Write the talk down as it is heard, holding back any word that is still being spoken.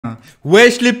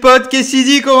Wesh les potes, qu'est-ce qu'il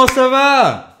dit? Comment ça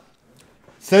va?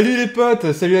 Salut les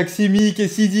potes, salut Aximi,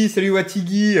 qu'est-ce qu'il dit? Salut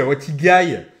Watigi,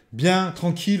 Watigai, bien,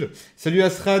 tranquille. Salut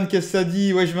Asran, qu'est-ce que ça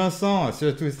dit? Wesh Vincent,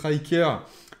 salut à tous les strikers.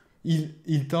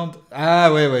 Il tente...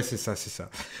 Ah ouais, c'est ça, c'est ça.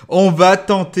 On va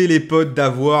tenter les potes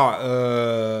d'avoir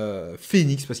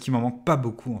Phoenix, parce qu'il m'en manque pas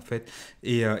beaucoup en fait.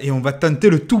 Et on va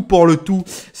tenter le tout pour le tout.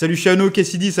 Salut Chano,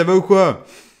 qu'est-ce qu'il dit? Ça va ou quoi?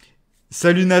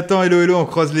 Salut Nathan, hello, on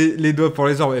croise les doigts pour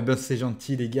les orbes. Eh ben c'est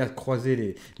gentil les gars,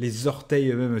 croisez les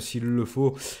orteils même s'il le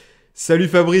faut. Salut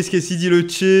Fabrice, qu'est-ce qu'il dit le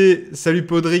tché? Salut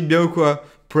Podrick, bien ou quoi?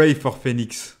 Pray for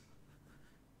Phoenix.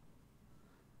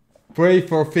 Pray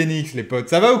for Phoenix les potes,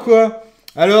 ça va ou quoi?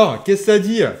 Alors, qu'est-ce que ça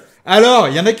dit? Alors,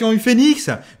 il y en a qui ont eu Phoenix?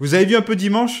 Vous avez vu un peu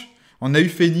dimanche? On a eu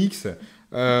Phoenix,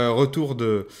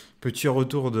 petit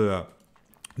retour de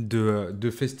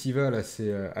festival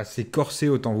assez corsé,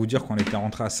 autant vous dire qu'on était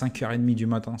rentré à 5h30 du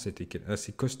matin, c'était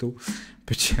assez costaud.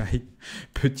 Petit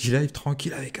live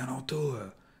tranquille avec un lanto,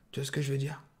 tu vois ce que je veux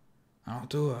dire? Un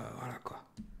lanto, voilà quoi.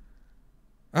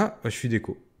 Ah, bah, je suis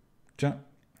déco. Tiens,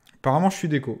 apparemment je suis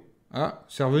déco. Ah,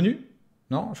 c'est revenu?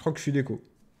 Non, je crois que je suis déco.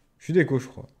 Je suis déco, je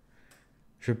crois.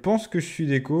 Je pense que je suis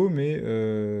déco, mais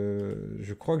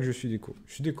je crois que je suis déco.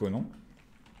 Je suis déco, non?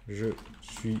 Je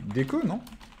suis déco, non?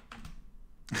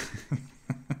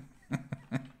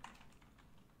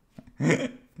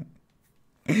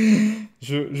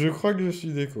 je crois que je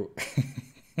suis déco.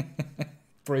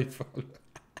 Pray for...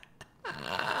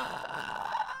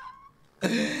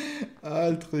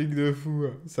 Ah, le truc de fou.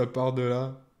 Ça part de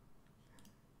là.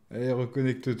 Allez,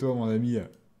 reconnecte-toi, mon ami.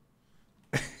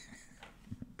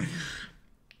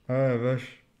 Ah, la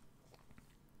vache.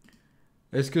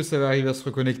 Est-ce que ça va arriver à se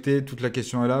reconnecter? Toute la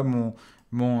question est là. Mon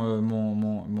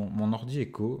ordi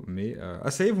écho, mais...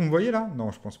 Ah, ça y est, vous me voyez là?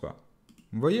 Non, je pense pas.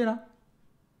 Vous me voyez là?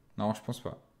 Non, je pense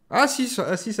pas. Ah si,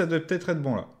 ça doit peut-être être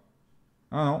bon là.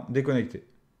 Ah non, déconnecté.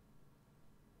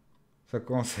 Ça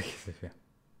commence à se faire.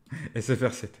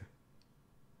 SFR 7.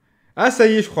 Ah ça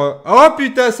y est, je crois. Oh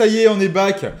putain, ça y est, on est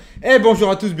back. Eh bonjour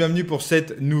à tous, bienvenue pour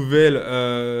cette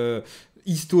nouvelle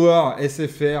histoire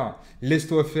SFR.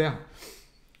 Laisse-toi faire.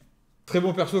 Très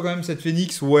bon perso quand même cette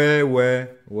Phoenix. Ouais.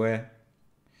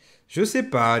 Je sais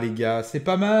pas les gars, c'est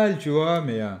pas mal, tu vois,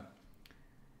 mais...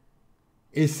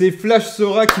 Et c'est Flash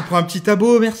Sora qui prend un petit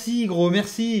abo. Merci, gros,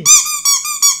 merci.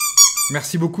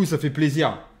 Merci beaucoup, ça fait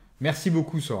plaisir. Merci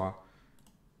beaucoup, Sora.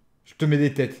 Je te mets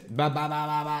des têtes. Plein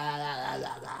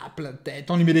de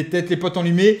têtes. On lui met des têtes, les potes, on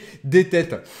lui met des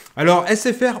têtes. Alors,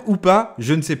 SFR ou pas,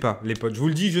 je ne sais pas, les potes. Je vous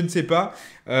le dis, je ne sais pas.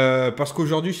 Parce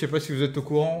qu'aujourd'hui, je ne sais pas si vous êtes au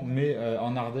courant, mais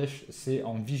en Ardèche, c'est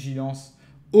en vigilance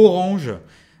orange.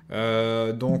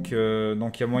 Donc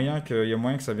il y a moyen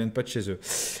que ça vienne pas de chez eux.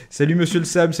 Salut Monsieur le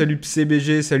Sam, salut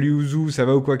CBG, salut Ouzou, ça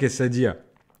va ou quoi? Qu'est-ce que ça dit?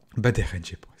 Bah des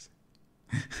RNG pour ça.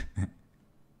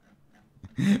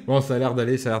 Bon, ça a l'air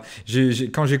d'aller,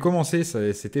 quand j'ai commencé,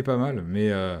 c'était pas mal,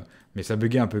 mais ça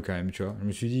buguait un peu quand même, tu vois. Je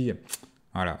me suis dit,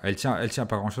 voilà, elle tient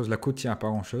pas grand-chose, la côte tient pas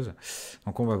grand-chose,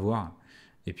 donc on va voir.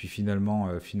 Et puis finalement,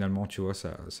 tu vois,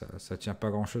 ça tient pas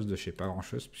grand-chose de chez pas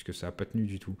grand-chose, puisque ça a pas tenu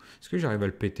du tout. Est-ce que j'arrive à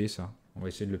le péter, ça? On va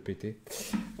essayer de le péter.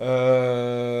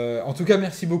 En tout cas,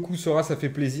 merci beaucoup, Sora, ça fait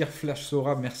plaisir. Flash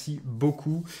Sora, merci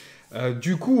beaucoup.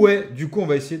 Du coup, on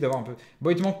va essayer d'avoir un peu... Bon,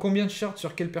 il te manque combien de shards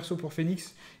sur quel perso pour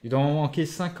Phoenix? Il doit en manquer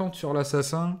 50 sur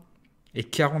l'assassin et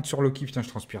 40 sur Loki. Putain, je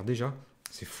transpire déjà.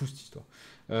 C'est fou, cette histoire.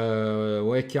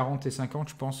 Ouais, 40 et 50,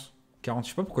 je pense. 40,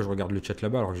 je sais pas pourquoi je regarde le chat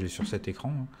là-bas alors que j'ai sur cet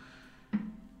écran.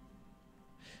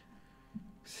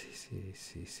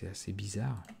 C'est assez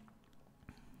bizarre.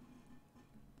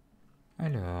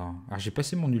 Alors j'ai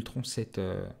passé mon Ultron 7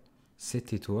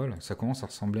 étoiles. Ça commence à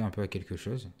ressembler un peu à quelque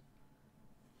chose.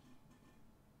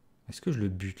 Est-ce que je le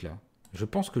bute là? Je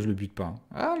pense que je le bute pas. Hein.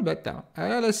 Ah le bâtard.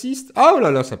 Ah l'assist. Oh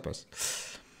là là, ça passe.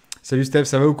 Salut Steph,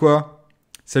 ça va ou quoi?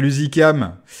 Salut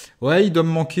Zikam. Ouais, il doit me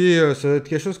manquer, ça doit être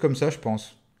quelque chose comme ça, je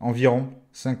pense. Environ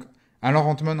 5. Alors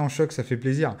Ant-Man en choc, ça fait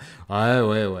plaisir. Ouais,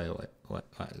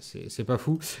 c'est pas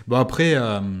fou. Bon après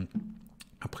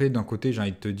d'un côté, j'ai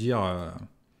envie de te dire...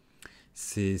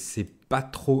 c'est pas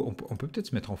trop... On peut peut-être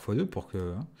se mettre en x2 pour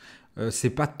que... c'est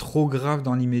pas trop grave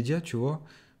dans l'immédiat, tu vois.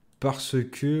 Parce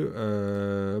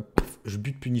que... je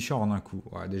bute Punisher en un coup.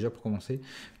 Ouais, déjà pour commencer.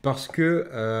 Parce que...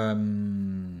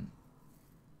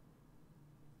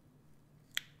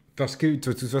 de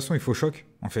toute façon, il faut choc,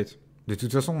 en fait. De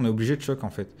toute façon, on est obligé de choc, en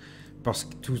fait. Parce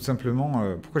que tout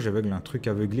simplement... pourquoi j'aveugle un truc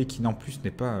aveuglé qui, en plus, n'est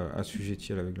pas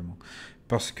assujetti à l'aveuglement?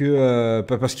 Parce que...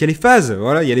 parce qu'il y a les phases.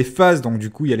 Voilà, il y a les phases. Donc, du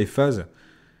coup, il y a les phases.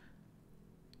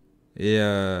 Et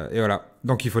voilà.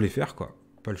 Donc, il faut les faire, quoi.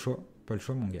 Pas le choix,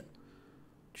 mon gars.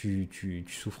 Tu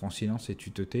souffres en silence et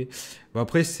tu te tais. Bon,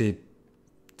 après, c'est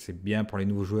c'est bien pour les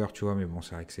nouveaux joueurs, tu vois, mais bon,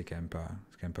 c'est vrai que c'est quand même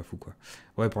pas fou, quoi.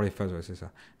 Ouais, pour les phases, ouais, c'est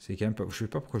ça. C'est quand même pas... Je sais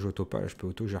pas pourquoi j'auto pas, là, je peux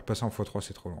auto, j'ai repassé en x3,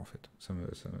 c'est trop long, en fait. Ça me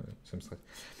stresse.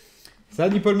 Ça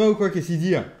dit Paul Ma ou quoi, qu'est-ce qu'il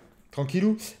dit?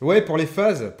 Tranquillou? Ouais, pour les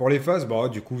phases, bah,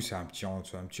 du coup, c'est un petit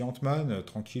Ant-Man,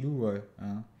 tranquillou, ouais.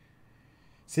 Hein.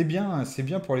 C'est bien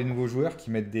pour les nouveaux joueurs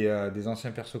qui mettent des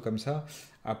anciens persos comme ça.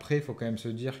 Après, il faut quand même se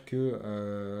dire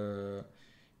que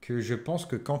je pense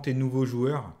que quand tu es nouveau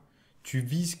joueur, tu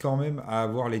vises quand même à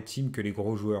avoir les teams que les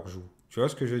gros joueurs jouent. Tu vois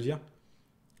ce que je veux dire?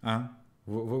 Hein?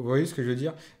 Vous voyez ce que je veux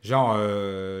dire? Genre,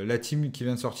 la team qui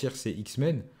vient de sortir, c'est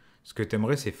X-Men. Ce que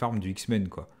t'aimerais, c'est farm du X-Men,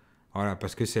 quoi. Voilà,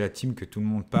 parce que c'est la team que tout le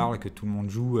monde parle, que tout le monde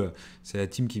joue. C'est la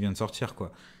team qui vient de sortir,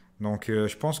 quoi. Donc,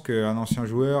 je pense qu'un ancien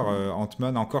joueur,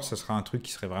 Ant-Man, encore, ça serait un truc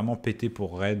qui serait vraiment pété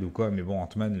pour Red ou quoi. Mais bon,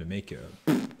 Ant-Man, le mec,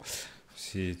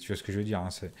 tu vois ce que je veux dire, hein,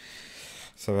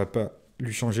 ça va pas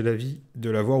lui changer la vie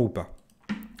de l'avoir ou pas.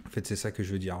 En fait, c'est ça que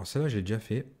je veux dire. Alors, ça, là, j'ai déjà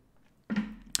fait.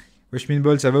 Wesh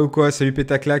Minball, ça va ou quoi? Salut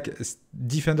Pétaclac.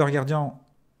 Defender gardien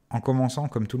en commençant,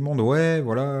 comme tout le monde. Ouais,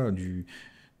 voilà, du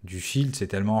shield, c'est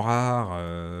tellement rare.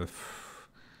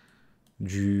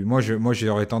 Moi,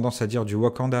 j'aurais tendance à dire du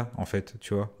Wakanda, en fait,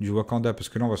 tu vois. Du Wakanda, parce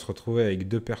que là, on va se retrouver avec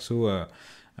deux persos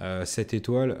 7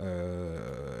 étoiles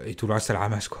et tout le reste, ça la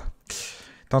ramasse, quoi.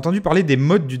 T'as entendu parler des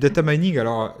modes du data mining?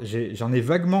 Alors, j'en ai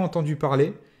vaguement entendu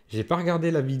parler. J'ai pas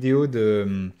regardé la vidéo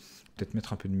de... Peut-être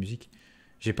mettre un peu de musique.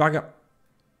 J'ai pas regardé...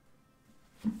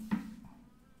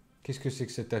 Qu'est-ce que c'est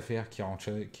que cette affaire qui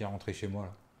est rentrée chez moi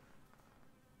là?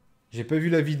 J'ai pas vu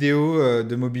la vidéo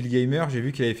de Mobile Gamer. J'ai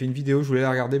vu qu'il avait fait une vidéo. Je voulais la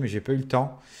regarder, mais j'ai pas eu le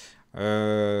temps.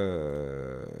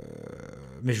 Euh,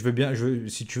 Mais je veux bien.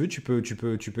 Si tu veux, tu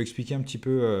peux expliquer un petit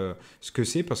peu ce que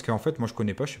c'est, parce qu'en fait, moi, je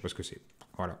connais pas. Je sais pas ce que c'est.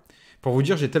 Voilà. Pour vous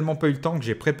dire, j'ai tellement pas eu le temps que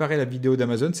j'ai préparé la vidéo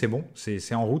d'Amazon. C'est bon,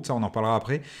 c'est en route. Ça, on en parlera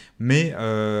après. Mais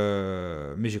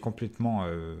j'ai complètement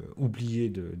oublié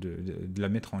de la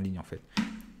mettre en ligne en fait.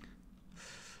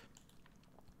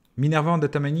 Minerva en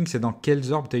data mining, c'est dans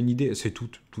quelles orbes? T'as une idée? C'est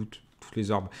toutes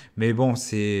les orbes. Mais bon,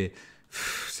 c'est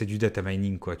du data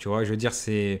mining, quoi. Tu vois, je veux dire,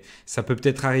 ça peut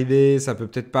peut-être arriver, ça peut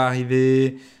peut-être pas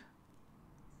arriver.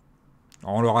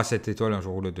 On l'aura cette étoile un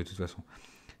jour ou l'autre, de toute façon.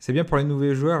 C'est bien pour les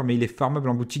nouveaux joueurs, mais il est farmable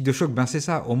en boutique de choc. Ben, c'est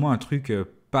ça. Au moins un truc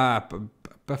pas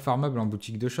farmable en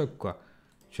boutique de choc, quoi.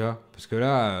 Tu vois, parce que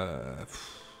là,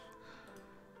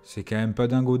 c'est quand même pas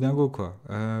dingo, quoi.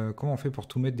 Comment on fait pour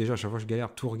tout mettre déjà? À chaque fois, je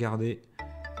galère tout regarder.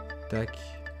 Tac.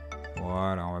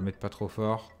 Voilà, on va mettre pas trop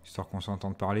fort, histoire qu'on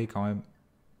s'entende parler quand même.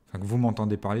 Enfin, que vous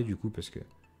m'entendez parler du coup, parce que...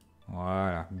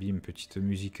 Voilà, bim, petite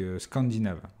musique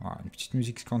scandinave. Voilà, une petite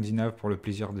musique scandinave pour le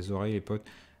plaisir des oreilles, les potes.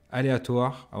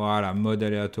 Aléatoire, voilà, mode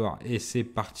aléatoire. Et c'est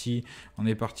parti, on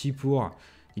est parti pour...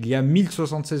 Il y a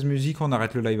 1076 musiques, on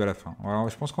arrête le live à la fin. Voilà,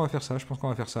 je pense qu'on va faire ça, je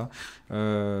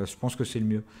pense que c'est le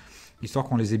mieux. Histoire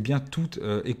qu'on les ait bien toutes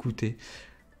écoutées.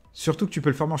 Surtout que tu peux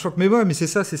le farmer en choc. Mais ouais, mais c'est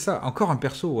ça. Encore un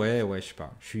perso, ouais, je sais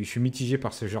pas. Je suis mitigé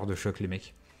par ce genre de choc, les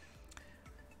mecs.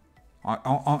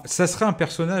 Ça serait un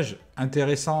personnage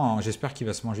intéressant. Hein. J'espère qu'il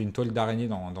va se manger une toile d'araignée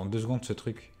dans 2 secondes, ce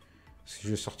truc. Parce que je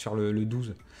vais sortir le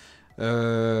 12.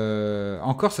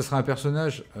 Encore, ça serait un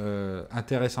personnage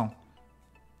intéressant.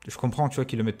 Je comprends, tu vois,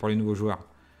 qu'ils le mettent pour les nouveaux joueurs.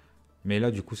 Mais là,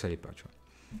 du coup, ça l'est pas, tu vois.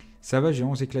 Ça va, j'ai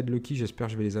 11 éclats de Loki, j'espère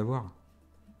que je vais les avoir.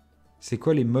 C'est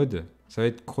quoi les modes? Ça va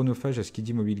être chronophage à ce qu'il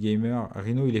dit Mobile Gamer.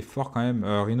 Rhino, il est fort quand même.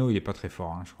 Rhino, il est pas très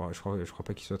fort. Hein. Je crois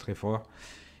pas qu'il soit très fort.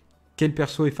 Quel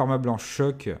perso est farmable en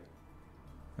choc?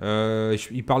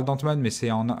 Il parle d'Ant-Man, mais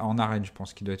c'est en arène, je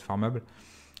pense qu'il doit être farmable.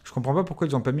 Je comprends pas pourquoi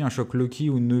ils ont pas mis un choc Loki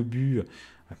ou Nobu.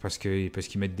 Parce qu'ils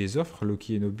mettent des offres,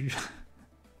 Loki et Nobu.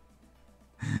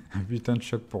 Un putain de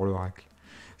choc pour l'oracle.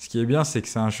 Ce qui est bien, c'est que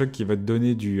c'est un choc qui va te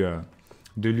donner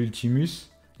de l'Ultimus.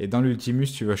 Et dans l'Ultimus,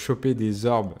 tu vas choper des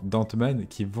orbes d'Ant-Man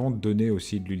qui vont te donner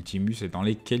aussi de l'Ultimus. Et dans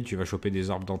lesquels tu vas choper des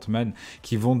orbes d'Ant-Man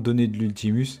qui vont te donner de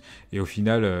l'Ultimus. Et au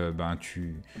final,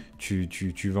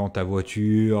 tu vends ta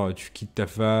voiture, tu quittes ta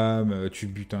femme,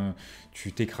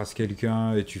 tu t'écrases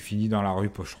quelqu'un et tu finis dans la rue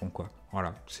pocheron, quoi.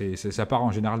 Voilà, ça part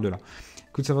en général de là.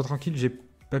 Écoute, ça va tranquille, j'ai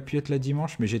pas pu être là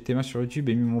dimanche, mais j'ai été main sur YouTube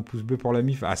et mis mon pouce bleu pour la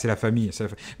mif. Ah, c'est la famille.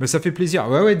 Mais ça fait plaisir.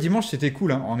 Ouais, dimanche, c'était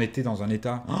cool. Hein. On était dans un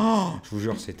état... Oh, je vous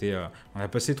jure, c'était... on a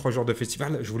passé 3 jours de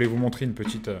festival. Je voulais vous montrer une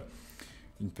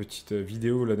petite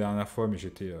vidéo la dernière fois, mais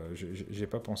j'ai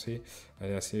pas pensé.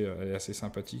 Elle est assez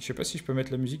sympathique. Je sais pas si je peux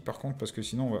mettre la musique, par contre, parce que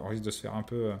sinon, on risque de se faire un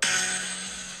peu...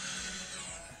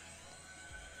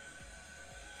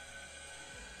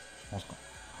 Je pense qu'on...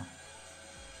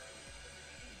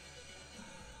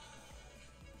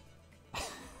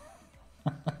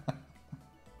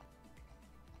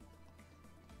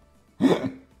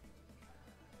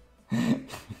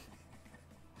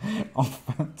 En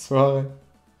fin de soirée.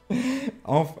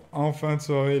 En fin de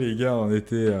soirée, les gars, on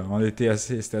était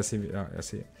assez... C'était assez...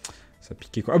 Ça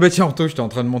piquait quoi. Ah bah tiens, Anto, j'étais en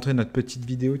train de montrer notre petite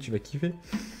vidéo, tu vas kiffer.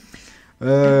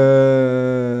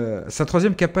 Sa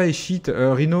troisième capa est shit.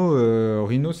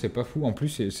 Rhino, c'est pas fou. En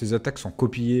plus, ses attaques sont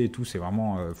copiées et tout. C'est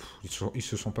vraiment... ils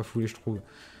se sont pas foulés, je trouve.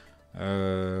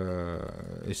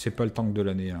 Et c'est pas le tank de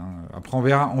l'année. Hein. Après,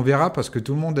 on verra parce que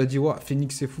tout le monde a dit ouais,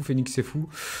 Phoenix c'est fou, Phoenix c'est fou.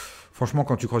 Franchement,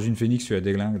 quand tu croises une Phoenix, tu la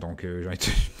déglingues. Donc, j'ai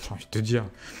envie de te dire.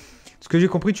 Ce que j'ai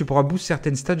compris, tu pourras boost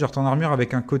certaines stats, genre ton armure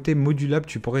avec un côté modulable.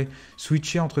 Tu pourrais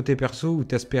switcher entre tes persos ou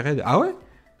t'aspirer. Ah ouais?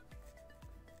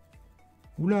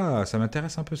 Oula, ça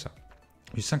m'intéresse un peu ça.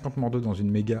 J'ai 50 morts dans une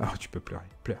méga. Oh, tu peux pleurer.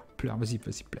 Pleure, vas-y,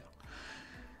 pleure.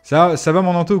 Ça va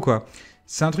mon Anto ou quoi?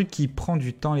 C'est un truc qui prend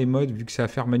du temps les modes, vu que c'est à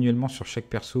faire manuellement sur chaque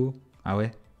perso. Ah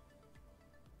ouais?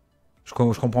 Je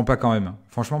comprends pas quand même. Hein.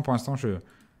 Franchement, pour l'instant,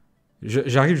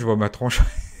 j'arrive, je vois ma tronche.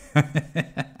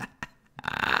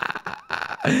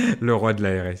 Le roi de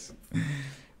la RS.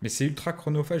 Mais c'est ultra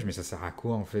chronophage, mais ça sert à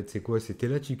quoi en fait? C'est quoi? C'était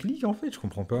là, tu cliques en fait? Je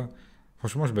comprends pas.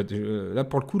 Franchement, là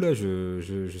pour le coup, là,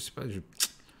 je sais pas.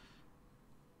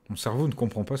 Mon cerveau ne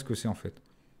comprend pas ce que c'est en fait.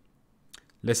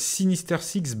 La Sinister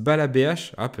Six bat la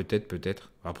BH. Ah,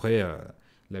 peut-être. Après,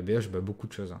 la BH bat beaucoup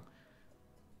de choses. Hein.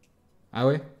 Ah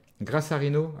ouais? Grâce à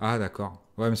Rhino? Ah, d'accord.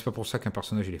 Ouais, mais c'est pas pour ça qu'un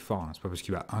personnage il est fort. Hein. C'est pas parce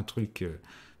qu'il a un truc.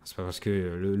 C'est pas parce que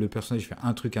le personnage fait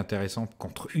un truc intéressant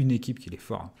contre une équipe qu'il est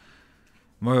fort.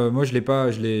 Hein. Moi, je l'ai pas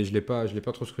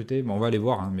trop scruté. Bon, on va aller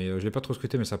voir, hein, mais je l'ai pas trop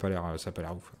scruté, mais ça a pas l'air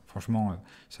ouf. Franchement,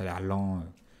 ça a l'air lent,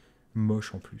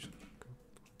 moche en plus. Le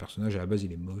personnage à la base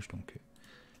il est moche, donc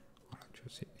voilà, tu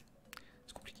vois, c'est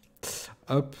compliqué.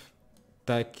 Hop,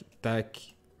 tac,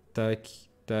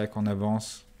 on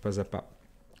avance, pas à pas.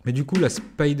 Mais du coup, la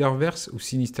Spider-Verse ou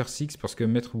Sinister Six, parce que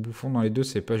mettre bouffon dans les deux,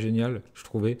 c'est pas génial, je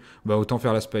trouvais. Bah autant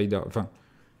faire la Spider. Enfin,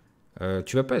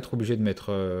 tu vas pas être obligé de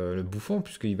mettre le bouffon,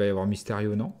 puisqu'il va y avoir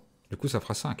Mysterio, non? Du coup, ça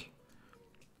fera 5.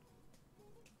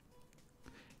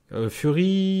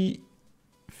 Fury,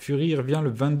 il revient le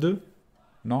 22?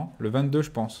 Non, le 22, je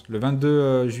pense. Le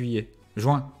 22 juillet.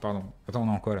 Juin, pardon. Attends, on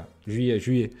est en quoi là?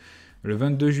 Juillet. Le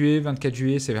 22 juillet, 24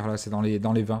 juillet, c'est vers là, c'est dans les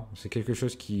 20. C'est quelque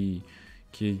chose qui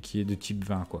est de type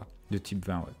 20, quoi. De type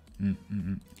 20, ouais.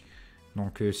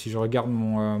 Donc, si je regarde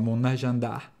mon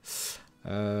agenda,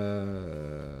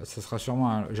 ça sera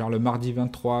sûrement genre le mardi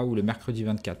 23 ou le mercredi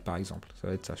 24, par exemple. Ça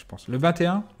va être ça, je pense. Le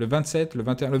 21, le 27, le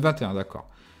 21, le 21, d'accord.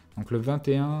 Donc, le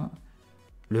 21...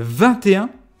 Le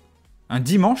 21? Un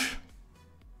dimanche?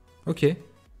 Ok.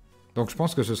 Donc, je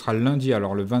pense que ce sera le lundi,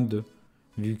 alors le 22.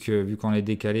 Vu qu'on est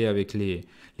décalé avec les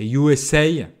USA.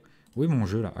 Oui, mon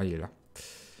jeu, là. Ah, il est là.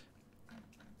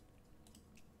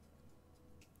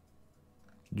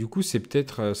 Du coup, ça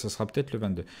sera peut-être le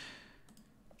 22.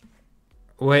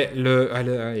 Ouais, il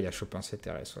a chopé un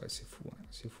 7RS, ouais, c'est fou. Hein,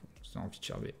 c'est fou. C'est envie de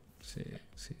charber.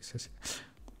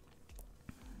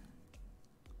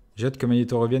 J'ai hâte que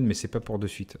Magneto revienne, mais c'est pas pour de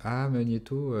suite. Ah,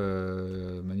 Magneto,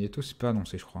 c'est pas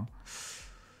annoncé, je crois.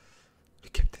 Le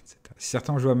Captain Z. Si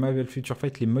certains jouent à Marvel Future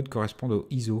Fight, les modes correspondent au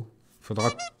ISO. Il faudra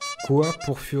quoi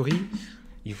pour Fury?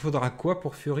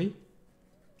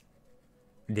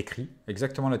 Des cris.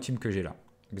 Exactement la team que j'ai là.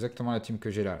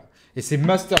 Et c'est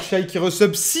Master Shy qui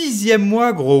resub 6e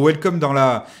mois, gros. Welcome dans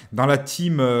la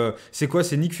team. C'est quoi?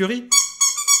 C'est Nick Fury?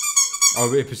 Oh,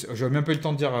 ouais, j'ai même pas eu le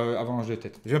temps de dire avant l'ange de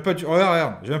tête.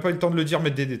 Regarde. J'ai même pas eu le temps de le dire,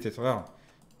 mettre des têtes. Regarde.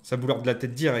 Ça boulard de la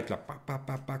tête direct là.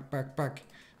 Pac.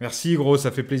 Merci, gros,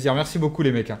 ça fait plaisir. Merci beaucoup,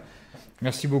 les mecs. Hein.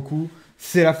 Merci beaucoup.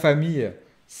 C'est la famille.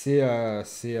 C'est la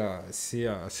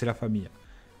famille.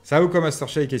 Ça va ou quoi, Master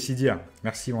Shy? Qu'est-ce qu'il dit?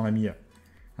 Merci, mon ami.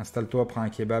 Installe-toi, prends un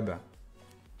kebab.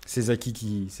 C'est Zaki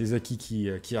qui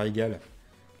régale.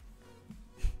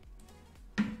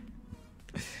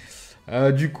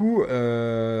 Du coup,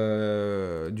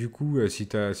 si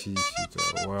t'as...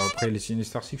 Ouais, après, les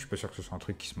Sinister Six, je suis pas sûr que ce soit un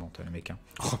truc qui se monte, les mecs. Hein.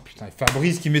 Oh putain,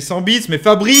 Fabrice qui met 100 bits. Mais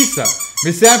Fabrice!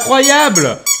 Mais c'est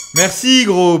incroyable! Merci,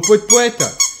 gros. Poète.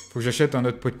 Faut que j'achète un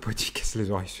autre poète. Il casse les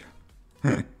oreilles.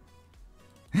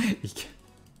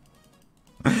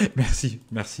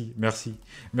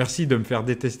 Merci de me faire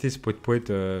détester ce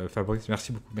poète, Fabrice.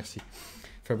 Merci beaucoup, merci.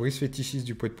 Fabrice fétichiste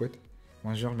du poète.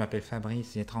 Bonjour, je m'appelle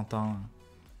Fabrice, j'ai 30 ans.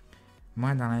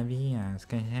 Moi, dans la vie, ce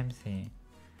que j'aime,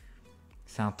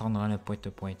 c'est entendre le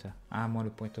poète. Ah, moi, le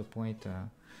poète,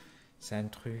 c'est un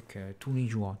truc tous les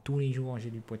jours. Tous les jours,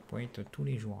 j'ai du poète, tous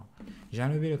les jours. J'ai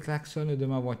enlevé le klaxon de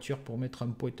ma voiture pour mettre un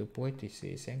poète et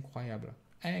c'est incroyable.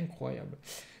 Incroyable.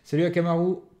 Salut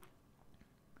Akamaru.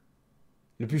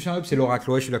 Le plus chiant up, c'est l'oracle.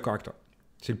 Ouais, je suis d'accord avec toi.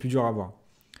 C'est le plus dur à voir.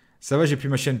 Ça va, j'ai plus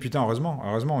ma chienne, putain,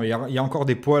 heureusement. Il y a encore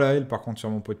des poils à elle, par contre, sur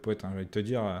mon poète. Hein. Je vais te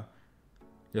dire,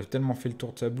 il a tellement fait le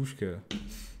tour de sa bouche que...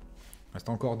 Il reste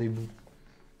encore des bouts.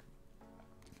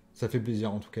 Ça fait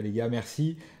plaisir en tout cas les gars,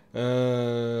 merci. Ouais,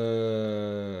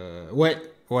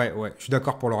 je suis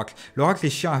d'accord pour l'oracle. L'oracle est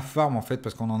chiant à farm en fait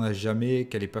parce qu'on n'en a jamais,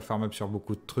 qu'elle est pas farmable sur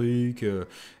beaucoup de trucs,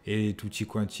 et tutti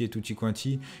quanti et tutti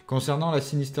quanti. Concernant la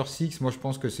Sinister Six, moi je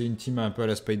pense que c'est une team un peu à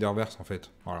la Spider-Verse en fait.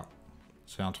 Voilà.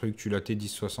 C'est un truc, tu la T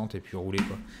 10-60 et puis rouler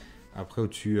quoi. Après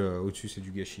au-dessus c'est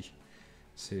du gâchis.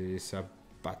 Ça n'a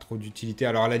pas trop d'utilité.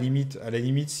 Alors à la limite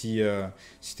si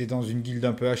t'es dans une guilde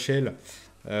un peu HL,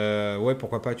 ouais,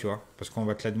 pourquoi pas, tu vois. Parce qu'on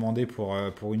va te la demander pour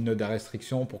une note à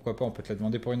restriction. Pourquoi pas, on peut te la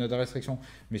demander pour une note à restriction.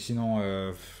 Mais sinon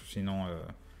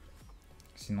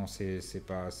c'est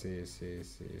pas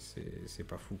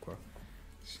fou, quoi.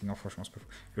 Sinon, franchement, c'est pas fou.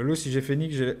 Lolo, si j'ai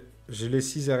Phoenix, j'ai les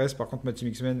 6 RS. Par contre, ma Team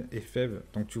X-Men est faible.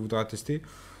 Donc, tu voudras tester.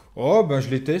 Oh, ben, je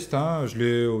les teste, hein.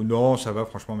 Non, ça va,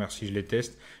 franchement, merci, je les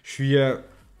teste.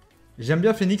 J'aime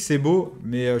bien Phoenix, c'est beau.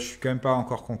 Mais je suis quand même pas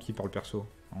encore conquis par le perso.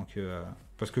 Donc,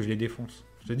 parce que je les défonce.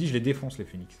 Je te dis, je les défonce, les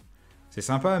Phoenix. C'est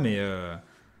sympa, mais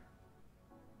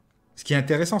ce qui est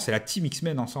intéressant, c'est la Team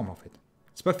X-Men ensemble, en fait.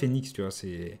 C'est pas Phoenix, tu vois.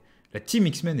 La Team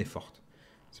X-Men est forte.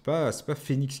 C'est pas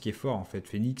Phoenix qui est fort, en fait.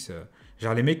 Phoenix,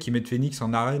 genre les mecs qui mettent Phoenix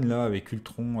en arène, là, avec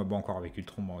Ultron. Bon, encore avec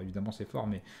Ultron, bon, évidemment, c'est fort,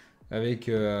 mais avec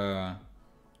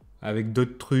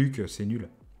d'autres trucs, c'est nul.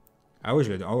 Ah ouais,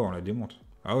 on la démonte.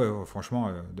 Ah ouais,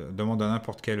 franchement, demande à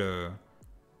n'importe quel...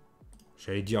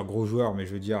 j'allais dire gros joueur, mais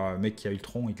je veux dire mec qui a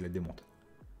Ultron, il te la démonte.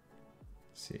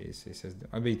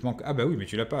 Ah bah il te manque. Ah bah oui, mais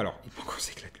tu l'as pas alors. Il te manque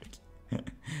aussi que la claque.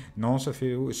 Non,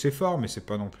 c'est fort, mais c'est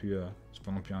pas non plus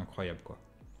incroyable quoi.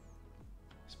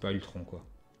 C'est pas Ultron quoi.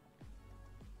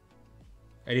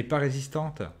 Elle est pas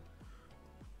résistante.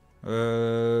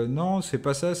 Non, c'est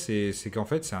pas ça. C'est qu'en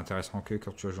fait, c'est intéressant que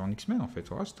quand tu vas jouer en X-Men en fait.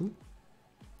 Voilà, c'est tout.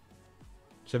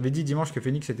 J'avais dit dimanche que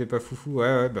Phoenix était pas foufou.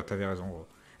 Ouais, bah t'avais raison gros.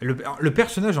 Le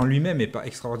personnage en lui-même est pas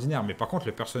extraordinaire, mais par contre,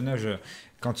 le personnage,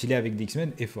 quand il est avec des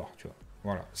X-Men, est fort, tu vois.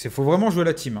 Voilà. Faut vraiment jouer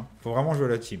la team, hein. Faut vraiment jouer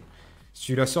la team. Si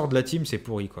tu la sors de la team, c'est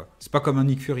pourri, quoi. C'est pas comme un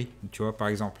Nick Fury, tu vois, par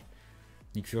exemple.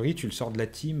 Nick Fury, tu le sors de la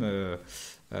team,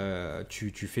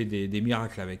 tu fais des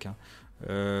miracles avec, hein.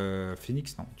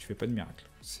 Phoenix, non, tu fais pas de miracles.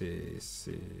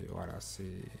 Voilà,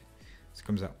 c'est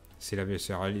comme ça. C'est la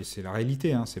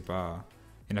réalité, hein. C'est pas...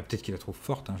 Il y en a peut-être qui la trouvent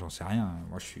forte, hein, j'en sais rien.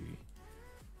 Moi, je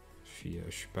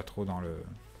suis pas trop dans le...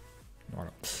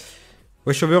 Voilà.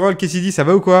 Wesh Overall, qu'est-ce qu'il dit? Ça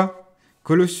va ou quoi?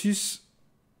 Colossus,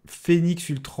 Phoenix,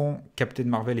 Ultron, Captain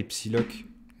Marvel et Psylocke.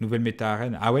 Nouvelle méta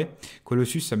arène. Ah ouais?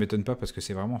 Colossus, ça m'étonne pas parce que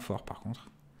c'est vraiment fort par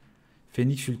contre.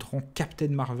 Phoenix, Ultron, Captain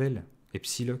Marvel et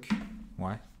Psylocke.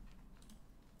 Ouais.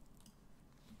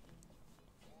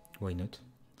 Why not?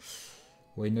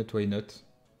 Why not?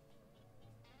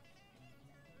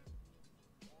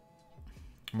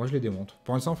 Moi, je les démonte.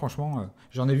 Pour l'instant, franchement,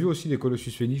 j'en ai vu aussi des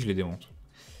Colossus Phoenix, je les démonte.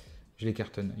 Je les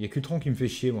cartonne. Il n'y a qu'Ultron qui me fait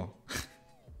chier, moi.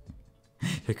 Il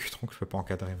n'y a qu'Ultron que je peux pas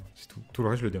encadrer, moi. C'est tout. Tout le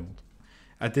reste, je le démonte.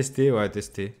 À tester, ouais, à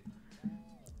tester.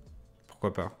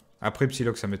 Pourquoi pas. Après,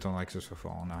 Psylocke, ça m'étonnerait que ce soit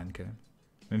fort en arène, quand même.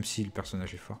 Même si le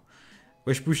personnage est fort.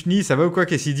 Wesh, Pushni, ça va ou quoi,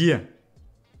 qu'est-ce qu'il dit?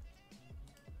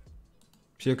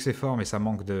 Psylocke, c'est fort, mais ça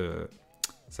manque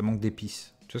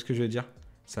d'épices. Tu vois ce que je veux dire?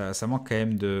 Ça manque quand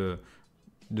même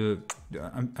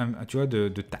tu vois,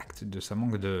 de tact, ça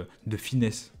manque de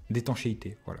finesse,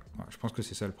 d'étanchéité. Voilà. Je pense que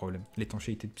c'est ça le problème.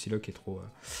 L'étanchéité de Psylocke est trop...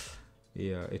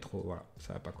 voilà,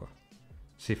 ça va pas quoi.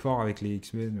 C'est fort avec les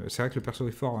X-Men. C'est vrai que le perso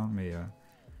est fort, hein, mais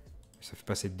ça fait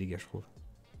pas 7 dégâts, je trouve.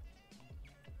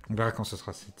 On verra quand ce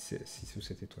sera 6 ou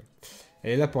 7 étoiles.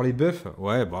 Elle est là pour les buffs.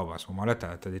 Ouais, bon, à ce moment-là,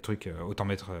 t'as des trucs... autant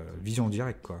mettre vision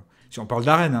directe, quoi. Si on parle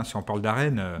d'arène,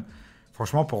 hein,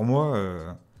 franchement, pour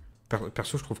moi...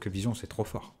 perso, je trouve que Vision, c'est trop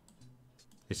fort.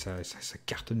 Et ça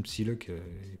cartonne Psylocke,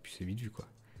 et puis c'est vite vu, quoi.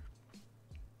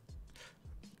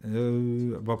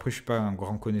 Bon, après, je suis pas un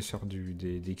grand connaisseur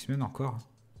des X-Men encore.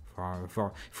 Il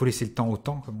faut laisser le temps au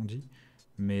temps, comme on dit.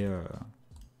 Mais...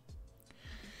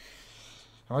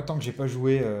 Alors, tant que j'ai pas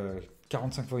joué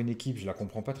 45 fois une équipe, je la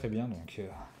comprends pas très bien, donc...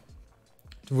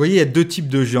 Vous voyez, il y a deux types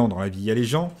de gens dans la vie. Il y a les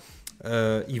gens...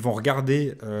 ils vont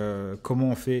regarder comment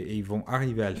on fait et ils vont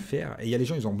arriver à le faire. Et il y a les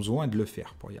gens, ils ont besoin de le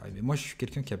faire pour y arriver. Moi, je suis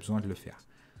quelqu'un qui a besoin de le faire.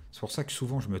 C'est pour ça que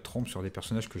souvent, je me trompe sur des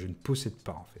personnages que je ne possède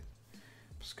pas, en fait.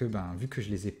 Parce que, vu que je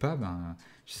les ai pas,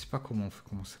 je sais pas comment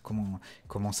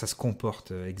ça se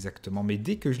comporte exactement. Mais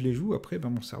dès que je les joue, après,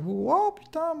 mon cerveau, oh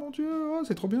putain, mon Dieu, oh,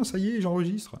 c'est trop bien, ça y est,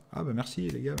 j'enregistre. Ah merci,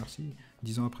 les gars, merci.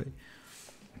 10 ans après.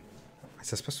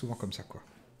 Ça se passe souvent comme ça, quoi.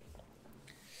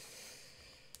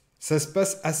 Ça se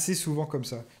passe assez souvent comme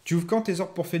ça. Tu ouvres quand tes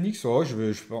ordres pour Phoenix? Oh,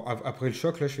 après le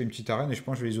choc, là, je fais une petite arène et je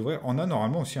pense que je vais les ouvrir. On a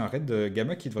normalement aussi un raid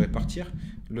Gamma qui devrait partir.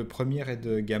 Le premier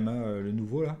raid Gamma, le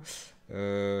nouveau, là.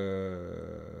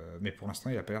 Mais pour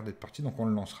l'instant, il a pas l'air d'être parti, donc on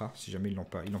le lancera si jamais ils l'ont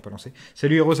pas lancé.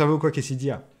 Salut Hero, ça va ou quoi? Qu'est-ce qu'il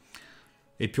dit?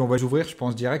 Et puis on va ouvrir, je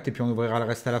pense, direct, et puis on ouvrira le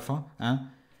reste à la fin. Hein?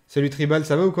 Salut Tribal,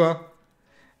 ça va ou quoi?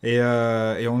 Et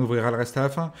on ouvrira le reste à la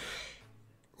fin.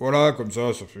 Voilà, comme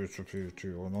ça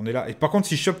on en est là. Et par contre,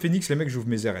 si je chope Phoenix, les mecs, j'ouvre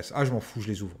mes RS. Ah, je m'en fous, je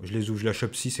les ouvre. Je la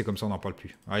chope 6 et comme ça, on n'en parle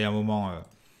plus. Ah, il y a un moment...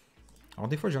 Alors,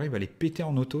 des fois, j'arrive à les péter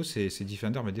en auto, c'est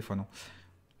Defender, mais des fois, non.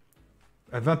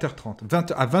 À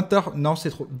 20h30. À 20h, non, c'est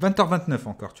trop. 20h29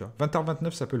 encore, tu vois.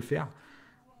 20h29, ça peut le faire.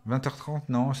 20h30,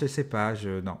 non, je sais pas.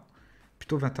 Non.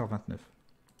 Plutôt 20h29.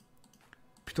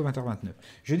 Plutôt 20h29.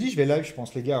 Jeudi, je vais live, je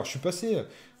pense, les gars. Alors, je suis passé...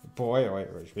 Pour... Ouais,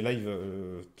 je vais live...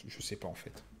 je sais pas, en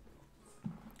fait.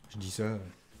 Je dis ça.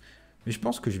 Mais je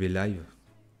pense que je vais live.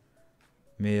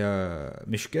 Mais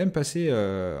je suis quand même passé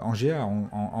en GA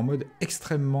en mode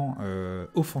extrêmement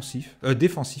offensif.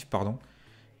 Défensif, pardon.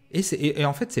 Et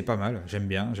en fait, c'est pas mal. J'aime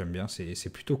bien.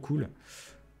 C'est plutôt cool.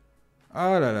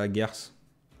 Ah là là, garce.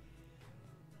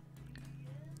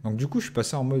 Donc du coup, je suis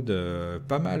passé en mode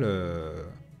pas mal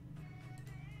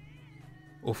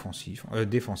offensif.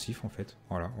 Défensif, en fait.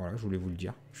 Voilà, je voulais vous le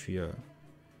dire.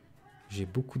 J'ai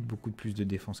beaucoup de plus de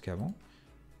défense qu'avant.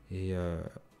 Et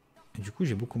du coup,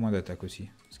 j'ai beaucoup moins d'attaque aussi.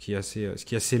 Ce qui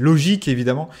est assez logique,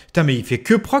 évidemment. Putain, mais il fait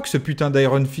que proc, ce putain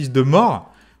d'Iron Fist de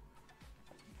mort.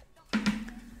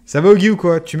 Ça va, Ogi, ou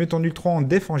quoi? Tu mets ton Ultron en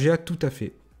def en GA, tout à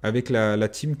fait. Avec la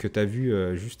team que t'as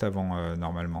vue juste avant,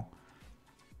 normalement.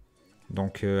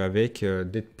 Donc, avec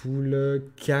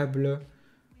Deadpool, Câble...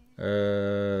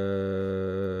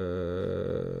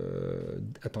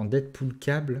 Attends, Deadpool,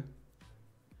 Câble...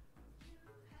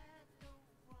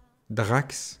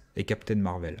 Drax et Captain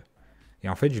Marvel. Et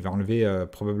en fait, je vais enlever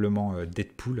probablement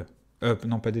Deadpool.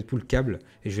 Non, pas Deadpool, Câble.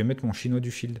 Et je vais mettre mon chinois du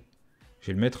shield. Je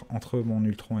vais le mettre entre mon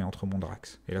Ultron et entre mon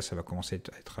Drax. Et là, ça va commencer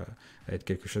à être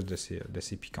quelque chose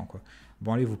d'assez piquant, quoi.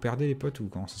 Bon, allez, vous perdez les potes ou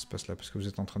comment ça se passe là? Parce que vous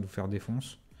êtes en train de vous faire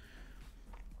défonce.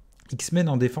 X-Men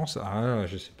en défense? Ah,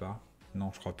 je sais pas.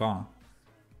 Non, je crois pas.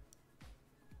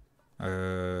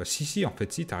 Hein. Si, en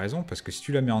fait, si, t'as raison. Parce que si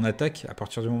tu la mets en attaque, à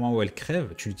partir du moment où elle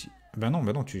crève, tu l'utilises. Bah non,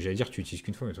 j'allais dire tu utilises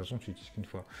qu'une fois, mais de toute façon, tu utilises qu'une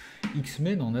fois.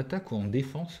 X-Men en attaque ou en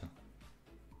défense?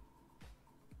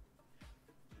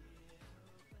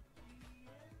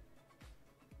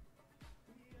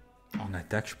 En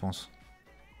attaque, je pense.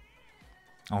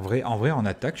 En vrai, en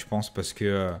attaque, je pense, parce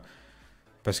que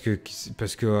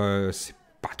c'est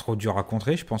pas trop dur à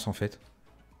contrer, je pense, en fait.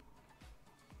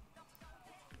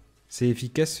 C'est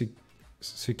efficace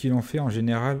ce qu'ils ont fait en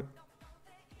général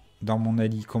dans mon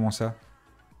ali. Comment ça?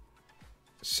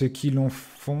 Ceux qui l'ont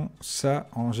font ça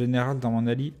en général dans mon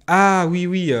ali. Ah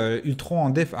oui, Ultron en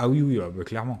def. Ah oui, bah,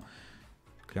 clairement.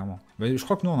 Clairement. Bah, je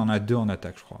crois que nous, on en a 2 en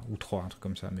attaque, je crois. Ou 3, un truc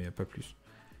comme ça, mais pas plus.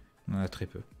 On en a très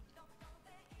peu.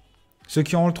 Ceux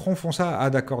qui ont Ultron font ça? Ah,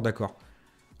 d'accord.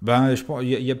 Ben, je pense, il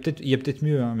y a peut-être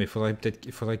mieux, hein, mais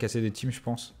il faudrait casser des teams, je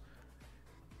pense.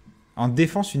 En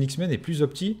défense, une X-Men est plus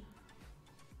opti.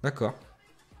 D'accord.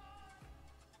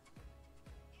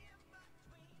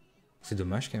 C'est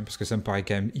dommage quand même, parce que ça me paraît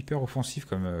quand même hyper offensif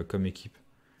comme équipe.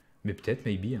 Mais peut-être,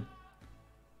 maybe. Hein.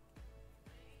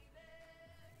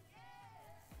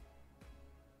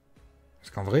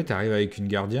 Parce qu'en vrai, t'arrives avec une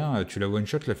gardien, tu la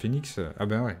one-shot, la Phoenix. Ah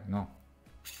ben ouais, non.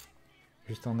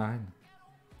 Juste en arène.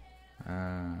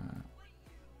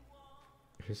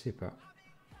 Je sais pas.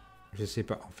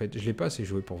 En fait, je l'ai pas assez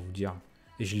joué pour vous dire.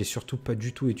 Et je l'ai surtout pas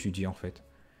du tout étudié, en fait.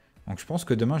 Donc je pense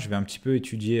que demain, je vais un petit peu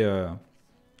étudier un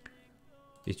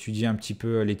petit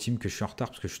peu les teams que je suis en retard,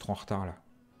 parce que je suis trop en retard, là.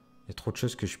 Il y a trop de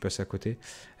choses que je suis passé à côté.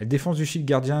 Défense du shield,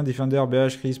 gardien, Defender,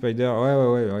 BH, Chris, Spider.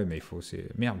 Ouais, mais il faut...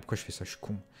 Merde, pourquoi je fais ça? Je suis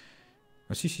con.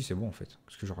 Ah si, c'est bon, en fait.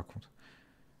 Qu'est-ce que je raconte?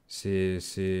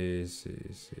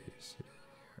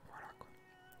 Voilà, quoi.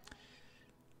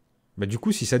 Bah du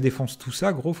coup, si ça défonce tout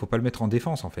ça, gros, faut pas le mettre en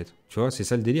défense, en fait. Tu vois, c'est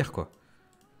ça le délire, quoi.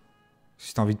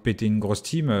 Si t'as envie de péter une grosse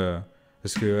team...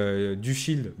 parce que du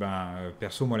shield,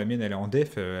 perso, moi la mienne elle est en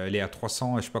def, elle est à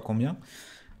 300, je sais pas combien.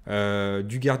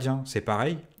 Du gardien, c'est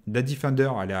pareil. La Defender,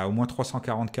 elle est à au moins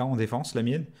 340k en défense, la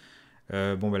mienne.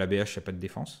 La BH, il n'y a pas de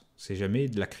défense. C'est jamais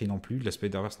de la cri non plus, de la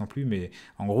Spider-Verse non plus. Mais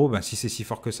en gros, si c'est si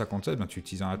fort que ça contre ça, tu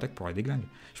utilises un attaque pour les déglinguer.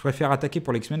 Je préfère attaquer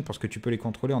pour les X-Men parce que tu peux les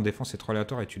contrôler en défense, c'est trop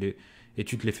aléatoire et tu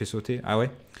te les fais sauter. Ah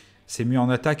ouais? C'est mieux en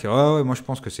attaque. Ouais, moi je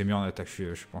pense que c'est mieux en attaque.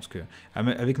 Je pense que.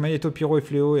 Avec Magneto, Pyro et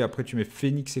Fléau, et après tu mets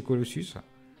Phoenix et Colossus.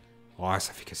 Oh,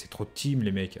 ça fait casser trop de teams,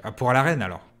 les mecs. Ah, pour l'ARENE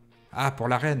alors. Ah, pour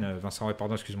l'ARENE, Vincent, ouais,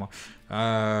 pardon, excuse-moi.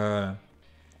 En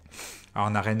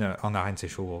arène, c'est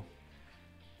chaud, gros.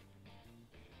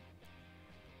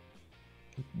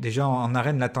 Déjà, en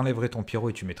arène, là, t'enlèverais ton Pyro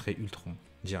et tu mettrais Ultron,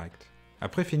 direct.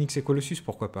 Après, Phoenix et Colossus,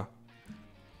 pourquoi pas?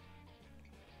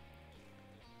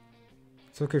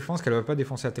 Sauf que je pense qu'elle va pas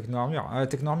défoncer la Techno Armure. Ah, la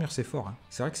Techno Armure, c'est fort. Hein.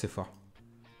 C'est vrai que c'est fort.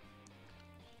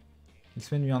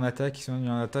 X-Men mis en attaque, X-Men mis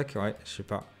en attaque, ouais, je sais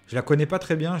pas. Je la connais pas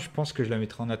très bien, je pense que je la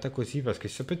mettrai en attaque aussi, parce que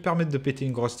ça peut te permettre de péter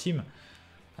une grosse team.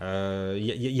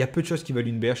 Y a peu de choses qui valent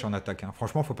une BH en attaque. Hein.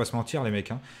 Franchement, faut pas se mentir, les mecs.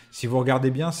 Hein. Si vous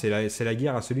regardez bien, c'est la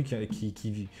guerre à celui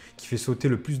qui fait sauter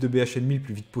le plus de BH ennemis le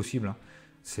plus vite possible. Hein.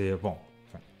 C'est bon.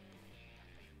 Enfin,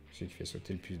 celui qui fait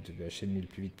sauter le plus de BH ennemis le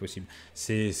plus vite possible.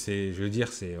 Je veux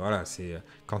dire, c'est voilà, c'est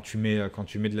quand tu mets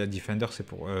de la Defender, c'est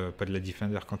pour pas de la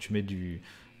Defender. Quand tu mets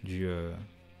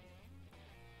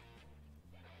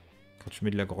quand tu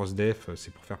mets de la grosse def,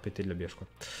 c'est pour faire péter de la BH quoi.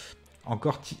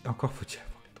 Encore faut-il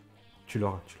avoir. Tu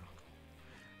l'auras.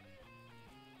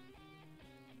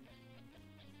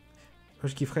 Moi,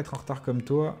 je kifferais être en retard comme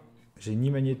toi. J'ai ni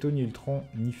Magneto, ni Ultron,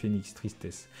 ni Phoenix.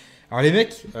 Tristesse. Alors, les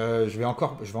mecs, je vais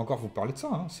encore vous parler de ça.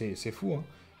 Hein. C'est fou. Hein.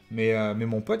 Mais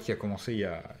mon pote qui a commencé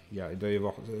il doit y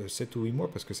avoir 7 ou 8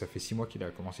 mois, parce que ça fait 6 mois qu'il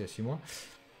a commencé à 6 mois,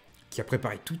 qui a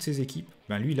préparé toutes ses équipes.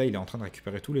 Ben lui, là, il est en train de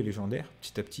récupérer tous les légendaires,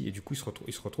 petit à petit. Et du coup,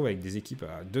 il se retrouve avec des équipes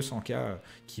à 200k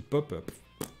qui pop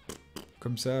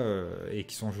comme ça et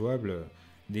qui sont jouables.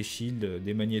 Des shields,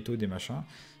 des magnétos, des machins.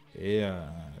 Et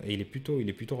il est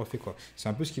plutôt refait quoi. C'est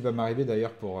un peu ce qui va m'arriver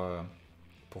d'ailleurs pour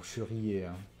Shuri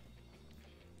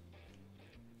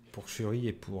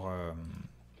et pour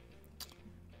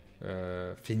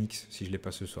Phoenix si je l'ai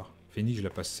pas ce soir. Phoenix je la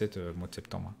passe 7 mois de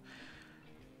septembre.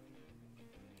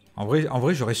 En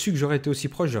vrai j'aurais su que j'aurais été aussi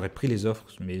proche, j'aurais pris les offres,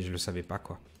 mais je le savais pas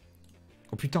quoi.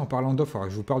 Oh putain, en parlant d'offres, il faudra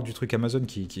que je vous parle du truc Amazon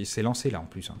qui s'est lancé là en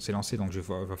plus. Hein. C'est lancé donc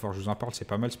va falloir que je vous en parle, c'est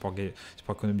pas mal, c'est pour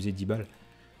économiser 10 balles.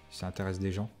 Si ça intéresse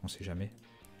des gens, on sait jamais.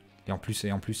 Et en plus ça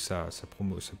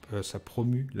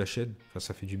promue la chaîne. Enfin,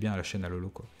 ça fait du bien à la chaîne à Lolo,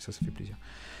 quoi. Et ça fait plaisir.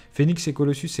 Phoenix et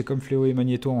Colossus, c'est comme Fléau et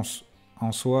Magneto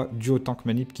en soi, dû au tank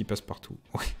manip qui passe partout.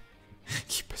 Ouais,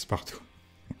 qui passe partout.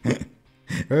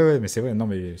 ouais, mais c'est vrai, non,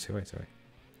 mais c'est vrai.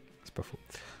 C'est pas faux.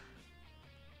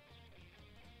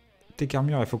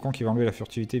 T-Carmure et Faucon qui va enlever la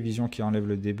furtivité, Vision qui enlève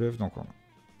le debuff, donc on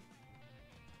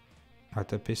va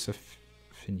taper sauf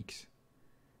Phoenix.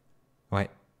 Ouais.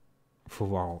 Faut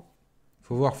voir,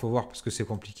 parce que c'est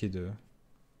compliqué de...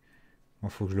 Bon,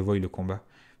 faut que je le voie le combat.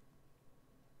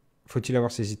 Faut-il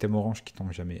avoir ces items orange qui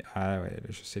tombent jamais? Ah ouais,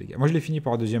 je sais les gars. Moi je l'ai fini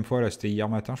pour la deuxième fois, là c'était hier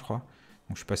matin je crois.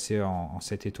 Donc je suis passé en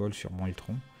 7 étoiles sur mon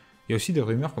Ultron. Il y a aussi des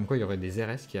rumeurs comme quoi il y aurait des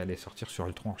RS qui allaient sortir sur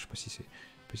Ultron. Alors, je sais pas si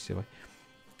c'est vrai.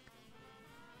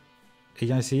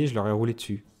 Ayant essayé, je leur ai roulé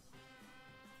dessus.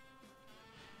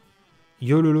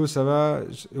 Yo Lolo, ça va?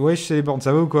 Ouais, je sais les bornes,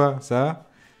 ça va ou quoi? Ça va?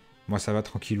 Moi ça va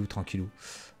tranquillou.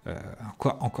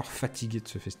 Encore fatigué de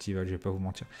ce festival, je vais pas vous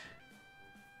mentir.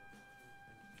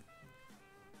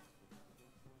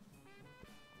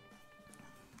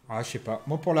 Ah, je sais pas.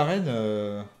 Moi pour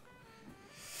l'arène,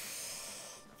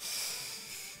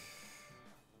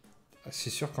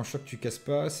 c'est sûr qu'en choc tu casses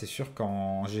pas, c'est sûr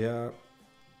qu'en GA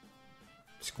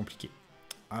c'est compliqué.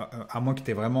 À moins que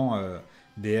tu aies vraiment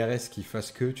des RS qui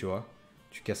fassent que, tu vois,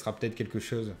 tu casseras peut-être quelque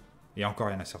chose. Et encore,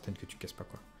 il y en a certaines que tu casses pas,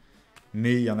 quoi.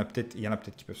 Mais il y en a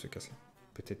peut-être qui peuvent se casser.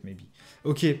 Peut-être, maybe.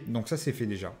 Ok, donc ça c'est fait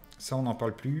déjà. Ça, on n'en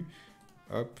parle plus.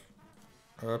 Hop.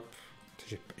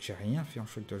 J'ai rien fait en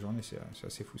choc de la journée, c'est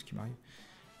assez fou ce qui m'arrive.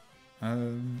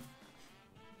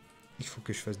 Il faut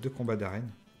que je fasse 2 combats d'arène.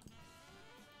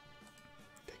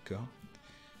 D'accord.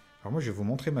 Alors moi, je vais vous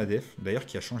montrer ma def, d'ailleurs,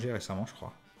 qui a changé récemment, je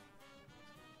crois.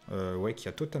 Ouais, qui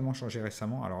a totalement changé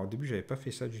récemment. Alors au début, j'avais pas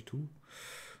fait ça du tout.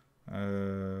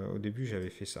 Au début, j'avais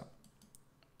fait ça.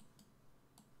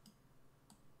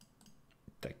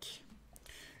 Tac.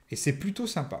 Et c'est plutôt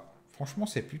sympa. Franchement,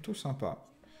 c'est plutôt sympa.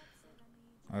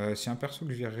 Si un perso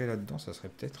que je verrais là-dedans, ça serait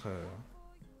peut-être...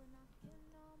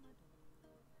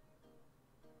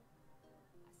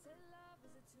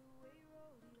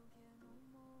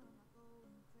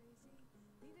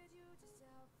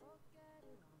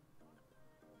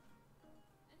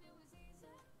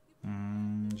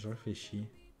 je réfléchis.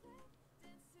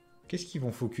 Qu'est-ce qu'ils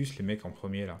vont focus les mecs en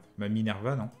premier là? Ma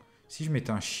Minerva, non? Si je mettais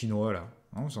un chinois là,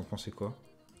 non, vous en pensez quoi?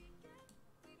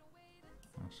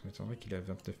 Ça m'étonnerait qu'il a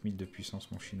 29 000 de puissance,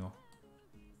 mon chinois.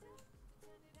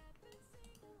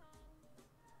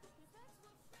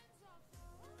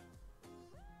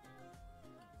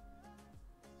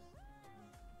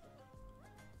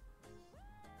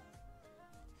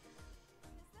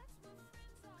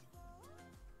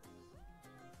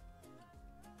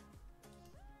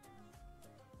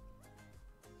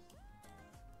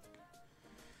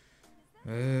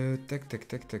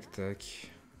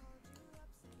 Tac.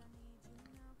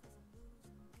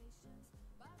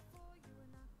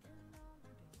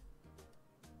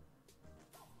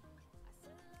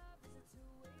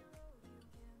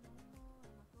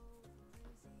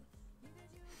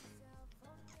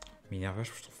 Minerva,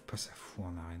 je trouve pas ça fou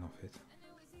en arène en fait.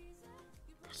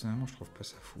 Personnellement, je trouve pas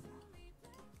ça fou.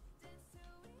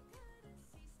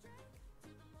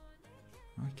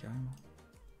 Ouais, carrément.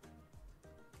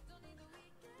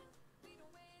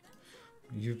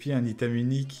 Youpi, un item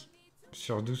unique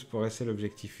sur 12 pour essayer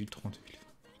l'objectif ultra 2020.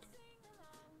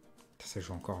 Ça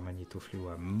joue encore Magnéto Fléau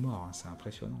à mort, hein, c'est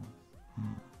impressionnant.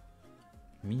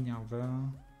 Minerva.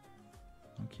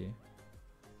 Ok.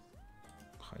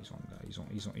 Ah,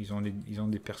 ils ont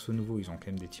des persos nouveaux, ils ont quand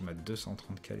même des teams à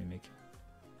 230k les mecs.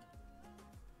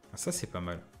 Ah, ça c'est pas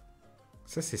mal.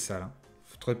 Ça c'est sale. Hein.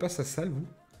 Vous trouvez pas ça sale vous?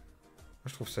 Moi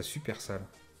je trouve ça super sale.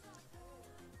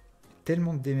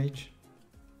 Tellement de damage.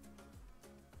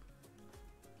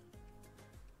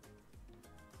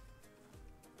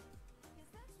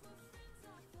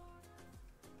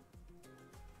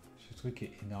 Ce truc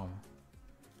est énorme.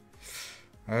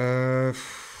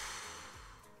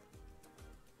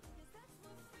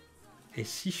 Et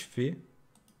si je fais...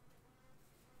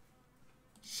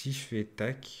 Si je fais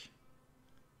tac...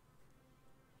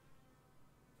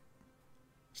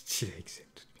 Style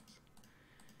accept.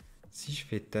 Si je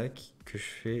fais tac, que je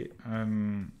fais...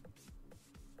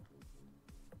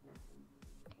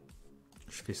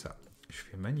 Je fais ça. Je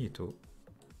fais Magnéto.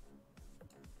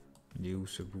 Il est où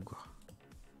ce bougre?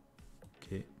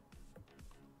 Ok.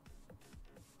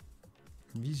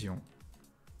 Vision.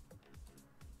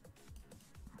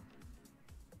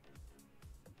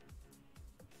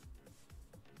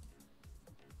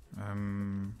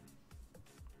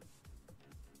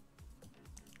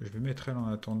 Je vais mettre elle en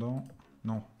attendant.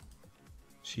 Non.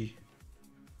 Si.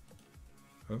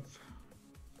 Hop.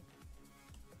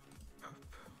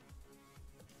 Hop.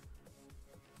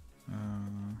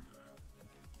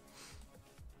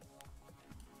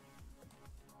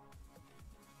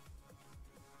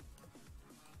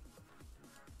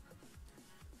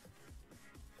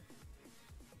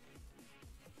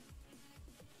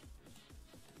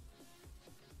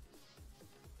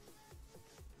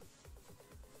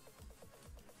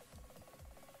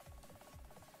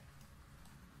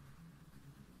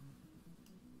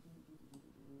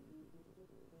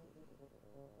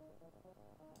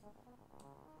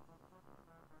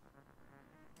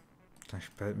 Putain, je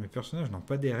sais pas, mes personnages n'ont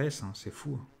pas d'RS, hein, c'est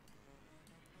fou.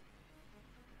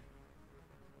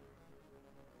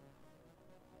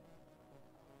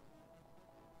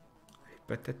 Les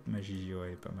patates magie,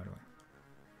 ouais, pas mal, ouais.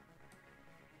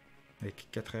 Avec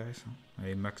 4 RS, hein.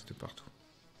 Allez, max de partout.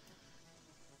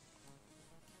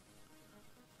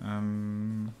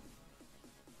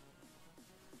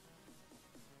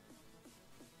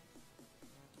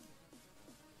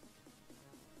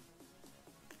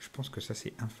 Je pense que ça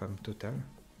c'est infâme total.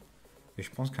 Et je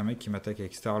pense qu'un mec qui m'attaque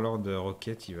avec Star-Lord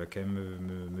Rocket, il va quand même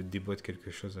me déboîter quelque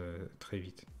chose très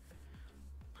vite.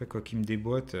 Après quoi qu'il me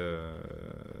déboîte,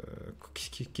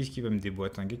 qu'est-ce qui va me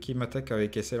déboîter? Un gars qui m'attaque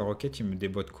avec SL Rocket, il me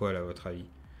déboîte quoi là à votre avis?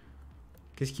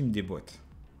 Qu'est-ce qui me déboîte?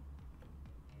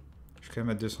 Je suis quand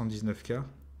même à 219k.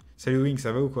 Salut Wing,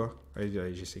 ça va ou quoi? Allez,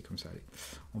 allez j'essaie comme ça, allez.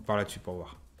 On part là-dessus pour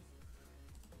voir.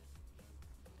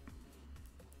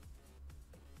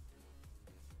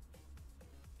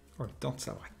 Oh, le temps de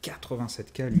savoir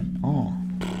 87k lui. Oh.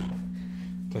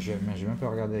 J'ai même pas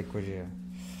regardé avec quoi j'ai...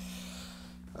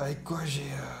 Avec quoi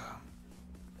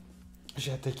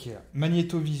j'ai attaqué là.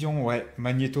 Magnéto Vision, ouais.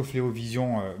 Magnéto Fléau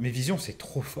Vision. Mais Vision, c'est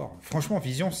trop fort. Franchement,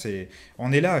 Vision, c'est...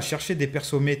 On est là à chercher des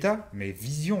persos méta. Mais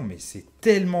Vision, mais c'est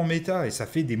tellement méta. Et ça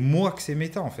fait des mois que c'est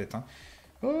méta, en fait. Hein.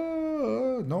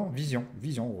 Non, Vision.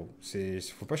 Vision, gros.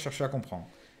 Faut pas chercher à comprendre.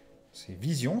 C'est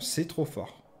Vision, c'est trop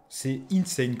fort. C'est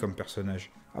insane comme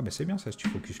personnage. Ah bah c'est bien ça, si tu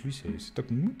focus lui, c'est top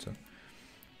moumout ça.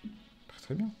 Très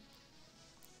très bien.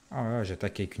 Ah là,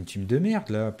 j'attaque avec une team de merde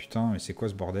là, putain, mais c'est quoi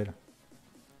ce bordel?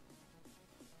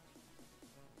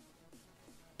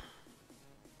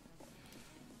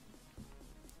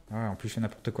 Ah, en plus je fais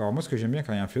n'importe quoi. Alors moi ce que j'aime bien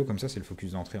quand il y a un fléau comme ça, c'est le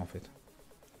focus d'entrée en fait.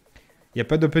 Il n'y a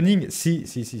pas d'opening? Si,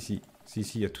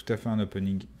 il y a tout à fait un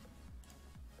opening.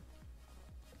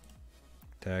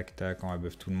 Tac, tac, on va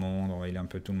buff tout le monde, on va healer un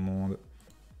peu tout le monde.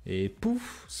 Et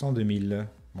pouf, 102 000.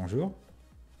 Bonjour.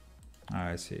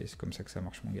 Ah, c'est comme ça que ça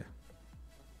marche, mon gars.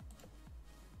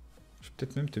 Je vais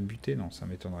peut-être même te buter, non, ça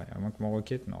m'étonnerait. À moins que mon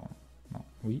rocket, non. Non,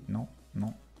 oui, non,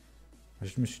 non.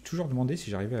 Je me suis toujours demandé si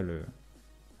j'arrivais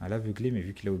à l'aveugler, mais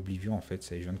vu qu'il a Oblivion, en fait,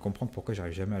 ça, je viens de comprendre pourquoi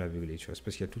j'arrive jamais à l'aveugler. Tu vois, c'est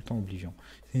parce qu'il y a tout le temps Oblivion.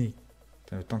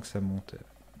 T'as le temps que ça monte.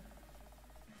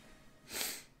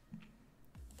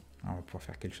 Ah, on va pouvoir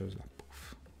faire quelque chose là.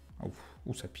 Pouf.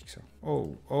 Oh, ça pique ça.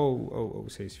 Oh,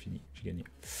 ça y est, c'est fini. J'ai gagné.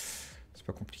 C'est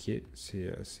pas compliqué.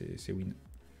 C'est win.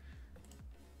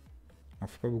 Alors,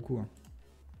 faut pas beaucoup. Hein.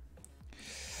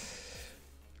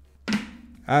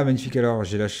 Ah, magnifique alors,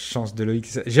 j'ai la chance de Loïc.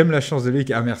 J'aime la chance de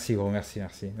Loïc. Ah, merci gros, merci,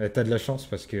 merci. T'as de la chance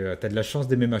parce que t'as de la chance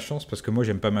d'aimer ma chance parce que moi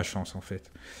j'aime pas ma chance en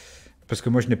fait. Parce que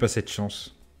moi je n'ai pas cette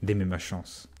chance d'aimer ma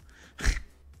chance.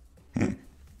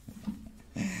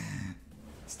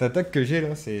 Cette attaque que j'ai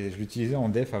là, je l'utilisais en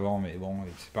def avant, mais bon,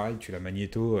 c'est pareil, tu la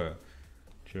magnéto,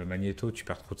 tu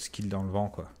perds trop de skill dans le vent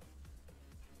quoi.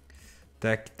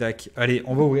 Tac, tac. Allez,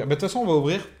 on va ouvrir. Bah, de toute façon, on va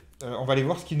ouvrir. On va aller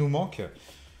voir ce qui nous manque.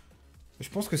 Je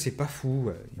pense que c'est pas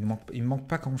fou. Il me manque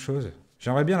pas grand chose.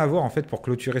 J'aimerais bien l'avoir en fait pour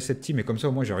clôturer cette team. Et comme ça,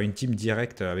 au moins, j'aurai une team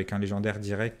directe avec un légendaire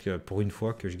direct pour une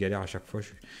fois que je galère à chaque fois. Je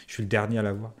suis le dernier à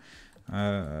l'avoir.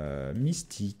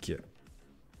 Mystique.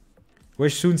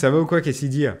 Wesh, Soon, ça va ou quoi? Qu'est-ce qu'il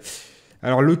dit?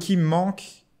 Alors, Loki me manque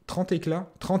 30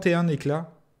 éclats. 31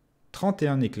 éclats.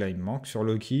 31 éclats, il me manque sur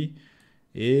Loki.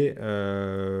 Et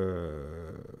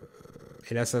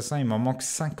l'assassin, il m'en manque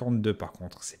 52 par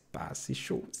contre. C'est pas assez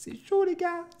chaud. C'est chaud, les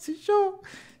gars. C'est chaud.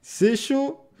 C'est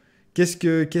chaud. Qu'est-ce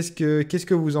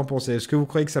que vous en pensez? Est-ce que vous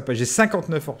croyez que ça passe? J'ai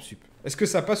 59 hors sup. Est-ce que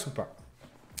ça passe ou pas?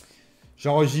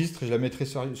 J'enregistre, je la mettrai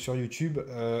sur YouTube.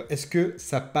 Est-ce que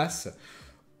ça passe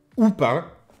ou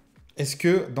pas? Est-ce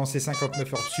que dans ces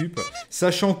 59 hors sup,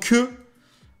 sachant que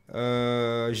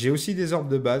j'ai aussi des orbes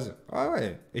de base. Ah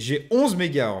ouais. Et j'ai 11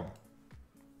 méga orbes.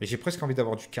 Et j'ai presque envie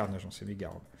d'avoir du carnage dans ces méga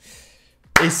orbes.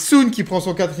 Et Soon qui prend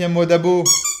son 4e mois d'abo.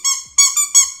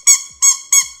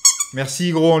 Merci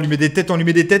gros, on lui met des têtes, on lui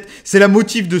met des têtes. C'est la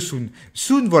motive de Soon.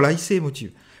 Soon, voilà, il sait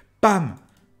motive. Pam.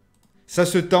 Ça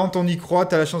se tente, on y croit.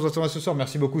 T'as la chance de retourner ce soir.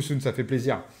 Merci beaucoup Soon, ça fait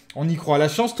plaisir. On y croit. La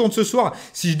chance tourne ce soir.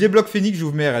 Si je débloque Phoenix,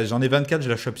 j'ouvre mes RS. J'en ai 24, je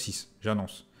la chope 6.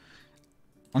 J'annonce.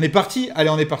 On est parti? Allez,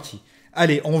 on est parti.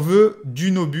 Allez, on veut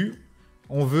du Nobu.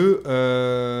 On veut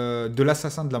de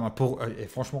l'assassin de la main. Et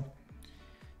franchement,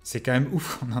 c'est quand même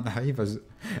ouf qu'on en arrive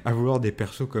à vouloir des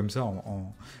persos comme ça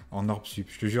en orb sup.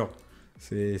 Je te jure,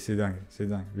 c'est dingue, c'est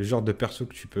dingue. Le genre de perso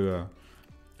que tu peux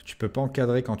pas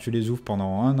encadrer quand tu les ouvres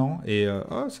pendant 1 an et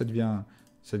oh, ça devient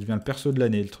le perso de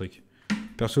l'année, le truc.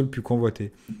 Perso le plus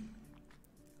convoité.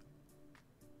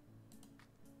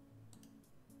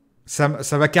 Ça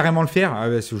va carrément le faire. Ah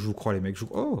ouais, je vous crois les mecs.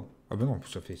 Oh, ah ben non,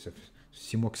 ça fait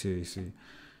 6 mois que c'est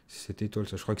cette étoile.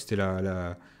 Ça, je crois que c'était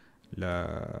la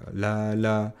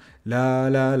l'agent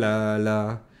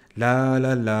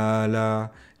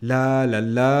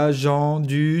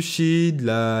du shid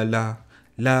l'agent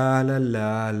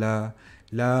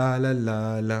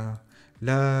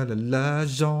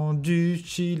du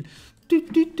shield.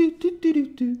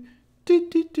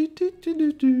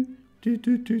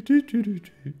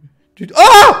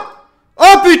 Oh!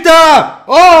 Oh putain!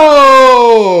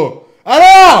 Oh!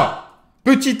 Alors!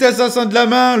 Petit assassin de la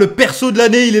main, le perso de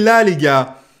l'année, il est là, les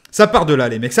gars. Ça part de là,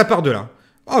 les mecs, ça part de là.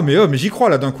 Oh, mais j'y crois,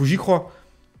 là, d'un coup, j'y crois.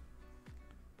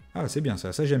 Ah, c'est bien,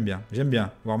 ça j'aime bien. J'aime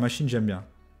bien. War Machine, j'aime bien.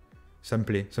 Ça me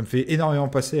plaît. Ça me fait énormément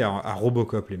passer à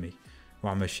Robocop, les mecs.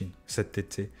 War Machine, cette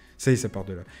tête, ça y est, ça part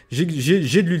de là.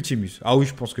 J'ai de l'Ultimus. Ah oui,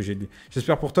 je pense que j'ai de...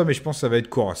 J'espère pour toi, mais je pense que ça va être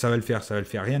court. Ça va le faire, ça va le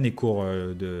faire. Rien n'est court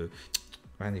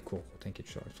Rien n'est court, t'inquiète,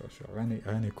 rien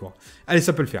n'est court. Allez,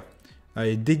 ça peut le faire.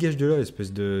 Allez, dégage de là,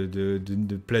 espèce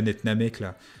de planète Namek,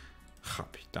 là. Ah,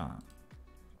 putain.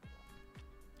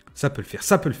 Ça peut le faire,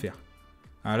 ça peut le faire.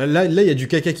 Ah, là, il y a du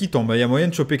caca qui tombe. Il y a moyen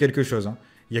de choper quelque chose. Hein.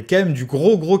 Il y a quand même du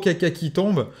gros caca qui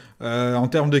tombe. En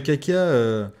termes de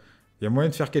caca, il y a moyen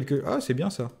de faire quelque... Ah, c'est bien,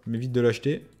 ça. M'évite de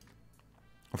l'acheter.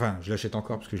 Enfin, je l'achète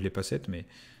encore parce que je l'ai pas 7, mais...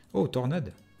 Oh,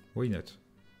 Tornade. Why not?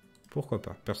 Pourquoi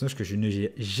pas? Personnage que je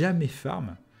n'ai jamais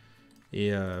farm.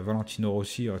 Et Valentino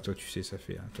Rossi, oh, toi tu sais, ça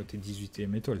fait. Hein. Toi t'es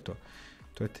 18ème étoile, toi.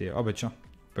 Toi t'es. Oh bah tiens,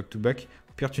 back to back.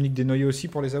 Au pire, tu niques des noyaux aussi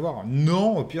pour les avoir?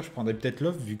 Non, au pire, je prendrais peut-être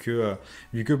l'offre, vu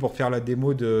que pour faire la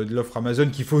démo de l'offre Amazon,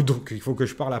 il faut que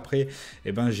je parle après,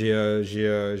 et ben j'ai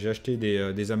acheté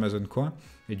des Amazon coins.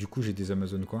 Et du coup, j'ai des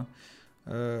Amazon coins.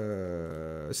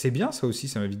 C'est bien, ça aussi,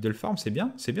 ça m'évite de le farm. C'est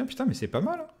bien, putain, mais c'est pas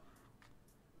mal. Hein.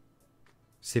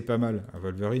 C'est pas mal.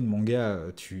 Wolverine, mon gars,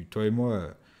 toi et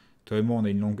moi,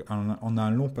 on a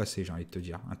un long passé, j'ai envie de te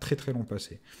dire. Un très très long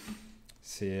passé.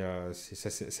 Ça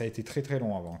a été très très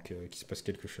long avant qu'il se passe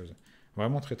quelque chose.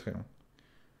 Vraiment très très long.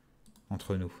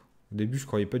 Entre nous. Au début, je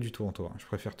croyais pas du tout en toi. Hein. Je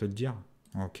préfère te le dire.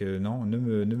 Donc non, ne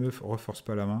me reforce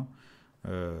pas la main.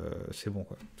 C'est bon,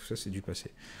 quoi. Tout ça, c'est du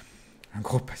passé. Un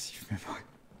gros passif, même.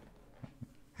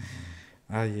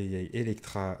 Aïe,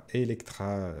 Electra qui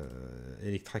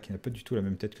n'a pas du tout la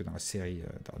même tête que dans la série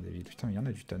Daredevil. Putain, il y en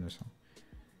a du Thanos. Hein.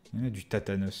 Il y en a du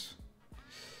Tatanos.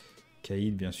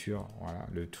 Kaïd, bien sûr. Voilà,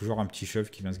 toujours un petit chef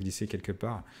qui vient se glisser quelque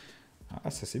part.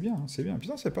 Ah, ça c'est bien, hein, c'est bien.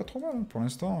 Putain, c'est pas trop mal hein, pour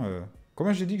l'instant.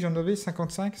 Combien j'ai dit que j'en avais?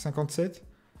 55, 57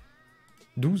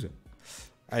 12.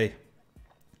 Allez.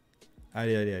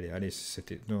 Allez,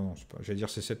 c'était... Non, non, c'est pas... J'allais dire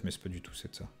C7, mais c'est pas du tout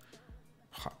c'est ça.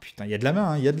 Ah, putain, il y a de la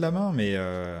main, il y a de la main,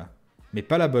 mais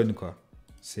pas la bonne, quoi.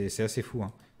 C'est assez fou,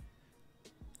 hein.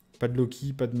 Pas de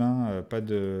Loki, pas de main, pas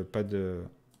de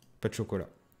chocolat.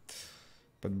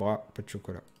 Pas de bras, pas de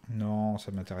chocolat. Non,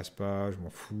 ça m'intéresse pas, je m'en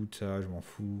fous de ça, je m'en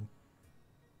fous.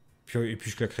 Et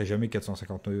puis je claquerai jamais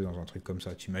 450 noyaux dans un truc comme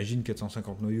ça. T'imagines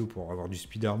 450 noyaux pour avoir du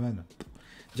Spider-Man?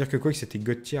 Dire que quoi, que c'était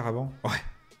God tier avant?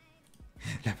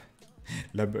 Ouais.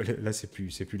 Là, c'est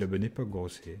plus la bonne époque, gros.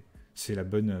 C'est la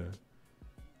bonne...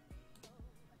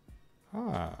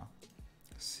 Ah,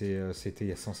 c'était il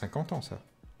y a 150 ans, ça.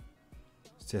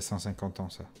 C'était il y a 150 ans,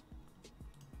 ça.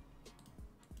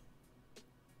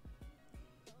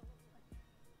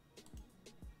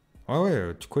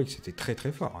 Ouais, tu crois que c'était très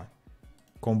très fort, ouais.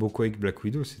 Combo quoi avec Black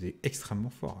Widow, c'était extrêmement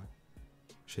fort,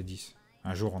 ouais. Jadis.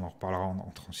 Un jour, on en reparlera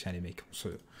entre anciens, les mecs.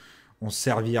 On se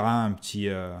servira une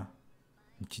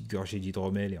petite gorgée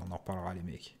d'hydromel et on en reparlera, les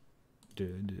mecs.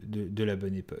 De la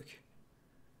bonne époque.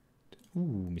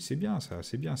 Ouh, mais c'est bien, ça,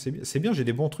 c'est bien. C'est bien, j'ai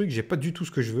des bons trucs, j'ai pas du tout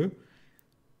ce que je veux.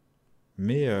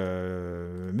 Mais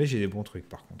j'ai des bons trucs,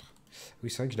 par contre. Oui,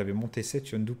 c'est vrai que je l'avais monté 7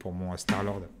 Yondu pour mon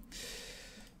Star-Lord.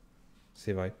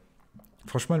 C'est vrai.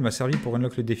 Franchement, elle m'a servi pour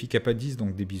unlock le défi Kappa 10,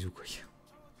 donc des bisous, quoi.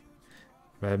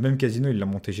 Bah, même Casino, il l'a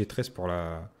monté G13 pour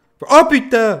la... Oh,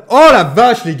 putain! Oh, la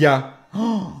vache, les gars!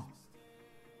 Oh,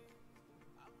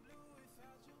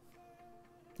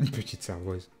 une petite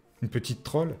servoise. Une petite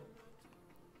troll.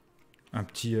 Un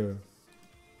petit...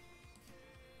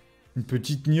 Une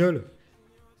petite gnole.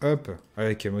 Hop.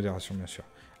 Avec modération, bien sûr.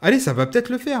 Allez, ça va peut-être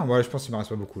le faire. Ouais, je pense qu'il ne me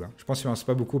reste pas beaucoup, là. Je pense qu'il ne me reste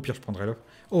pas beaucoup. Au pire, je prendrai l'offre.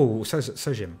 Oh,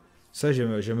 ça j'aime. Ça,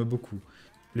 j'aime beaucoup.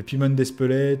 Le piment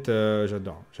d'Espelette,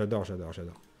 j'adore.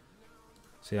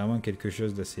 C'est vraiment quelque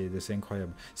chose d'assez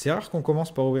incroyable. C'est rare qu'on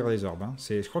commence par ouvrir les orbes. Hein.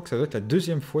 Je crois que ça doit être la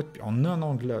deuxième fois en un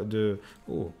an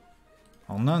Oh.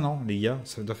 En un an, les gars.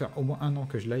 Ça doit faire au moins un an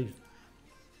que je live.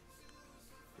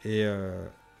 Et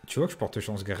tu vois que je porte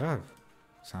chance grave.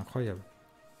 C'est incroyable.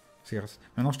 C'est grâce.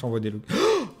 Maintenant, je t'envoie des looks.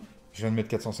 Oh, je viens de mettre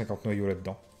 450 noyaux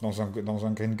là-dedans. Dans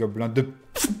un Green Goblin de...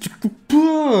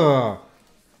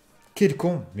 Quel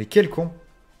con. Mais quel con.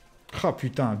 Ah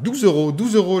putain. 12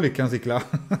 euros les 15 éclats.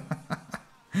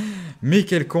 Mais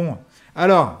quel con.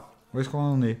 Alors, où est-ce qu'on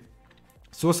en est?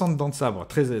 60 dents de sabre.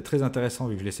 Très, très intéressant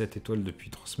vu que je l'ai 7 étoiles depuis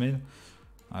 3 semaines.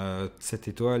 7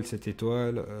 étoiles, 7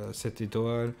 étoiles, 7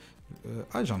 étoiles.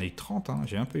 Ah, j'en ai eu 30. Hein.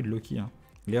 J'ai un peu eu de Loki. Hein.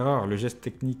 L'erreur, le geste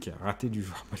technique raté du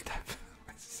joueur moldave.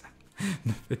 C'est ça.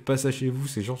 Ne faites pas ça chez vous,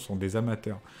 ces gens sont des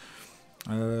amateurs.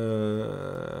 Il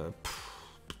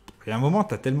y a un moment,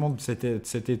 t'as tellement de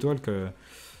cette étoile que...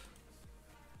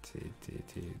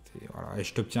 Voilà. Et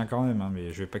je t'obtiens quand même, hein,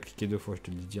 mais je vais pas cliquer 2 fois, je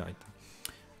te le dis direct.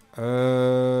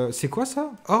 C'est quoi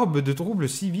ça? Orbe de trouble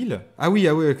civil? Ah oui,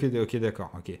 ok,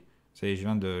 d'accord, ok. Ça y est, je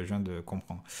viens de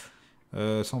comprendre.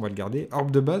 Ça, on va le garder. Orbe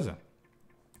de base.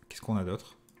 Qu'est-ce qu'on a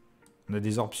d'autre? On a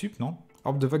des orbes sup, non?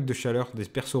 Orbe de vague de chaleur, des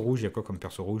persos rouges. Il y a quoi comme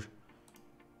perso rouge?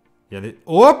 Il y a des...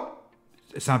 Oh!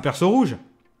 C'est un perso rouge!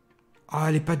 Ah,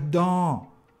 elle est pas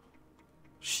dedans!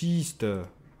 Schiste!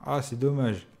 Ah, c'est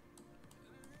dommage.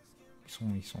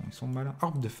 Ils sont malins.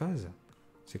 Orbe de phase?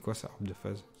 C'est quoi ça, orbe de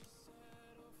phase?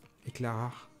 Éclat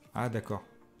rare. Ah, d'accord.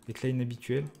 Éclat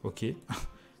inhabituel. Ok.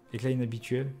 Éclat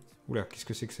inhabituel. Oula, qu'est-ce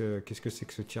que c'est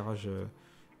que ce tirage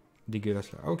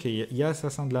dégueulasse là? Ah, ok, il y a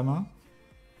assassin de la main.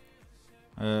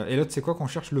 Et l'autre, c'est quoi qu'on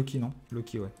cherche? Loki, non?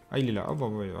 Loki, ouais. Ah, il est là. Ah,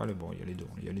 bon, ouais, allez, bon, il y a les deux.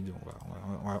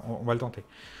 On va le tenter.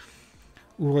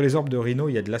 Ouvre les orbes de Rhino,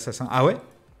 il y a de l'assassin. Ah ouais?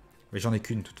 Mais j'en ai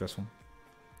qu'une, de toute façon.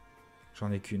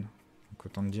 J'en ai qu'une. Donc,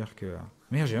 autant te dire que...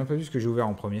 Merde, j'ai même pas vu ce que j'ai ouvert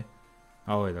en premier.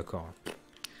 Ah ouais, d'accord.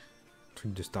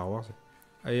 Truc de Star Wars.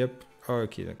 Allez, hop. Ah,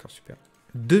 ok, d'accord, super.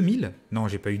 2000? Non,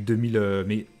 j'ai pas eu 2000,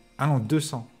 mais... Ah non,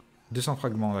 200. 200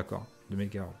 fragments, d'accord. De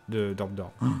méga... d'orbe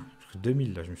d'or.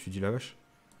 2000, là, je me suis dit, la vache.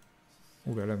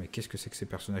 Oh là là, mais qu'est-ce que c'est que ces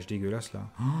personnages dégueulasses, là?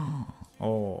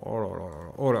 Oh là là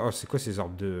là. Oh là, oh, c'est quoi ces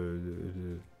orbes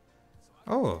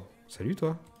Oh, salut,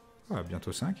 toi. Ah,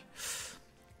 bientôt 5.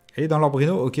 Et dans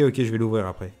l'orbrino, ok, je vais l'ouvrir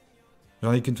après.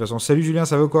 J'en ai qu'une de toute façon. Salut Julien,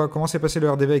 ça va quoi? Comment s'est passé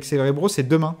le RDV avec Célébro? C'est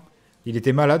demain. Il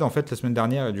était malade, en fait, la semaine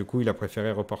dernière, et du coup, il a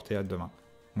préféré reporter à demain.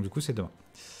 Donc, du coup, c'est demain.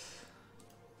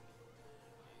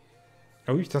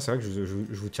 Ah oui, putain, c'est vrai que je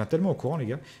vous tiens tellement au courant, les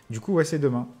gars. Du coup, ouais, c'est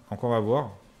demain. Donc, on va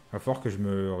voir. Il va falloir que je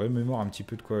me remémore un petit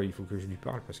peu de quoi il faut que je lui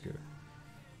parle, parce que...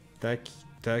 Tac,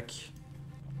 tac.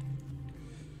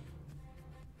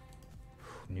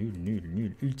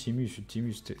 Nul. Ultimus.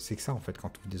 C'est que ça, en fait, quand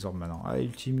tu ouvres des orbes maintenant. Ah,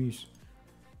 Ultimus.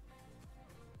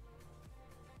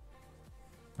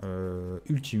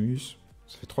 Ultimus.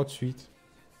 Ça fait 3 de suite.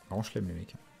 Vraiment, je l'aime, les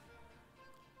mecs.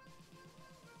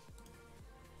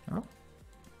 Ah.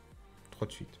 3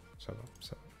 de suite. Ça va,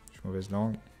 ça va. Je suis mauvaise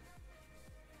langue.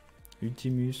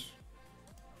 Ultimus.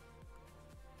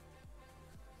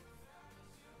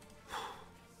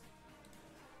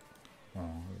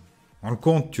 On le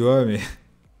compte, tu vois, mais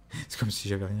c'est comme si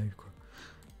j'avais rien eu, quoi.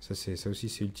 Ça aussi,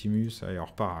 c'est Ultimus. Allez, on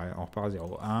repart à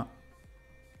 0. 1.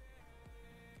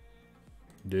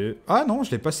 2. Ah non, je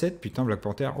l'ai pas 7. Putain, Black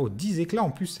Panther. Oh, 10 éclats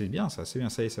en plus, c'est bien ça. C'est bien,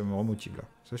 ça y est, ça me remotive là.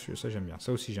 Ça j'aime bien.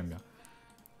 Ça aussi, j'aime bien.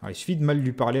 Alors, il suffit de mal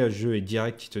lui parler à ce jeu et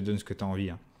direct, il te donne ce que tu as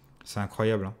envie. Hein. C'est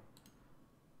incroyable. Hein.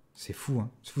 C'est fou, hein.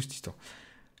 C'est fou cette histoire.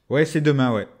 Ouais, c'est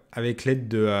demain, ouais. Avec l'aide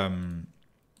de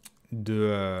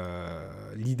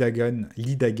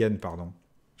Lidagan, pardon.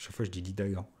 Chaque fois, je dis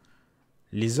Lidagan.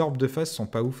 Les orbes de face sont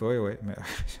pas ouf. Ouais, ouais. Mais...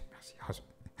 Merci.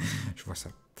 Je vois ça.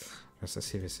 Ça,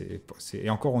 et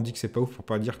encore, on dit que c'est pas ouf pour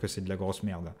pas dire que c'est de la grosse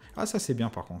merde. Ah, ça, c'est bien,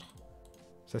 par contre.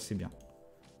 Ça, c'est bien.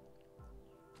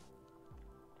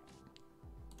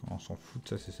 On s'en fout de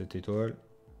ça, c'est cette étoile.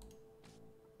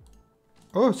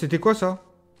 Oh, c'était quoi, ça?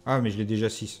 Ah, mais je l'ai déjà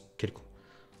 6. Quel con.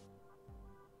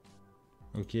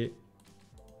 Ok. Il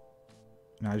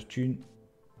en reste une.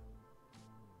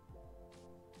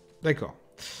 D'accord.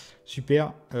 Super.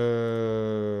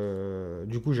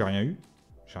 Du coup, j'ai rien eu.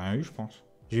 J'ai rien eu, je pense.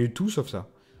 J'ai eu tout sauf ça.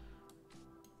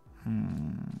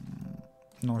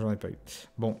 Non, j'en ai pas eu.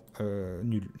 Bon,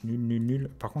 nul.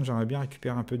 Par contre, j'aimerais bien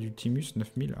récupérer un peu d'Ultimus.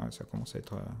 9000. Ah, ça commence à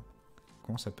être...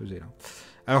 commence à peser, là.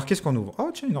 Alors, qu'est-ce qu'on ouvre?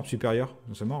 Oh, tiens, une orbe supérieure.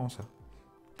 C'est marrant, ça.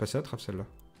 Passer à trappe, celle-là.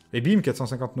 Et bim,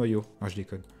 450 noyaux. Ah, je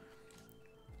déconne.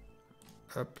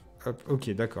 Hop, hop. Ok,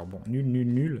 d'accord. Bon,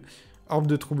 nul. Orbe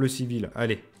de trouble civil.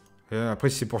 Allez. Après,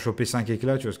 si c'est pour choper 5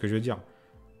 éclats, tu vois ce que je veux dire.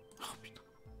 Oh, putain.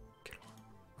 Quelle horreur.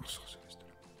 Ressource de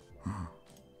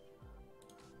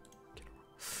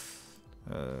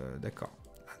d'accord.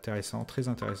 Intéressant, très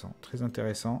intéressant. Très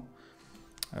intéressant.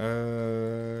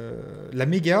 La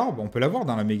méga orbe, on peut l'avoir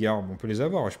dans la méga orbe. On peut les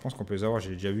avoir. Je pense qu'on peut les avoir.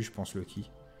 J'ai déjà vu, je pense,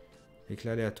 Loki.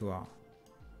 Éclat aléatoire.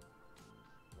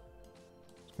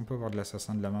 Est-ce qu'on peut avoir de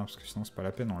l'assassin de la main? Parce que sinon, c'est pas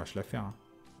la peine, on lâche l'affaire. Hein.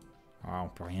 Ah, on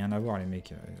peut rien avoir, les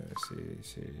mecs.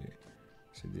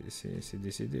 C'est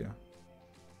décédé. Hein.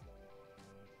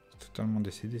 C'est totalement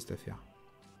décédé, cette affaire.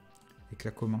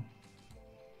 Éclat commun.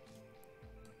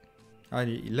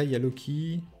 Allez, là, il y a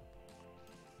Loki.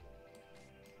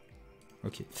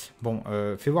 Ok. Bon,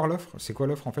 fais voir l'offre. C'est quoi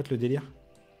l'offre, en fait, le délire?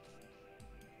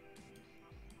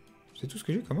 C'est tout ce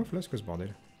que j'ai comme offre, là? C'est quoi ce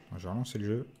bordel? Je vais relancer le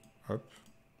jeu. Hop.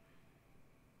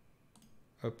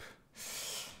 Hop.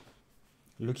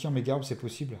 Loki en mégarbe, c'est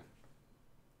possible?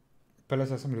 Pas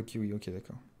l'assassin, mais Loki, oui. Ok,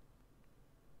 d'accord.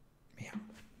 Merde.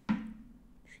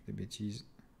 Je fais des bêtises.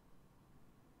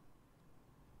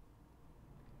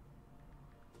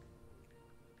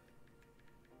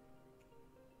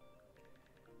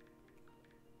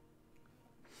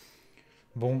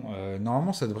 Bon,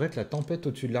 normalement, ça devrait être la tempête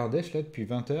au-dessus de l'Ardèche, là, depuis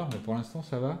 20 h, mais pour l'instant,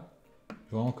 ça va.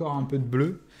 Je vois encore un peu de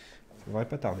bleu. Ça devrait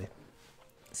pas tarder.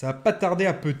 Ça va pas tarder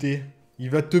à peuter. Il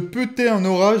va te peuter un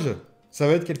orage. Ça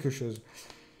va être quelque chose.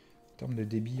 En termes de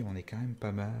débit, on est quand même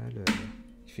pas mal.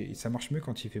 Ça marche mieux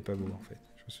quand il fait pas beau, en fait.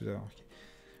 Je me suis remarqué.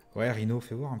 Ouais, Rhino,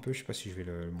 fais voir un peu. Je sais pas si je vais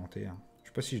le monter. Hein. Je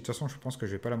sais pas si... De toute façon, je pense que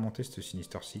je vais pas la monter, cette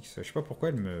Sinister 6. Je sais pas pourquoi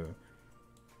elle me...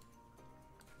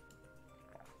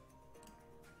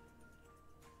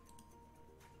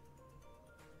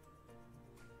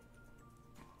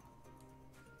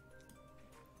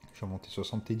 Je vais monter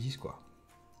 70, quoi.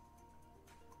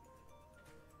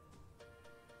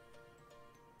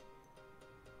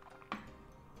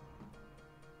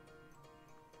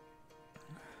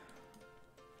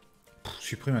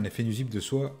 Supprime un effet nuisible de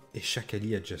soi et chaque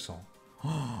allié adjacent. Oh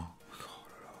là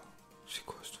là. C'est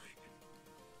quoi ce truc?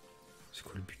 C'est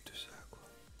quoi le but de ça, quoi?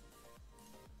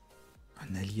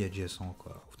 Un allié adjacent,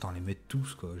 quoi. Autant les mettre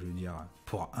tous, quoi, je veux dire.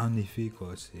 Pour un effet,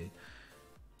 quoi, c'est...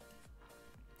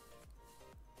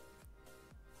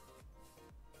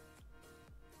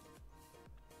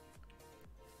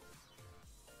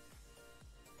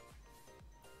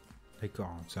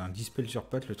 D'accord, c'est un dispel sur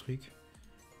patte, le truc.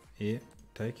 Et,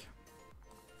 tac.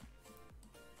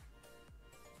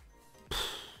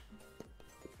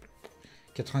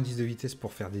 90 de vitesse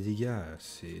pour faire des dégâts,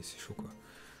 c'est chaud, quoi.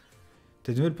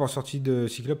 T'as des nouvelles pour la sortie de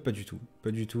Cyclope? Pas du tout.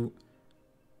 Pas du tout.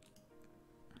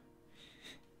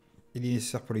 Il est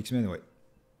nécessaire pour l'X-Men, ouais.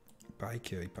 Il paraît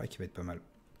qu'il va être pas mal.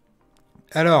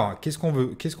 Alors, qu'est-ce qu'on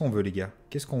veut? Qu'est-ce qu'on veut, les gars?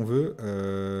 Qu'est-ce qu'on veut?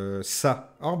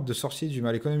 Ça. Orbe de sorcier du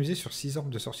mal. Économisez sur 6 orbes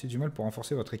de sorcier du mal pour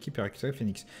renforcer votre équipe et récupérer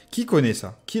Phoenix. Qui connaît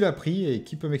ça? Qui l'a pris et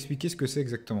qui peut m'expliquer ce que c'est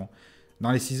exactement?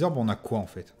 Dans les 6 orbes, on a quoi, en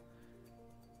fait?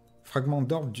 Fragment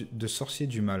d'orbe de sorcier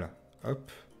du mal.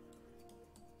 Hop.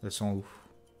 Elles sont où?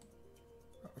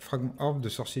 Fragment orbe de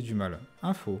sorcier du mal.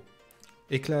 Info.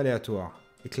 Éclat aléatoire.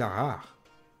 Éclat rare.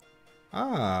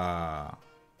 Ah.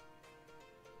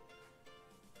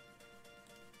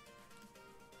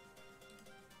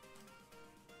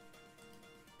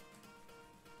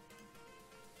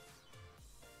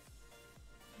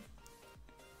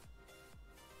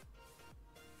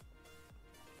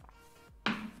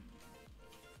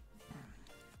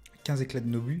 Éclats de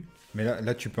Nobu. Mais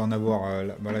là, tu peux en avoir...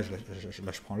 là, bah là,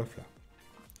 je prends l'offre, là.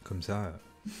 Comme ça,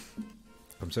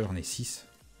 j'en ai 6.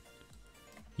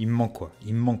 Il me manque quoi?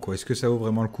 Il me manque quoi? Est-ce que ça vaut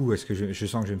vraiment le coup ou est-ce que je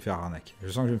sens que je vais me faire arnaque? Je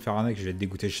sens que je vais me faire arnaque, je vais être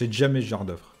dégoûté. Je sais jamais ce genre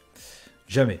d'offre.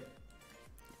 Jamais.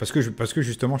 Parce que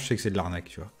justement, je sais que c'est de l'arnaque,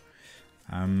 tu vois.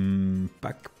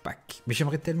 Pack. Mais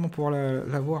j'aimerais tellement pouvoir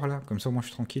la voir, là. Comme ça, moi, je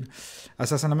suis tranquille.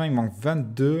 Assassin de la main, il me manque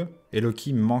 22. Et Loki,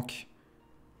 il me manque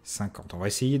 50. On va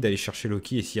essayer d'aller chercher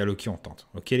Loki. Et s'il y a Loki, on tente.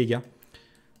 Ok, les gars?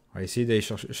 On va essayer d'aller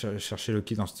chercher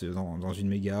Loki dans une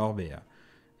méga orbe.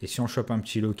 Et si on chope un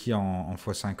petit Loki en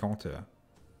x50...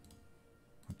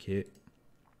 ok.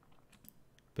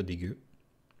 Pas dégueu.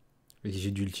 Et j'ai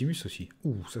du Ultimus aussi.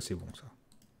 Ouh, ça c'est bon ça.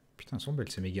 Putain, elles sont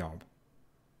belles ces méga orbes.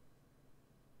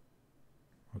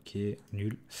 Ok,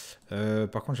 nul.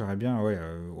 Par contre, j'aimerais bien, ouais,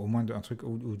 au moins un truc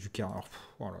ou du car.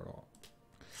 Oh là là.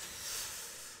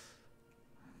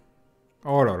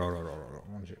 Oh là là là là là là,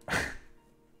 mon dieu.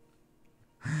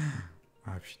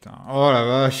 Ah putain. Oh la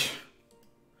vache.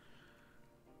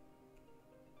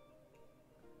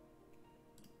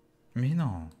 Mais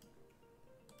non.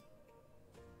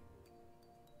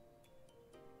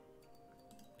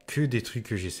 Que des trucs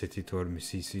que j'ai cette étoile, mais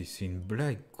c'est une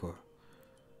blague quoi.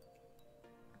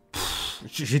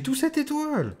 J'ai tout cette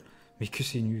étoile. Mais que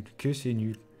c'est nul, que c'est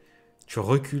nul. Tu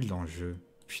recules dans le jeu.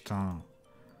 Putain.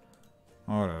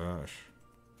 Oh la vache.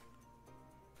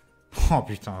 Oh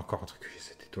putain, encore un truc que j'ai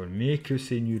cette étoile. Mais que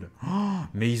c'est nul. Oh,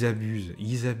 mais ils abusent,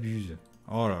 ils abusent.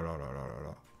 Oh là là là là là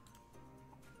là.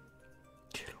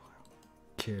 Quelle horreur.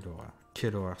 Quelle horreur.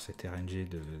 Quelle horreur cette RNG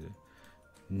de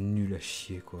nul à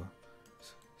chier quoi.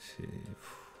 C'est...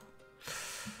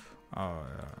 Ah,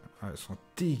 elles sont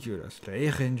dégueulasses. La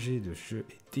RNG de jeu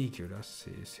est dégueulasse.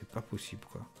 C'est pas possible,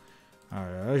 quoi. Ah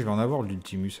là, je vais en avoir de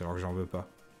l'Ultimus alors que j'en veux pas.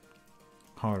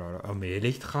 Oh là là. Oh, mais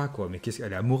Electra, quoi. Mais qu'est-ce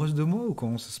qu'elle est amoureuse de moi ou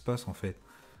comment ça se passe, en fait?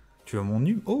 Tu as mon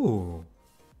nu? Oh!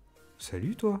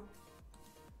 Salut, toi.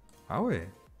 Ah ouais.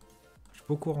 Je suis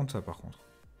pas au courant de ça, par contre.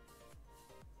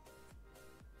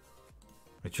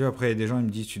 Mais tu vois, après, il y a des gens, ils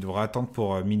me disent, tu devrais attendre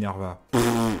pour Minerva.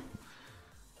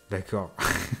 D'accord.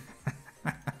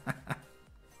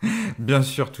 Bien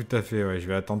sûr, tout à fait, ouais, je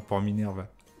vais attendre pour Minerva.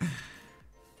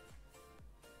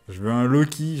 Je veux un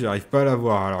Loki, j'arrive pas à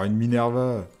l'avoir, alors une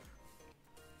Minerva...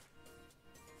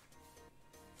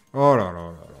 Oh là là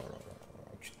là là là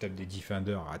là. Tu tapes des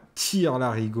Defenders à tir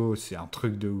l'arigot, c'est un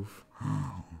truc de ouf.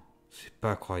 C'est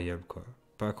pas croyable, quoi.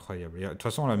 Pas croyable. De toute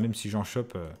façon, là, même si j'en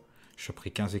chope, je choperai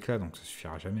 15 éclats, donc ça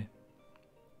suffira jamais.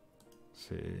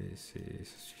 Ça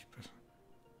suffit pas.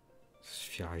 Ça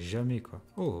suffira jamais, quoi.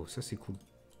 Oh, ça c'est cool.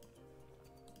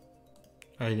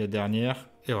 Allez, la dernière.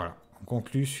 Et voilà. On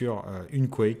conclut sur une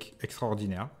Quake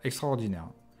extraordinaire. Extraordinaire.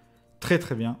 Très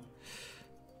très bien.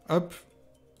 Hop.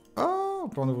 Oh, on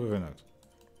peut en ouvrir une autre.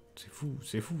 C'est fou,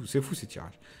 c'est fou, c'est fou ces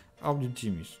tirages. Orbe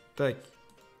d'Ultimus. Tac.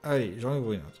 Allez, j'en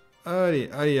ouvre une autre. Allez,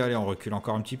 allez, allez, on recule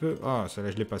encore un petit peu. Ah,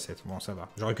 celle-là, je l'ai pas 7. Bon, ça va.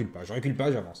 Je recule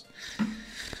pas, j'avance. Vous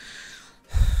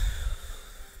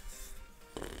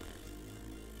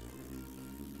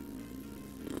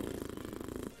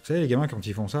savez, les gamins, quand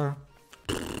ils font ça, là,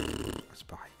 c'est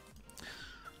pareil.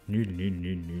 Nul.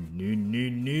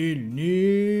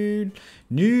 Le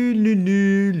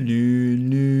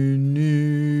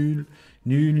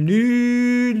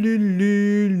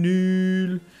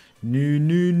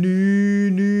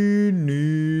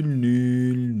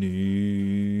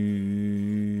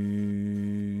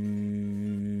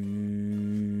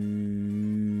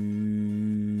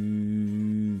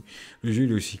jeu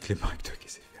il est aussi clément avec toi,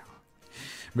 qu'est-ce que c'est faire.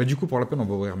 Bah du coup pour la peine on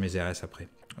va ouvrir mes RS après.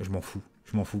 Je m'en fous.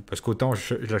 Parce qu'autant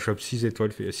je la chope 6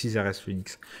 étoiles, 6 RS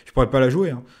Phoenix. Je pourrais pas la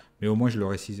jouer, hein, mais au moins je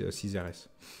l'aurai 6 RS.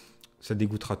 Ça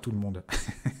dégoûtera tout le monde.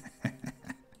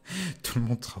 Tout le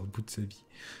monde sera au bout de sa vie.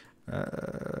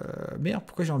 Merde,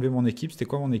 pourquoi j'ai enlevé mon équipe? C'était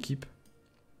quoi mon équipe?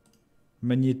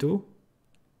 Magneto,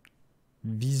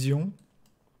 Vision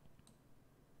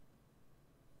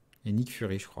et Nick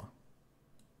Fury, je crois.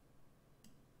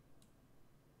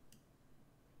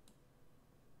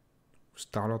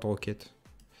 Star-Lord Rocket.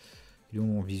 Il est où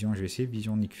mon Vision? Je vais essayer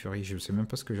Vision Nick Fury. Je sais même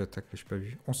pas ce que j'attaque, je n'ai pas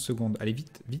vu. 11 secondes. Allez,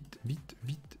 vite.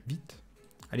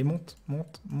 Allez, monte.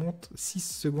 6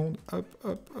 secondes. Hop.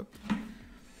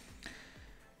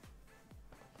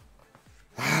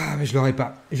 Ah, mais je l'aurais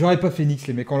pas. J'aurais pas Phoenix,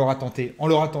 les mecs. On l'aura tenté. On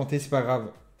l'aura tenté, c'est pas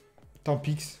grave. Tant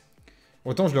pis.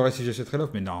 Autant je l'aurais si j'achèterais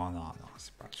l'offre, mais non, non, non.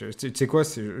 C'est pas... Tu sais quoi,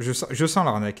 je sens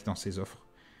l'arnaque dans ces offres.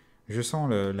 Je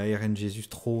sens la ARENE Jésus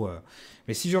trop...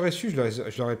 Mais si j'aurais su,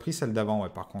 je l'aurais pris celle d'avant, ouais,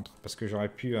 par contre. Parce que j'aurais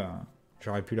pu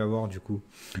l'avoir, du coup.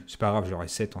 C'est pas grave, j'aurais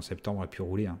 7 en septembre et puis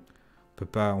rouler. Hein.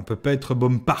 On peut pas être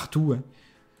bombe partout. Hein.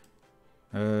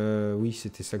 Oui,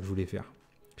 c'était ça que je voulais faire.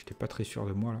 J'étais pas très sûr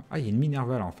de moi, là. Ah, il y a une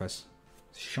Minerva, là, en face.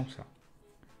 C'est chiant, ça.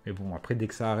 Mais bon, après, dès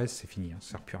que ça arrête, c'est fini. Hein,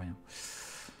 ça sert plus à rien.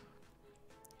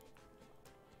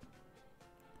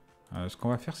 Ce qu'on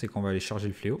va faire, c'est qu'on va aller charger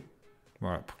le fléau.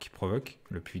 Voilà, pour qu'il provoque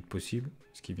le plus vite possible.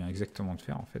 Ce qu'il vient exactement de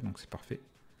faire, en fait. Donc, c'est parfait.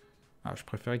 Ah, je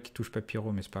préférais qu'il touche pas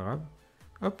Pyro, mais c'est pas grave.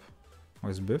 Hop, on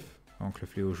va se buff avant que le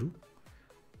fléau joue.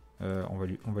 On va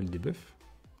le débuff.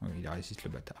 Oh, il a résisté,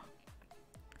 le bâtard.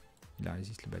 Il a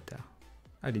résisté, le bâtard.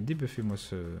 Allez, débuffez-moi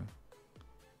cette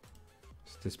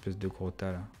espèce de gros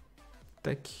tas, là.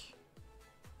 Tac.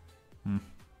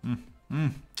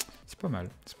 C'est pas mal,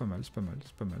 c'est pas mal, c'est pas mal,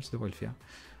 c'est pas mal, ça devrait le faire.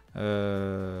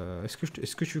 Est-ce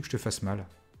que tu veux que je te fasse mal?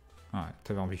 Ouais,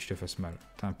 t'avais envie que je te fasse mal.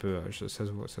 T'as un peu... ça se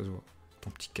voit, ça se voit.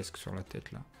 Ton petit casque sur la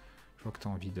tête, là. Je vois que t'as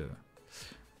envie de...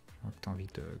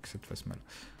 que ça te fasse mal.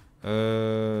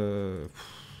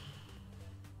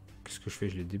 Qu'est-ce que je fais?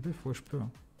 Je les débuff? Ouais, je peux.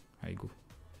 Hein. Allez, go.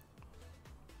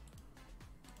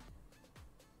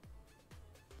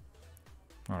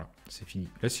 Voilà, c'est fini.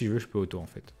 Là, si je veux, je peux auto, en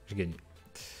fait. J'ai gagné.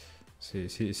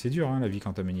 C'est dur, hein, la vie,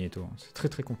 quand t'as manié auto. Hein. C'est très,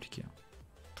 très compliqué. Hein.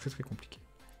 Très, très compliqué.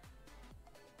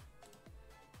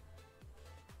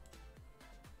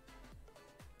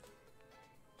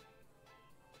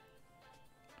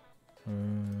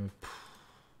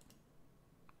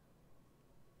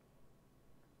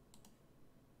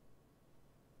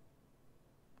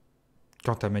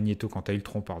 Quand t'as Magnéto, quand t'as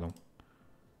Ultron, pardon.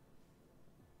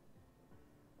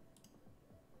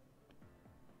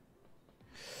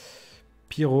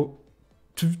 Pyro.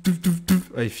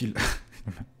 Ah, il file.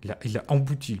 il a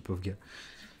embouti, le pauvre gars.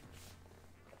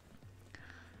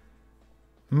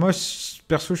 Moi,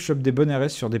 perso, je chope des bonnes RS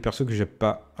sur des persos que j'aime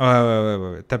pas.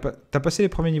 Ouais. T'as passé les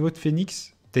premiers niveaux de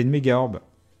Phoenix? T'as une méga orbe.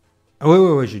 Ah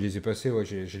ouais, je les ai passés. Ouais,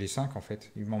 j'ai les 5 en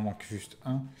fait. Il m'en manque juste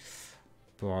un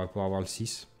pour avoir le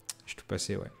 6. J'ai tout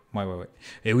passé, ouais. Ouais.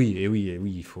 Et oui,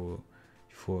 il faut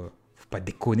pas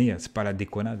déconner. Hein, c'est pas la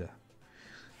déconnade.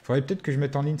 Faudrait peut-être que je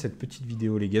mette en ligne cette petite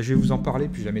vidéo, les gars. Je vais vous en parler,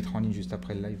 puis je la mettrai en ligne juste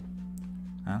après le live.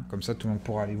 Hein, comme ça, tout le monde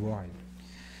pourra aller voir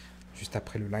juste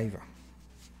après le live.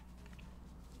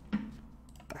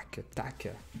 Tac,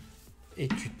 tac. Et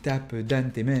tu tapes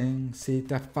dans tes mains, c'est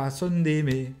ta façon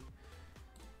d'aimer.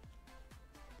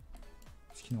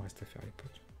 Ce qu'il nous reste à faire, les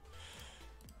potes.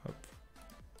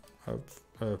 Hop.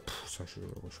 Ça, je sais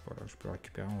pas, là, je peux le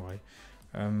récupérer en vrai.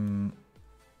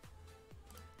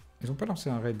 Ils ont pas lancé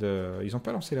un raid. Ils ont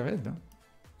pas lancé le raid. Hein.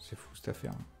 C'est fou cette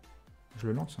affaire. Je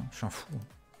le lance. Hein. Je suis un fou. Hein.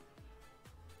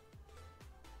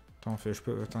 Attends,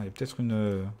 Attends, il y a peut-être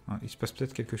une... il se passe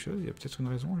peut-être quelque chose. Il y a peut-être une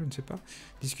raison, je ne sais pas.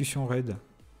 Discussion raid.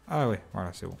 Ah ouais,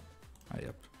 voilà, c'est bon. Allez,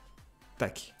 hop.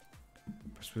 Tac. On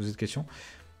peut se poser de questions.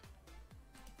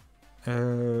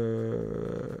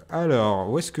 Alors,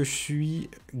 où est-ce que je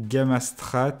suis? Gamma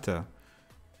Strat.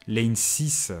 Lane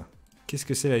 6. Qu'est-ce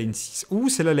que c'est la lane 6? Ouh,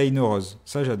 c'est la lane rose.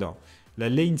 Ça, j'adore. La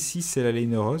lane 6, c'est la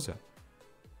lane rose.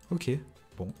 Ok.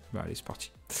 Bon, bah allez, c'est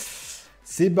parti.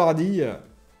 C'est Bardi.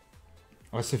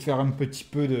 On va se faire un petit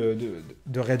peu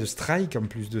de raid strike en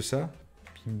plus de ça.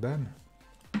 Bim bam.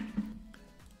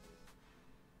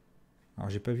 Alors,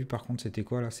 j'ai pas vu par contre, c'était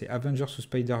quoi là? C'est Avengers ou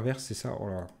Spider-Verse, c'est ça? Oh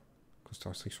là, coaster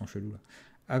restriction chelou là.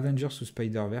 Avengers ou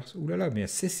Spider-Verse. Ouh là là, mais à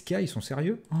 16K, ils sont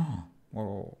sérieux?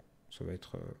 Oh, ça va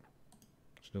être.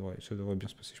 Ça devrait bien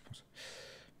se passer, je pense.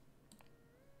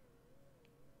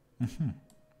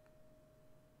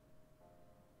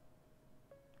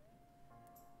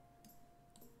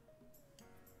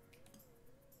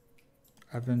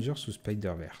 Avengers ou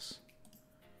Spider-Verse.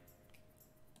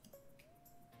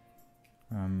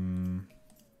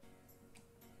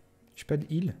 J'ai pas de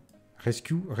heal.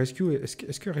 Rescue.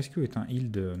 Est-ce que Rescue est un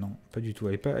heal de... Non, pas du tout.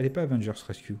 Elle est pas Avengers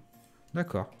Rescue.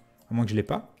 D'accord. À moins que je l'ai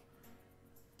pas.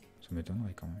 Ça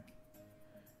m'étonnerait quand même.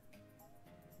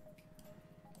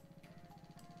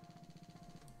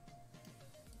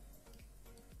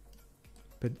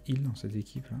 Pas de heal dans cette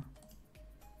équipe là.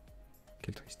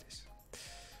 Quelle tristesse.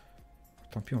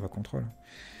 Tant pis, on va contrôle.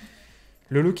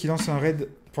 Lolo qui lance un raid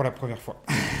pour la première fois.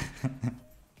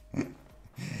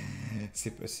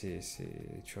 Tu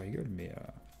rigoles, mais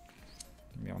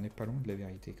on n'est pas loin de la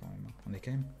vérité quand même. On est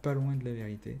quand même pas loin de la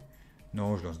vérité.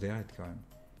 Non, je lance des raids quand même.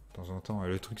 De temps en temps.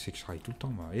 Le truc, c'est que je travaille tout le temps,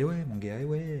 moi. Et ouais, mon gars, et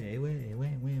ouais.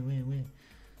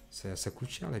 Ça coûte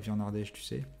cher la vie en Ardèche, tu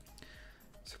sais.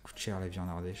 Ça coûte cher la vie en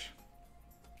Ardèche.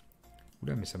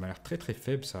 Oula, mais ça m'a l'air très très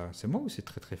faible ça. C'est moi ou c'est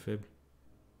très très faible?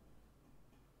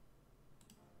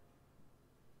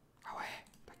 Ah ouais,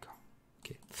 d'accord.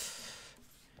 Ok.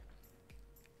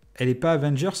 Elle est pas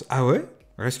Avengers? Ah ouais?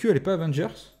 Rescue, elle est pas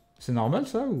Avengers? C'est normal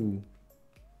ça ou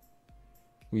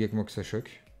il y a que moi que ça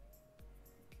choque?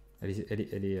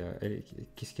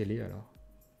 Qu'est-ce qu'elle est alors?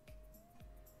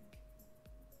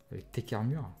 Elle est tech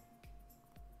armure.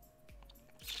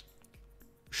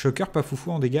 Shocker pas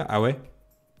foufou en dégâts? Ah ouais?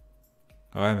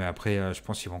 Ouais, mais après, je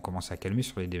pense qu'ils vont commencer à calmer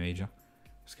sur les damages. Hein.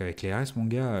 Parce qu'avec les RS, mon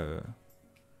gars,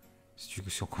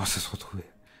 si on commence à se retrouver.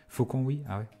 Faucon, oui?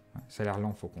 Ah ouais. Ouais, ça a l'air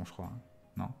lent, Faucon, je crois. Hein.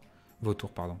 Non.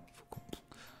 Vautour, pardon. Faucon.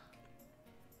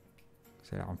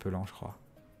 Ça a l'air un peu lent, je crois.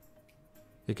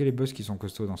 Il y a que les boss qui sont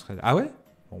costauds dans ce raid. Ah ouais?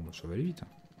 Bon, bah ça va aller vite. Hein.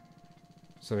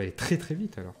 Ça va aller très très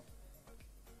vite alors.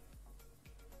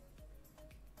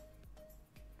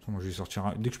 Moi, je vais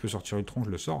sortir dès que je peux sortir le tronc, je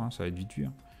le sors. Hein, ça va être vite vu.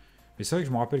 Hein. Mais c'est vrai que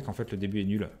je me rappelle qu'en fait, le début est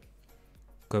nul.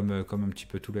 Comme un petit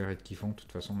peu tous les raids qu'ils font, de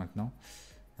toute façon, maintenant.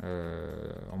 On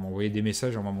m'a envoyé des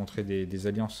messages, on m'a montré des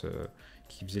alliances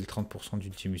qui faisaient le 30%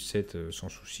 d'Ultimus 7 sans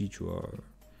souci, tu vois.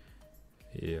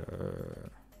 Et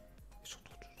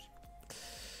surtout,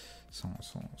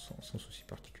 sans souci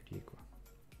particulier, quoi.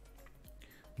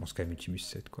 Bon, c'est quand même Ultimus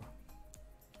 7, quoi.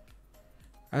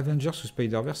 Avengers ou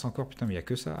Spider-Verse encore, putain, mais il n'y a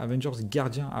que ça. Avengers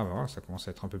Gardien, ah bah ça commence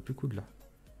à être un peu plus cool, là.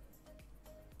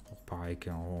 On repart avec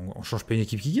on change pas une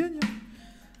équipe qui gagne. Hein.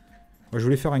 Moi, je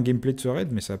voulais faire un gameplay de ce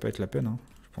raid, mais ça va pas être la peine, hein,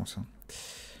 je pense. Hein.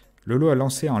 Lolo a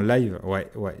lancé en live.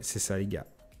 Ouais, c'est ça, les gars.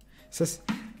 Ça,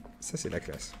 c'est la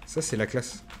classe. Ça, c'est la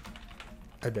classe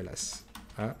à Dallas.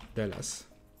 À Dallas.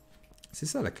 C'est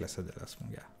ça, la classe à Dallas, mon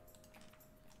gars.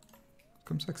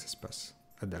 Comme ça que ça se passe,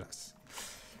 à Dallas.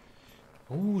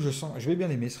 Ouh, je vais bien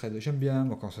aimer ce raid. J'aime bien,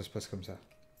 moi, quand ça se passe comme ça.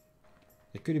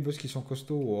 Il n'y a que les boss qui sont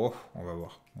costauds. Oh, on va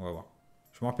voir.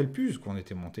 Je me rappelle plus qu'on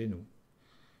était montés, nous.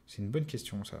 C'est une bonne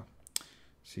question, ça.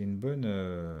 C'est une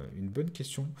bonne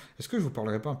question. Est-ce que je vous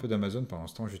parlerai pas un peu d'Amazon pendant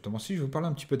ce temps, justement? Si je vous parle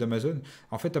un petit peu d'Amazon,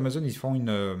 en fait, Amazon, ils font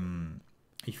une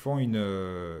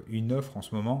offre en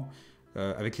ce moment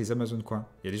avec les Amazon Coins.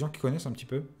 Il y a des gens qui connaissent un petit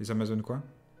peu les Amazon Coins.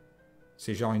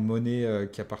 C'est genre une monnaie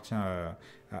qui appartient à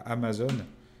Amazon.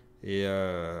 Et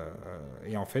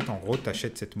en fait, en gros, tu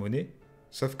achètes cette monnaie,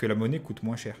 sauf que la monnaie coûte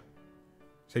moins cher.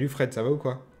 Salut Fred, ça va ou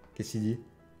quoi? Qu'est-ce qu'il dit?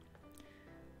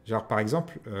 Genre, par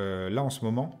exemple, là, en ce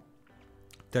moment,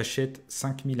 tu achètes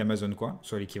 5000 Amazon Coins,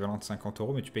 soit l'équivalent de 50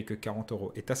 €, mais tu payes que 40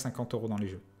 €. Et tu as 50 € dans les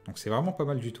jeux. Donc, c'est vraiment pas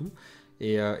mal du tout.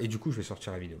 Et du coup, je vais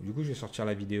sortir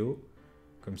la vidéo.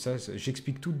 Comme ça,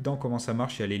 j'explique tout dedans, comment ça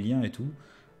marche, il y a les liens et tout.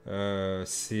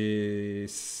 C'est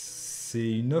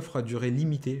une offre à durée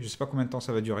limitée. Je sais pas combien de temps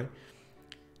ça va durer.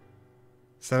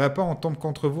 Ça va pas, on tombe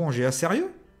contre vous en GA.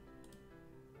 Sérieux?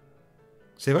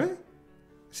 C'est vrai?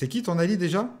 C'est qui ton allié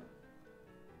déjà?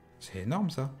 C'est énorme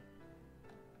ça.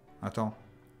 Attends.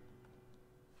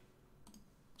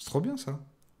 C'est trop bien ça.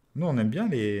 Nous on aime bien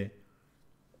les...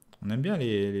 On aime bien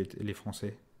les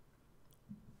Français.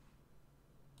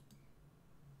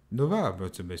 Nova, bah,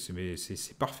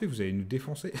 c'est parfait, vous allez nous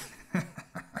défoncer.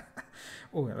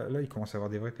 Oh, là, il commence à avoir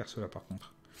des vrais persos, là, par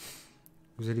contre.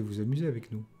 Vous allez vous amuser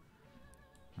avec nous.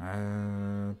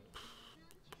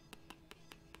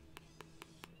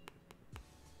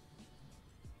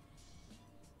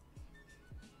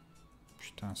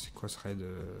 Putain, c'est quoi ce raid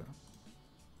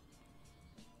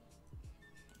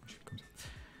Je fais comme ça.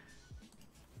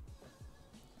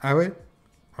 Ah ouais?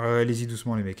 Allez-y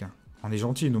doucement, les mecs. Hein. On est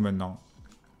gentils, nous, maintenant.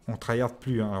 On tryhard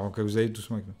plus, hein, alors que vous allez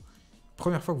doucement avec nous.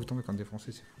 Première fois que vous tombez quand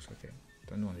défoncé, c'est fou, ça, quand même.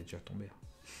 Putain, nous, on est déjà tombés.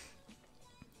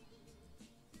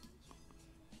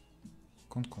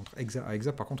 Contre. Exa,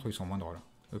 Exa, par contre, ils sont moins drôles.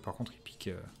 Eux, par contre, ils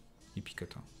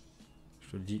picotent. Hein.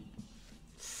 Je te le dis.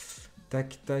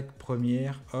 Tac, tac,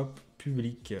 première, hop,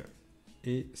 public.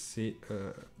 Et c'est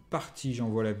parti,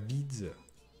 j'envoie la bids.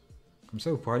 Comme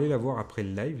ça, vous pourrez aller la voir après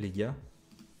le live, les gars.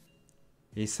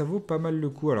 Et ça vaut pas mal le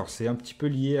coup. Alors, c'est un petit peu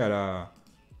lié à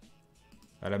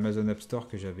l'Amazon App Store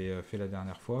que j'avais fait la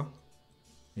dernière fois.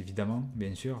 Évidemment,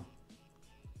 bien sûr.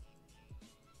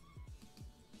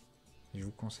 Je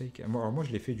vous conseille... Alors moi,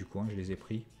 je l'ai fait du coup, hein, je les ai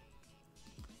pris.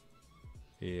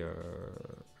 Et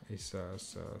ça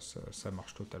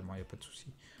marche totalement, il n'y a pas de souci.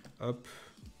 Hop.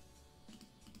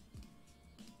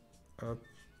 Hop.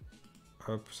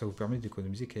 Hop. Ça vous permet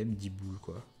d'économiser quand même 10 boules,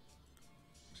 quoi.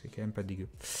 C'est quand même pas dégueu.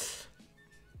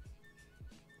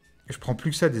 Je prends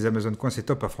plus que ça des Amazon Coins, c'est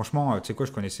top. Ah, franchement, tu sais quoi,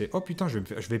 je connaissais... Oh putain, je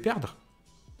vais perdre.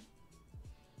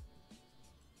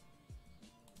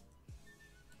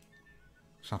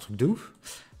 C'est un truc de ouf.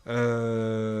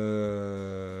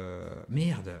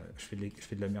 Merde. je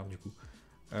fais de la merde du coup.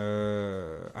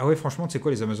 Ah ouais, franchement, tu sais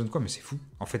quoi, les Amazon quoi, mais c'est fou.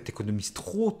 En fait, t'économises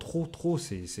trop.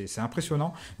 C'est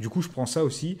impressionnant. Du coup, je prends ça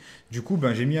aussi. Du coup,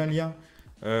 ben, j'ai mis un lien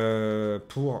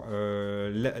pour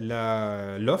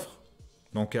l'offre.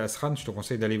 Donc, à SRAN, je te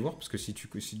conseille d'aller voir parce que si tu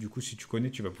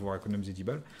connais, tu vas pouvoir économiser 10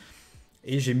 balles.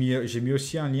 Et j'ai mis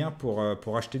aussi un lien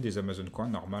pour acheter des Amazon Coins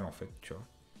normal en fait, tu vois.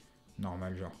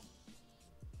 Normal, genre.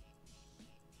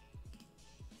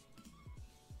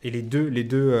 Et les deux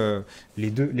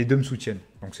me soutiennent,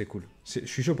 donc c'est cool. Je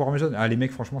suis chaud pour Amazon. Ah, les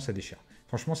mecs, franchement, ça déchire.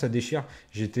 Franchement, ça déchire.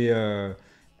 J'étais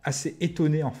assez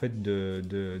étonné, en fait,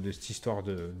 de cette histoire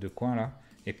de coin, là.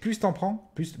 Et plus t'en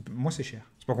prends, plus... Moi, c'est cher.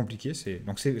 C'est pas compliqué.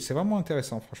 Donc, c'est vraiment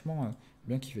intéressant. Franchement,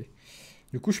 bien kiffé.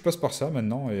 Du coup, je passe par ça,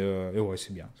 maintenant. Et ouais,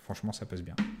 c'est bien. Franchement, ça passe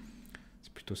bien.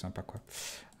 C'est plutôt sympa, quoi.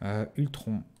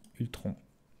 Ultron.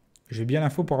 J'ai bien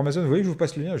l'info pour Amazon. Vous voyez, je vous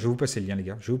passe le lien. Je vais vous passer le lien, les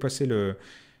gars. Je vais vous passer le,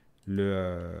 le,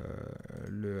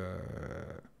 euh,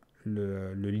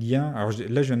 le lien. Alors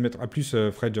là, je viens de mettre. À plus,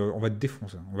 Fred, on va te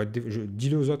défoncer.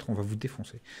 Dis-le aux autres, on va vous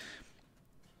défoncer.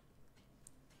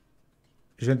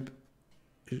 Je viens de,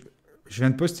 je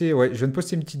viens de poster, ouais, je viens de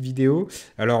poster une petite vidéo.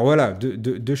 Alors voilà,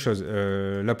 deux choses.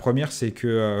 La première, c'est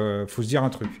que faut se dire un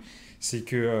truc. C'est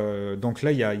que donc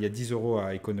là, il y a 10 euros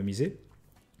à économiser.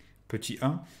 Petit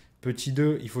un. Petit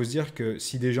 2, il faut se dire que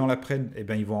si des gens la prennent, eh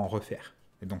ben, ils vont en refaire.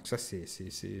 Et donc ça, c'est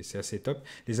assez top.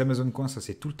 Les Amazon Coins, ça,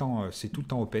 c'est tout le temps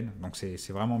open. Donc c'est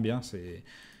vraiment bien.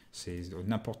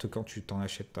 N'importe quand tu t'en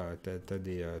achètes, t'as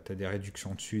des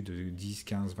réductions dessus de 10,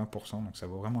 15, 20%. Donc ça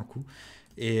vaut vraiment le coup.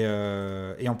 Et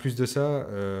en plus de ça,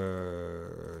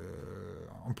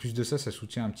 ça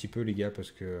soutient un petit peu les gars parce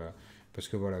que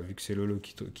voilà, vu que c'est Lolo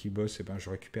qui bosse, et ben,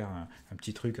 je récupère un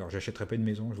petit truc. Alors j'achèterai pas une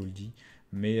maison, je vous le dis.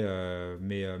 Mais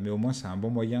au moins, c'est un bon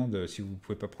moyen de, si vous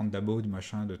pouvez pas prendre d'abo, de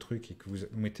machin, de trucs, et que vous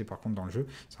mettez par contre dans le jeu,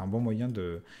 c'est un bon moyen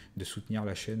de soutenir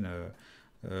la chaîne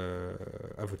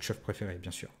à votre chef préféré,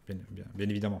 bien sûr, bien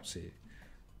évidemment.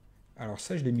 Alors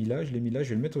ça, je l'ai mis là, je vais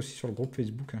le mettre aussi sur le groupe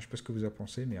Facebook, hein, je sais pas ce que vous en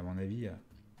pensez, mais à mon avis,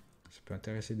 ça peut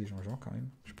intéresser des gens quand même,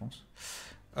 je pense.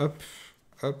 Hop,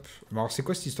 hop. Bon, alors c'est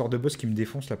quoi cette histoire de boss qui me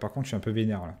défonce là? Par contre, je suis un peu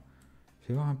vénère là.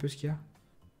 Fais voir un peu ce qu'il y a.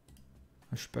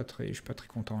 Je suis pas très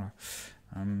content là.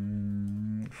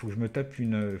 Faut que je me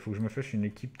faut que je me fasse une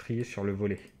équipe triée sur le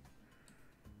volet.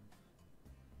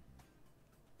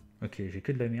 Ok, j'ai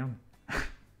que de la merde.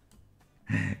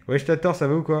 Ouais, je t'attends, ça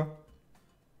va ou quoi?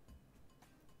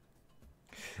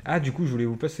 Ah, du coup, je voulais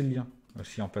vous passer le lien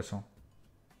aussi en passant.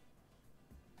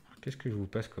 Qu'est-ce que je vous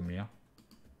passe comme lien?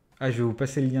 Ah, je vais vous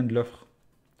passer le lien de l'offre.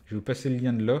 Je vais vous passer le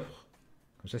lien de l'offre.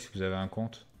 Comme ça, si vous avez un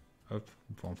compte, hop,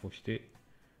 vous pouvez en profiter.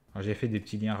 Alors, j'ai fait des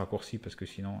petits liens raccourcis parce que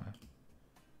sinon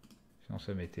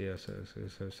ça mettait,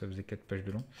 ça faisait 4 pages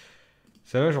de long.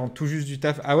 Ça va, genre tout juste du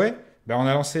taf. Ah ouais? Ben on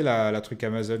a lancé la truc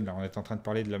Amazon, là, on est en train de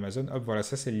parler de l'Amazon. Hop, voilà,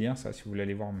 ça c'est le lien, ça, si vous voulez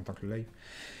aller voir en même temps que le live.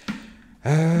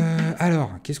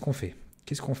 Alors, qu'est-ce qu'on fait?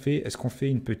 Est-ce qu'on fait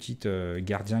une petite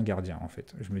gardien, en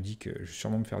fait? Je me dis que je vais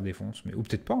sûrement me faire défoncer, mais ou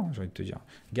peut-être pas, hein, j'ai envie de te dire.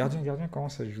 Gardien, comment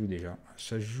ça se joue déjà?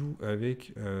 Ça se joue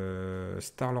avec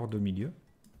Star-Lord au milieu.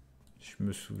 Je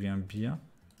me souviens bien.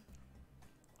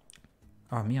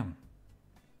 Ah merde.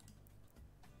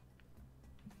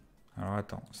 Alors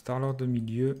attends, Star-Lord au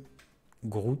milieu,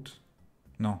 Groot.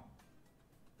 Non.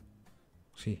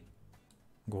 Si.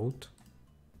 Groot.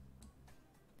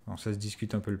 Alors ça se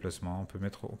discute un peu le placement. On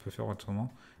peut faire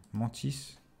autrement.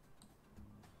 Mantis.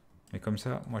 Mais comme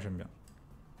ça, moi j'aime bien.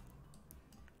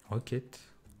 Rocket.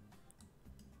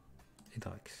 Et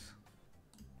Drax.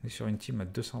 On est sur une team à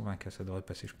 220k, ça devrait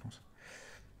passer, je pense.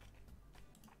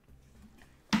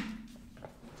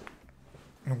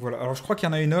 Donc voilà, alors je crois qu'il y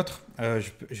en a une autre.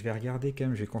 Je vais regarder quand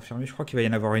même, je vais confirmer. Je crois qu'il va y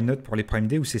en avoir une autre pour les Prime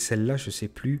Day ou c'est celle-là, je sais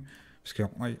plus. Parce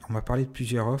qu'on m'a parlé de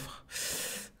plusieurs offres.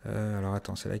 Alors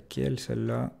attends, c'est laquelle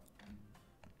celle-là?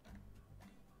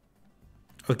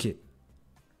 Ok.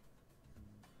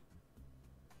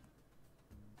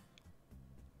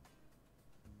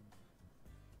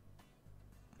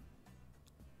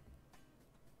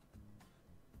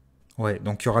 Ouais,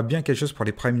 donc il y aura bien quelque chose pour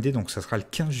les Prime Day, donc ça sera le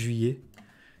 15 juillet.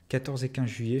 14 et 15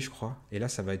 juillet, je crois. Et là,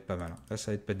 ça va être pas mal. Là,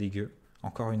 ça va être pas dégueu.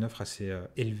 Encore une offre assez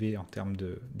élevée en termes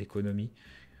d'économie.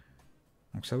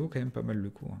 Donc ça vaut quand même pas mal le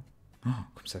coup. Hein. Oh,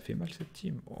 comme ça fait mal cette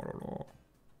team. Oh là là.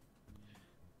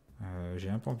 J'ai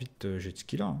un peu envie de te jeter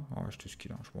ski là. Hein. Oh, je te ski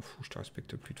là. Je m'en fous, je te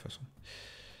respecte plus de toute façon.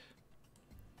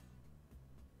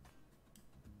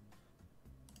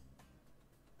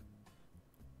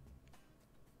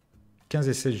 « 15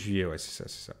 et 16 juillet, ouais, c'est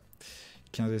ça.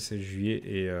 15 et 16 juillet,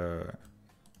 et...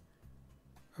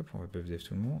 Hop, on va buff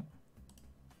tout le monde.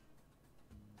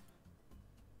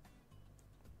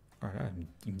 Voilà,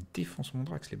 il me défonce mon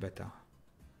Drax, les bâtards.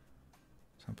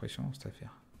 C'est impressionnant cette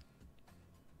affaire.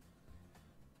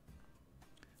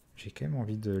 J'ai quand même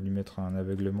envie de lui mettre un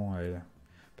aveuglement à elle.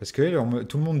 Parce que elle,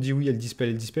 tout le monde dit oui, elle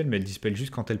dispelle, mais elle dispelle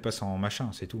juste quand elle passe en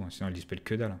machin, c'est tout. Hein. Sinon, elle dispelle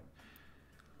que dalle.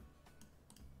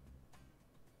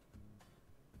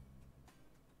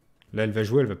 Là, elle va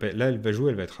jouer,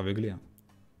 elle va être aveuglée. Hein.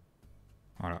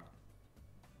 Voilà.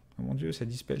 Oh mon dieu, ça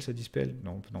dispelle, ça dispelle.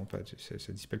 Non, non, pas,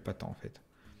 ça dispelle pas tant en fait.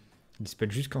 Ça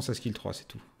dispelle juste quand ça skill 3, c'est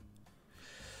tout.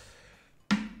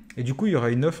 Et du coup, il y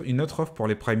aura une autre offre pour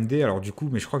les Prime Day. Alors du coup,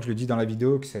 mais je crois que je le dis dans la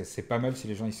vidéo, que c'est pas mal si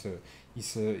les gens ils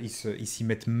s'y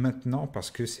mettent maintenant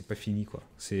parce que c'est pas fini quoi.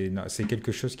 C'est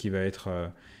quelque chose qui va être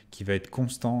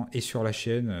constant et sur la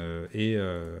chaîne et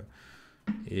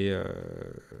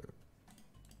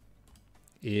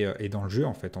dans le jeu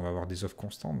en fait. On va avoir des offres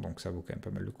constantes, donc ça vaut quand même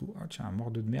pas mal le coup. Ah tiens, un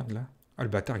mordeau de merde là. Ah le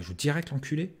bâtard, il joue direct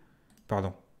l'enculé.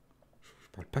 Pardon. Je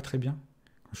parle pas très bien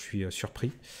quand je suis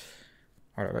surpris.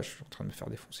 Oh la vache, je suis en train de me faire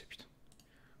défoncer, putain.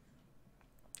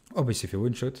 Oh, bah il s'est fait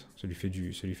one shot. Ça lui fait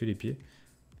les pieds.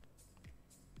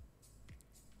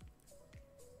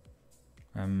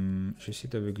 J'essaie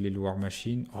d'aveugler le War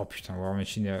Machine. Oh putain, War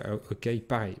Machine est ok.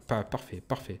 Pareil. Parfait,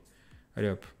 parfait. Allez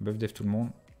hop, buff dev tout le monde.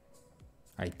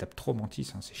 Ah, il tape trop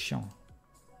Mantis, hein, c'est chiant.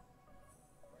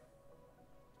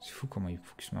 C'est fou comment il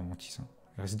focus ma Mantis. Hein.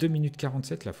 Il reste 2 minutes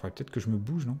 47 là. Faudrait peut-être que je me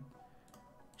bouge, non?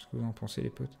 Qu'est-ce que vous en pensez, les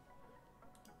potes?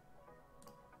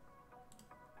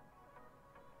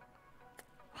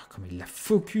 Comme il la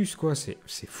focus, quoi. C'est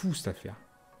fou, cette affaire.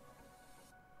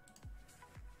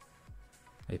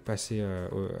 Elle est passée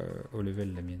au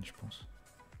level, la mienne, je pense.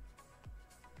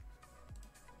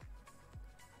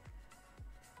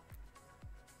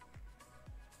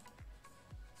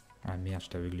 Ah merde, je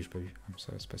t'ai aveuglé, j'ai pas vu.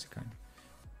 Ça va se passer quand même.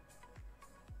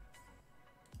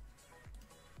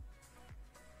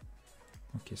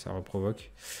 Ok, ça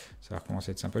reprovoque. Ça va recommencer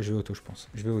à être sympa. Je vais auto, je pense.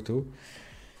 Je vais auto.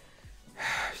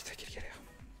 Ah, putain, quelle galère.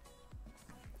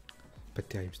 Pas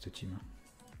terrible, cette team.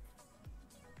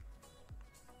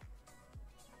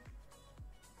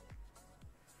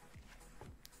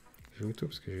 Je vais auto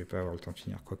parce que je vais pas avoir le temps de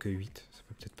finir. Quoique 8, ça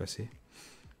peut peut-être passer.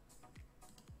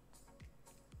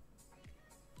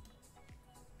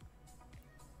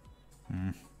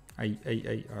 Aïe, aïe,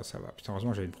 aïe. Ah, ça va. Putain,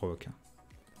 heureusement, j'avais une provoque. Hein.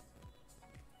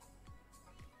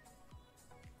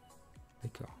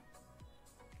 D'accord.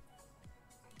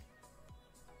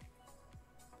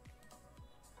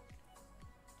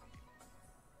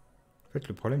 En fait,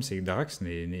 le problème, c'est que Darax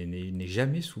n'est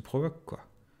jamais sous provoque, quoi.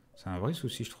 C'est un vrai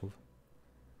souci, je trouve.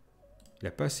 Il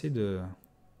a pas assez de...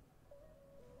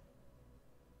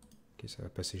 Ok, ça va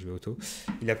passer, je vais auto.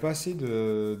 Il a pas assez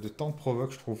de temps de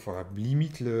provoque, je trouve. Il faudra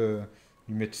limite lui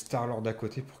mettre Star-Lord à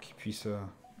côté pour qu'il puisse...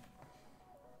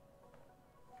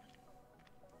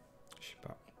 Je sais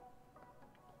pas.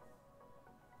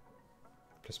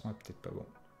 Le placement est peut-être pas bon.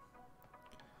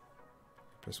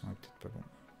 Le placement est peut-être pas bon.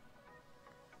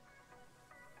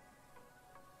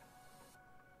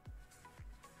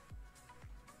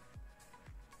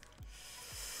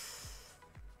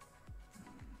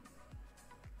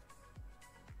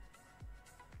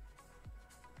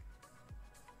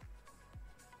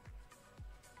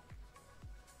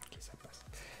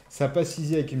 Ça passe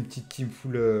easy avec une petite team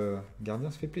full gardien.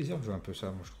 Ça fait plaisir de jouer un peu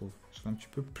ça, moi je trouve. Ça fait un petit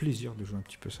peu plaisir de jouer un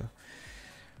petit peu ça.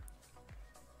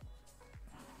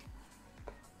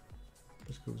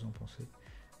 Qu'est-ce que vous en pensez?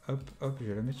 Hop, hop, je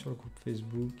vais la mettre sur le groupe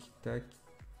Facebook. Tac,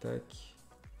 tac.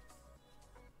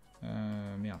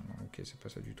 Merde, non, ok, c'est pas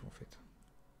ça du tout en fait.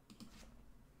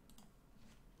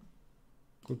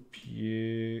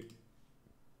 Copier.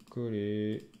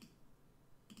 Coller.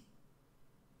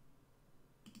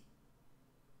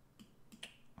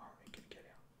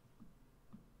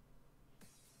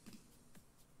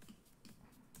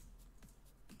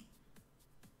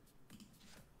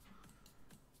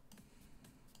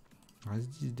 Reste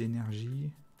 10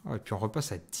 d'énergie. Ah, et puis on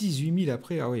repasse à 18 000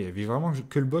 après. Ah oui, il y avait vraiment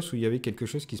que le boss où il y avait quelque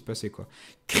chose qui se passait, quoi.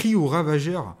 Cri ou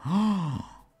ravageur. Oh,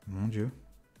 mon dieu.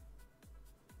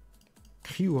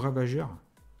 Cri ou ravageur.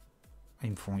 Ah,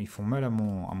 ils font mal à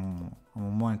mon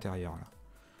moi intérieur,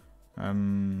 là.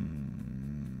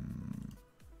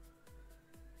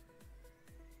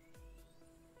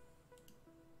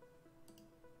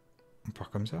 On part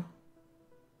comme ça?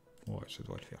 Ouais, ça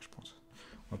devrait le faire, je pense.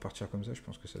 On va partir comme ça, je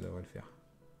pense que ça devrait le faire.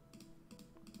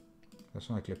 De toute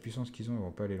façon, avec la puissance qu'ils ont, ils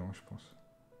vont pas aller loin, je pense.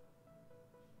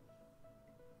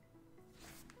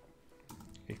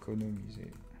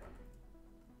 Économiser.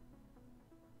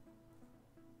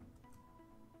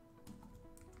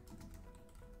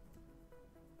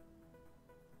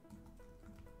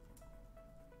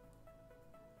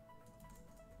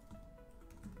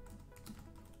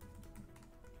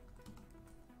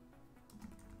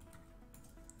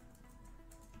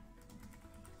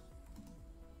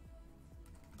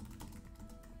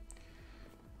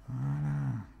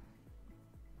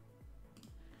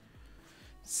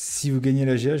 Si vous gagnez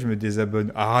la GA, je me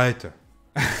désabonne. Arrête.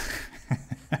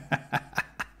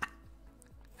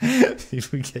 Si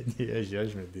vous gagnez la GA,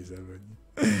 je me désabonne.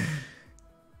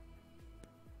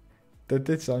 Ta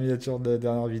tête sur la miniature de la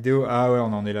dernière vidéo. Ah ouais,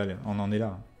 on en est là. On en est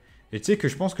là. Et tu sais que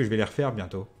je pense que je vais les refaire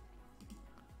bientôt.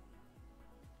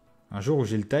 Un jour où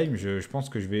j'ai le time, je pense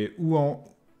que je vais ou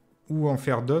en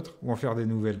faire d'autres, ou en faire des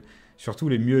nouvelles. Surtout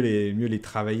mieux les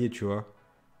travailler, tu vois.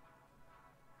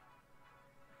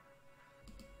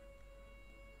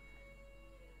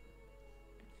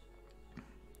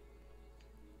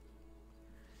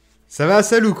 Ça va,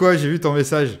 Sal ou quoi? J'ai vu ton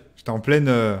message. J'étais en pleine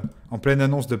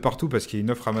annonce de partout parce qu'il y a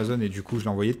une offre Amazon et du coup je l'ai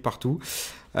envoyé de partout.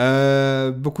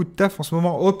 Beaucoup de taf en ce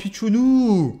moment. Oh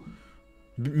Pichounou!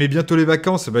 Mais bientôt les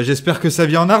vacances. Bah, j'espère que ça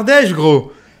vient en Ardèche,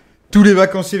 gros. Tous les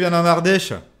vacanciers viennent en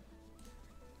Ardèche.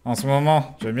 En ce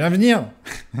moment, j'aime bien venir.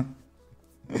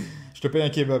 Je te paye un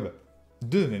kebab.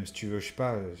 2 même si tu veux. Je sais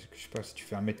pas si tu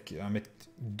fais 2,80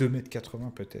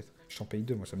 m peut-être. Je t'en paye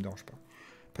 2, moi ça me dérange pas.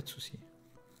 Pas de souci.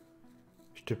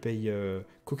 Je te paye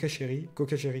coca chéri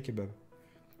kebab.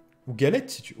 Ou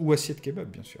galette, si tu... ou assiette kebab,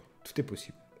 bien sûr. Tout est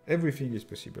possible. Everything is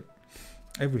possible.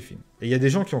 Everything. Et il y a des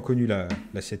gens qui ont connu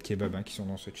l'assiette kebab, hein, qui sont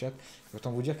dans ce chat.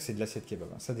 Autant vous dire que c'est de l'assiette kebab.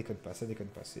 Hein. Ça déconne pas, ça déconne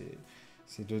pas.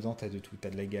 C'est dedans, t'as de tout.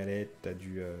 T'as de la galette, t'as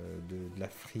de la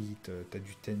frite, t'as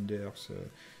du tenders,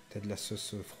 t'as de la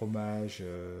sauce fromage,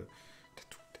 t'as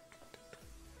tout.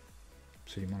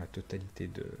 Absolument la totalité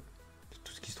de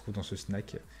tout ce qui se trouve dans ce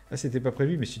snack. Là, c'était pas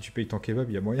prévu, mais si tu payes ton kebab,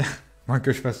 il y a moyen. Moins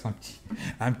que je fasse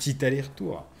un petit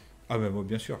aller-retour. Ah ben moi,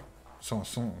 bien sûr. Sans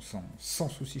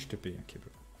souci, je te paye un kebab.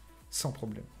 Sans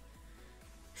problème.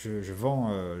 Je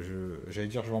vends... j'allais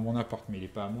dire, je vends mon appart, mais il est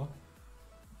pas à moi.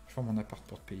 Je vends mon appart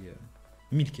pour te payer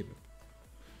 1000 kebabs.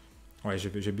 Ouais,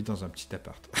 j'habite dans un petit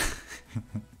appart.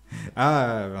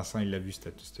 Ah, Vincent, il l'a vu,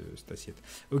 cette assiette.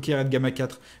 Ok, Red Gamma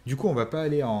 4. Du coup, on va pas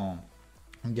aller en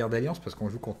guerre d'alliance parce qu'on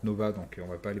joue contre Nova, donc on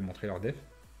va pas aller montrer leur def.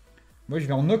 Moi, je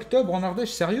vais en octobre en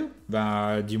Ardèche, sérieux?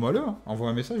 Ben, dis-moi-le. Hein. Envoie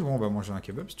un message, on va manger un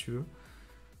kebab si tu veux.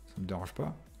 Ça me dérange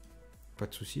pas. Pas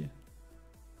de souci.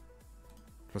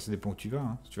 Enfin, ça dépend où tu vas.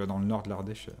 Hein. Si tu vas dans le nord de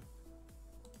l'Ardèche.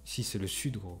 Ici, c'est le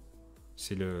sud, gros.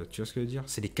 C'est le... Tu vois ce que je veux dire?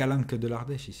 C'est les calanques de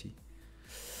l'Ardèche, ici.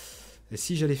 Et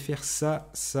si j'allais faire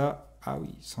ça... Ah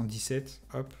oui, 117.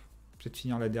 Hop. Peut-être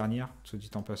finir la dernière, soit dit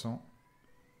en passant.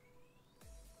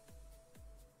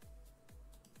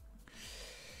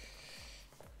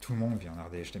 Tout le monde vient en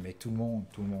Ardèche, les mecs. Tout le monde.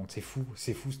 C'est fou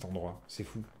cet endroit. C'est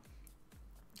fou.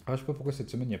 Ah, je sais pas pourquoi cette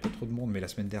semaine, il n'y a pas trop de monde, mais la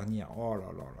semaine dernière, oh là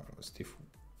là là, c'était fou.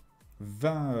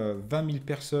 20 000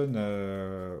 personnes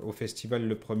au festival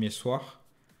le premier soir,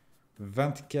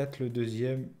 24 le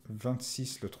deuxième,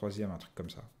 26 le troisième, un truc comme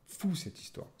ça. Fou cette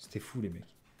histoire, c'était fou les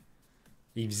mecs.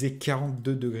 Et il faisait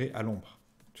 42 degrés à l'ombre.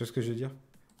 Tu vois ce que je veux dire?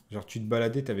 Genre tu te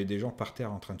baladais, t'avais des gens par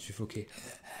terre en train de suffoquer.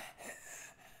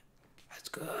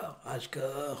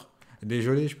 Hardcore.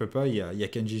 Désolé, je peux pas, il y a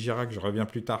Kenji Girac, je reviens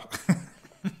plus tard.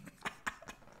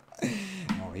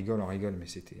 On rigole, mais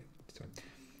c'était...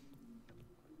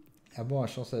 Ah bon,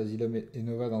 chance à Asylum et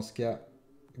Nova dans ce cas.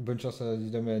 Bonne chance à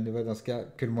Asylum et Nova dans ce cas,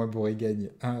 que le moins bourré gagne.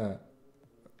 Ah.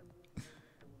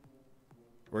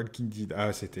 Walking Dead.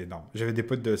 Ah, c'était énorme. J'avais des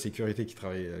potes de la sécurité qui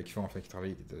travaillaient,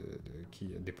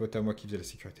 des potes à moi qui faisaient la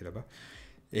sécurité là-bas.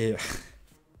 Et...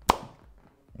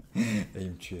 et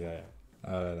ils me tuaient.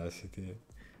 Ah là là,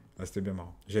 c'était bien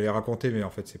marrant. J'allais raconter, mais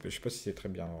en fait, je sais pas si c'est très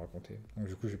bien à raconter. Donc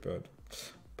du coup, j'ai pas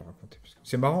raconter.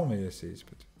 C'est marrant, mais c'est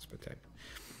pas terrible.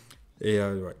 Et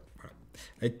ouais, voilà.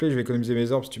 Avec Play, je vais économiser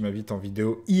mes orbes si tu m'invites en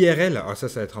vidéo IRL. Ah, ça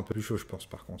va être un peu plus chaud, je pense,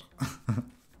 par contre.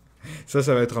 ça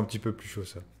va être un petit peu plus chaud,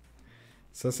 ça.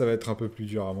 Ça va être un peu plus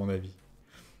dur, à mon avis.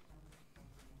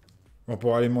 On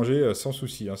pourra aller manger sans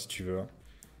souci, hein, si tu veux. Hein.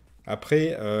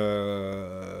 Après,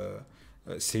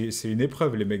 c'est une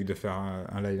épreuve, les mecs, de faire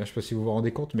un live. Je sais pas si vous vous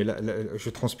rendez compte, mais là, je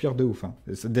transpire de ouf. Hein.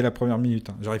 Dès la première minute.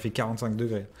 Hein. J'aurais fait 45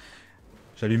 degrés.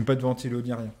 J'allume pas de ventilo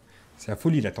ni rien. C'est la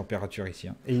folie, la température ici.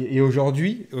 Hein. Et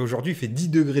aujourd'hui, il fait 10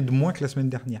 degrés de moins que la semaine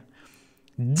dernière.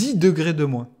 10 degrés de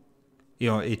moins.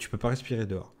 Et tu peux pas respirer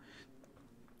dehors.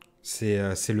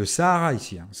 C'est le Sahara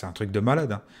ici. Hein. C'est un truc de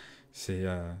malade. Hein.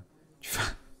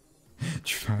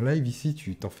 Tu fais un live ici,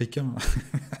 tu t'en fais qu'un.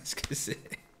 Parce que c'est...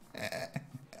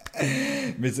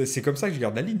 Mais c'est comme ça que je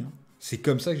garde la ligne. Hein. C'est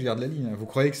comme ça que je garde la ligne. Hein. Vous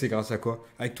croyez que c'est grâce à quoi?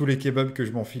 Avec tous les kebabs que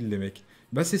je m'enfile, les mecs.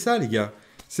 Bah c'est ça, les gars.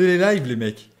 C'est les lives, les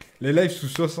mecs. Les lives sous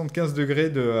 75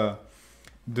 degrés de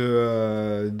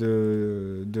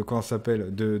comment ça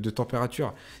s'appelle, de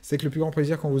température. C'est que le plus grand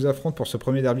plaisir qu'on vous affronte pour ce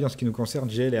premier derby en ce qui nous concerne,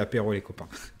 GL et apéro, les copains.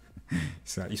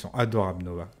 Ça, ils sont adorables,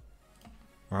 Nova.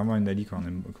 Vraiment une Ali qu'on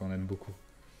aime beaucoup.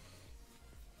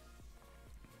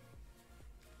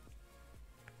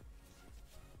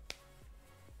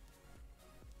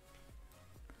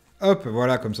 Hop,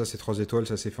 voilà, comme ça c'est 3 étoiles,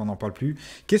 ça c'est fait, on n'en parle plus.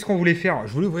 Qu'est-ce qu'on voulait faire?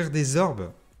 Je voulais ouvrir des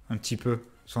orbes, un petit peu.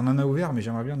 Ça, on en a ouvert, mais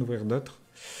j'aimerais bien en ouvrir d'autres.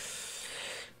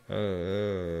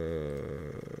 Ouais,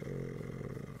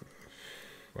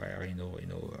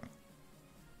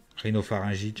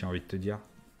 rhinopharyngite, j'ai envie de te dire.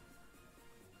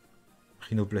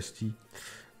 Rhinoplastie.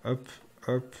 Hop,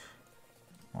 hop.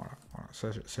 Voilà, voilà,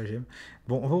 ça j'aime.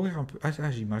 Bon, on va ouvrir un peu. Ah,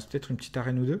 il me reste peut-être une petite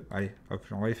arène ou deux. Allez, hop,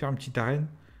 on va aller faire une petite arène.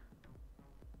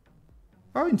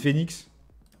 Ah, une phénix.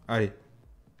 Allez.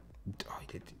 Oh,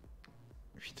 il était...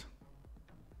 Putain.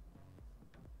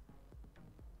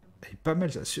 Elle est pas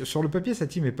mal, ça. Sur le papier, sa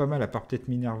team est pas mal, à part peut-être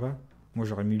Minerva. Moi,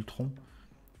 j'aurais mis le tronc.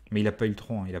 Mais il a pas eu le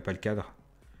tronc, hein, il a pas le cadre.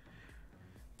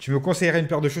 Tu me conseillerais une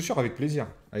paire de chaussures? Avec plaisir.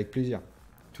 Avec plaisir.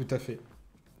 Tout à fait.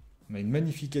 On a une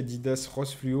magnifique Adidas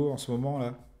rose fluo en ce moment,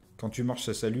 là. Quand tu marches,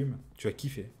 ça s'allume. Tu vas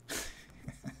kiffer.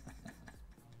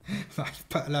 On n'arrive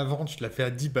pas à la vendre, je te la fais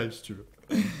à 10 balles, si tu veux.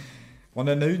 On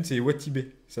en a une, c'est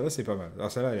Watibé. Ça va, c'est pas mal.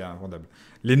 Alors, celle-là, elle est invendable.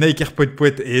 Les Nike Air Poet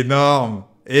Poet, énorme.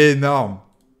 Énorme.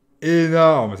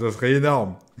 Énorme. Ça serait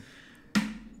énorme.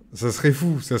 Ça serait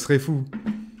fou. Ça serait fou.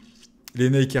 Les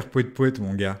Nike Air Poet Poet,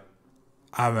 mon gars.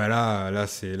 Ah, bah là,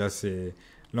 c'est... Là,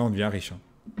 on devient riche. Hein.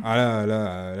 Ah,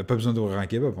 là, pas besoin d'ouvrir un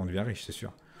kebab, on devient riche, c'est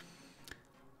sûr.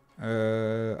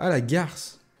 Ah, la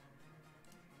garce.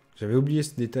 J'avais oublié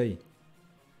ce détail.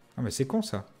 Ah, mais c'est con,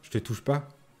 ça. Je te touche pas.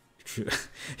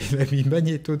 Il a mis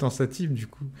Magneto dans sa team, du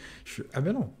coup. Ah,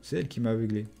 bah non, c'est elle qui m'a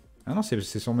aveuglé. Ah non, c'est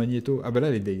son Magneto. Ah, bah là,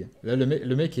 elle est deg. Là,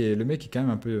 le mec est quand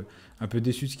même un peu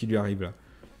déçu de ce qui lui arrive, là.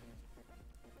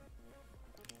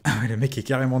 Ah, le mec est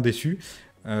carrément déçu.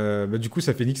 Bah, du coup,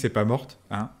 sa phénix n'est pas morte.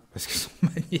 Hein, parce que son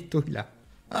Magneto, il a...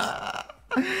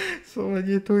 Son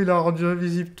Magneto, il a rendu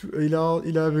invisible. Il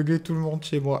a aveuglé tout le monde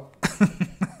chez moi.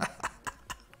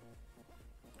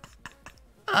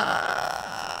 Ah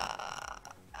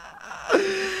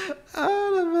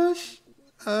la vache.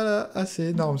 Ah, c'est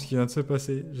énorme ce qui vient de se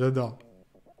passer. J'adore.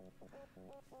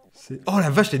 Oh la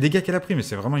vache, les dégâts qu'elle a pris. Mais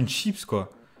c'est vraiment une chips,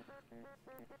 quoi.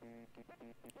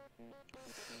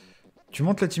 Tu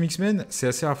montes la Team X-Men, c'est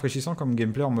assez rafraîchissant comme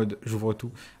gameplay en mode j'ouvre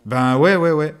tout. Ben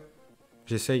ouais.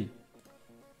 J'essaye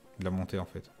de la monter en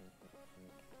fait.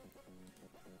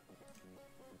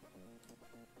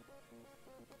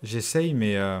 J'essaye,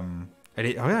 mais elle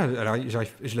est... Regarde,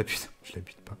 j'arrive... Je la bute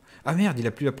pas. Ah merde, il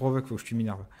a plus la provoque, faut que je tue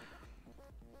Minerva.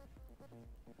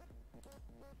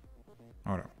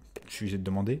 Voilà, je suis obligé de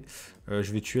demander.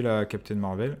 Je vais tuer la Captain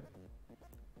Marvel.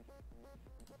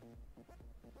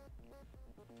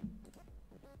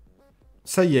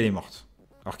 Ça y est, elle est morte.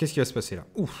 Alors qu'est-ce qui va se passer là?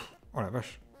 Ouf, oh la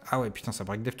vache. Ah ouais, putain, ça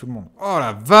break dev tout le monde. Oh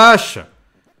la vache!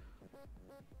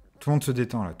 Tout le monde se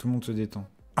détend là, tout le monde se détend.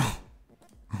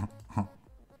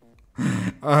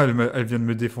 Ah, elle vient de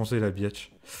me défoncer la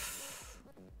biatch.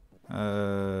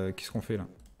 Qu'est-ce qu'on fait là?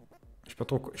 Je sais pas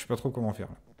trop comment faire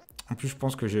là. En plus, je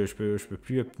pense que je peux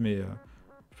plus up je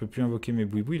peux plus invoquer mes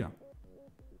boui-boui là.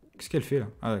 Qu'est-ce qu'elle fait là?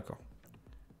 Ah d'accord.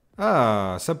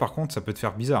 Ah, ça par contre, ça peut te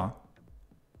faire bizarre. Hein.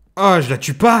 Ah, je la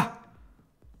tue pas!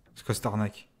 C'est quoi cette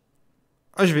arnaque?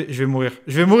 Ah, je vais mourir.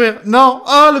 Je vais mourir. Non!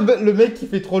 Ah, le mec qui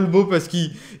fait trop le beau parce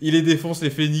qu'il les défonce les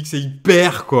phénix et il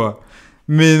perd quoi.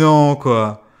 Mais non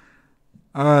quoi.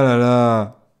 Ah là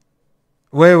là.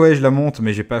 Ouais, je la monte,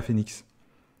 mais j'ai pas Phoenix.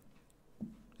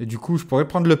 Et du coup, je pourrais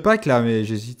prendre le pack là, mais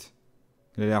j'hésite.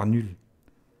 Il a l'air nul.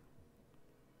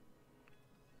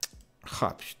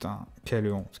 Ah putain,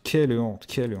 quelle honte, quelle honte,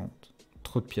 quelle honte.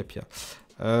 Trop de pia-pia.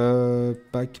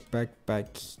 Pack.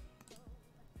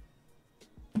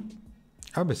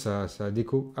 Ah bah ça a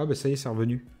déco. Ah bah ça y est, c'est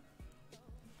revenu.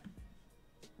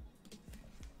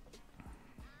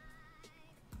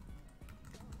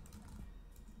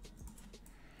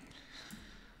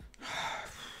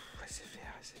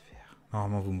 SFR.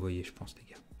 Normalement vous me voyez, je pense les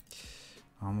gars.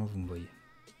 Normalement vous me voyez.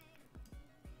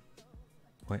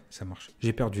 Ouais, ça marche.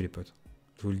 J'ai perdu les potes.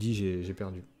 Je vous le dis, j'ai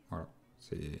perdu. Voilà.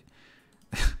 C'est...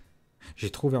 j'ai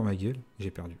trop ouvert ma gueule,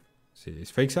 j'ai perdu.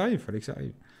 Fallait que ça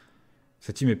arrive.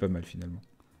 Sa team est pas mal finalement.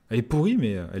 Elle est pourrie,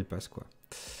 mais elle passe quoi.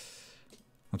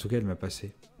 En tout cas, elle m'a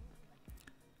passé.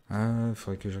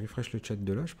 Faudrait que je refresh le chat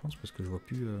de là, je pense, parce que je vois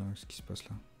plus ce qui se passe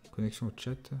là. Connexion au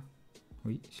chat.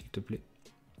 Oui, s'il te plaît.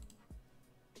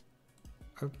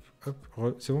 Hop.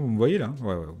 C'est bon, vous me voyez là?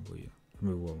 Ouais, vous me voyez. Je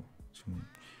me vois. Bon.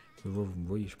 Je me vois, vous me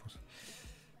voyez, je pense.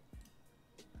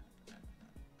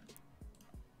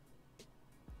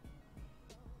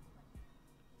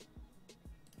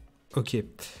 Ok.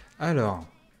 Alors.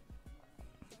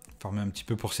 Farmer un petit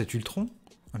peu pour cet Ultron.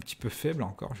 Un petit peu faible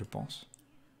encore, je pense.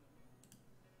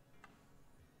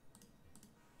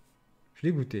 Je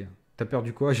l'ai goûté. T'as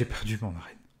perdu quoi? J'ai perdu mon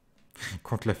arène.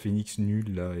 Contre la Phoenix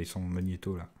nulle, là, et son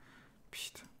Magneto, là.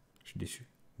 Putain. Je suis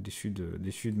déçu.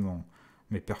 Déçu de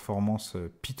mes performances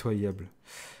pitoyables.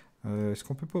 Est-ce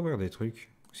qu'on peut pas ouvrir des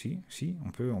trucs? Si,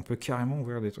 on peut carrément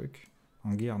ouvrir des trucs.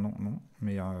 En guerre, non.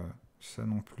 Mais ça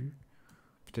non plus.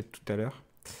 Peut-être tout à l'heure.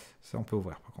 Ça, on peut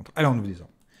ouvrir, par contre. Allez, on ouvre des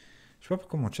ordres. Je sais pas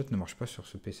pourquoi mon chat ne marche pas sur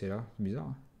ce PC-là. C'est bizarre.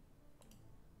 Hein.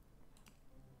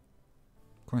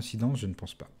 Coïncidence, je ne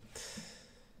pense pas.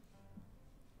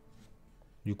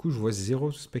 Du coup, je vois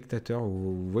 0 spectateur.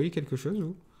 Vous voyez quelque chose,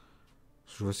 vous?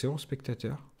 Je vois 0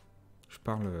 spectateur. Je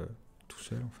parle tout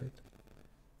seul, en fait.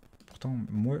 Pourtant,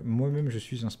 moi-même, je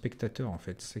suis un spectateur, en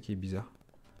fait. C'est ça qui est bizarre.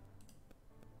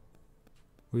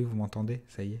 Oui, vous m'entendez?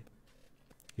 Ça y est.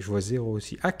 Et je vois 0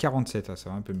 aussi. Ah, 47. Ah, ça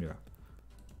va un peu mieux, là.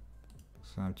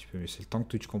 Ça va un petit peu mieux. C'est le temps que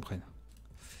Twitch comprenne.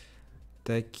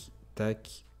 Tac,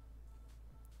 tac.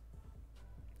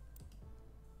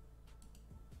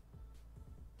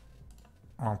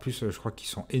 En plus, je crois qu'ils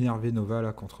sont énervés, Nova,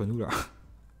 là, contre nous, là.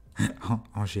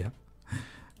 en GA.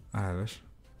 Ah la vache.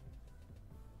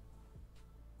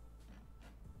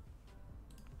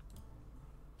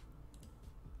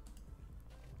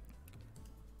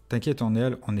 T'inquiète, on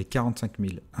est 45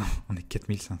 000. On est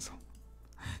 4500.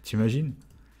 T'imagines?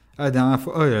 Ah,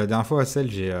 la dernière fois à celle,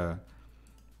 j'ai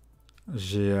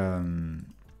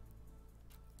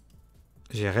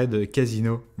raid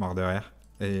casino, MARDEEEE.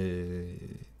 Et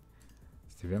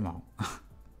c'était bien marrant.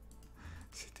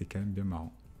 C'était quand même bien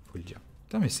marrant, faut le dire.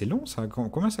 Putain, mais c'est long, ça.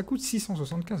 Combien ça coûte?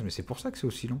 675, mais c'est pour ça que c'est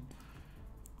aussi long.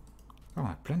 Ah, on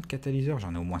a plein de catalyseurs.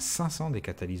 J'en ai au moins 500 des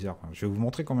catalyseurs. Je vais vous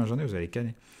montrer combien j'en ai, vous allez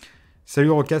canner.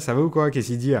 Salut Roca, ça va ou quoi? Qu'est-ce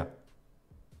qu'il dit là?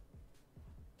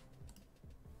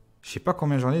 Je sais pas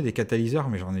combien j'en ai des catalyseurs,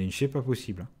 mais j'en ai une, je sais pas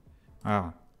possible.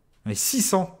 Ah, j'en ai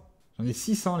 600. J'en ai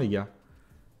 600, les gars.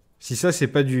 Si ça, c'est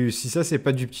pas du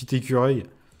petit écureuil.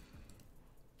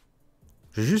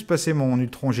 Je vais juste passer mon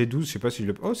Ultron G12. Je sais pas si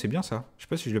je le... Oh, c'est bien ça. Je sais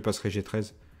pas si je le passerai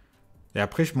G13. Et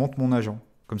après, je monte mon agent.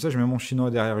 Comme ça, je mets mon chinois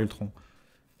derrière Ultron.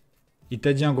 Il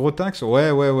t'a dit un gros Tinx?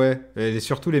 Ouais. Et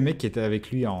surtout les mecs qui étaient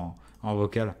avec lui en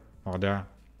vocal. Alors derrière.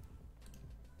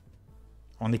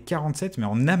 On est 47, mais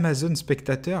en Amazon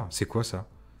spectateur. C'est quoi ça?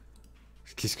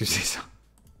 Qu'est-ce que c'est ça?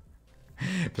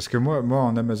 Parce que moi,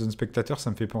 en Amazon spectateur, ça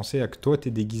me fait penser à que toi,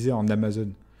 t'es déguisé en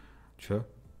Amazon. Tu vois?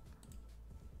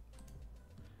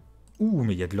 Ouh,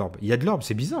 mais il y a de l'orbe. Il y a de l'orbe,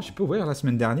 c'est bizarre. Je peux ouvrir la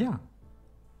semaine dernière.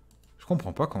 Je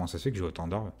comprends pas comment ça se fait que j'ai autant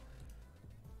d'orbe.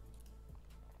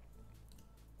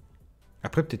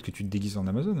 Après, peut-être que tu te déguises en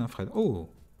Amazon, hein, Fred. Oh,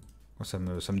 ça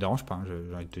me dérange pas, hein,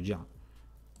 j'ai envie de te dire.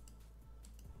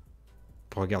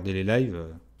 Pour regarder les lives,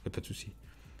 y a pas de souci.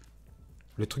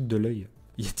 Le truc de l'œil,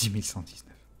 il y a 10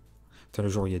 119. Putain, le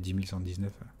jour où il y a 10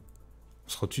 119, on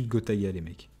se retue de Gotaïa, les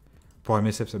mecs. Pour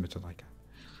MSF, ça m'étonnerait quand même.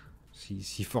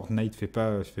 Si Fortnite fait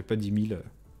pas 10 000...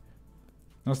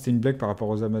 Non, c'était une blague par rapport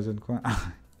aux Amazon, quoi.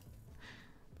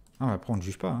 Non, après, on ne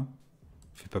juge pas, hein.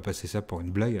 Fais pas passer ça pour une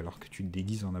blague alors que tu te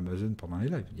déguises en Amazon pendant les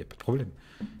lives. Il n'y a pas de problème.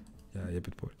 Il y a pas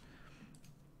de problème.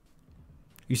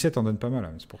 U7 en donne pas mal,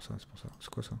 hein, c'est pour ça. C'est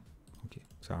quoi ça? Ok,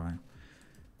 ça sert à rien.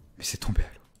 Mais c'est tombé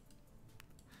à l'eau.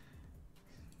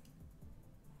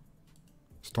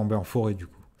 C'est tombé en forêt, du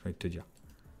coup, j'ai envie de te dire.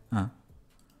 Hein?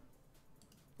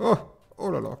 Oh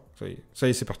là là. Ça y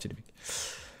est, c'est parti, les mecs.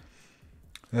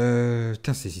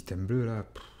 Putain, ces items bleus, là.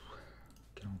 Pff,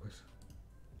 quelle angoisse.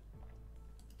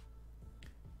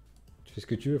 Tu fais ce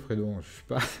que tu veux, Fredo. Je suis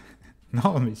pas...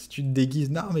 Non, mais si tu te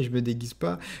déguises... Non, mais je me déguise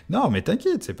pas. Non, mais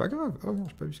t'inquiète, c'est pas grave. Oh non,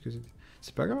 j'ai pas vu ce que c'était.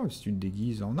 C'est pas grave si tu te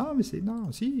déguises en... Non, mais c'est...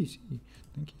 Non, si.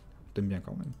 T'inquiète. T'aimes bien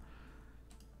quand même.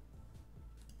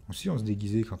 Aussi, on se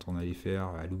déguisait quand on allait faire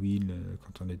Halloween,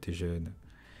 quand on était jeune.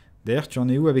 D'ailleurs, tu en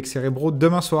es où avec Cérébro?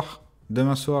 Demain soir.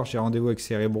 Demain soir, j'ai rendez-vous avec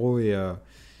Cérébro et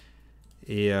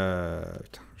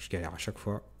putain, je galère à chaque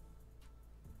fois.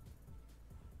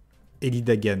 Eli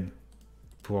Dagan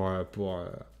pour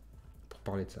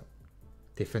parler de ça.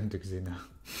 T'es fan de Xena.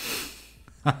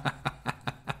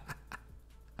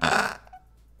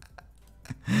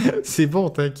 C'est bon,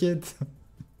 t'inquiète.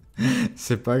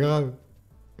 C'est pas grave.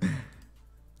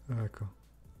 D'accord.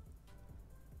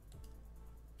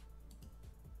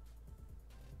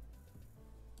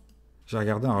 J'ai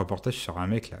regardé un reportage sur un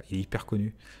mec là, il est hyper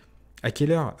connu. À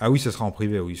quelle heure? Ah oui, ce sera en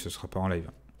privé, oui, ce sera pas en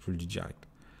live. Je vous le dis direct.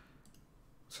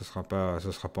 Ce sera pas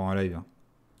en live. Hein.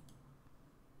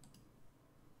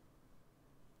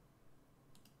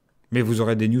 Mais vous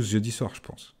aurez des news jeudi soir, je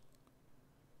pense.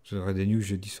 Vous aurez des news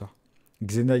jeudi soir.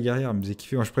 Xena Guerrière me faisait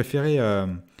kiffer. Moi, je préférais...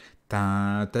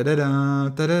 Comment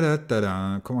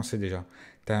c'est déjà?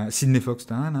 Sydney Fox.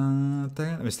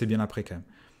 Mais c'était bien après, quand même.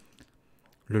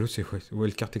 Lolo, c'est quoi?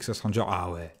 Wildcard Texas Ranger. Ah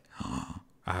ouais.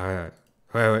 Ah ouais.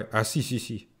 Ouais. Ah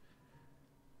si.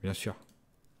 Bien sûr.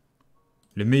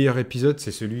 Le meilleur épisode,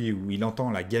 c'est celui où il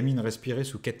entend la gamine respirer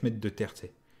sous 4 mètres de terre, tu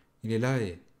sais. Il est là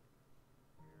et...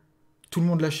 tout le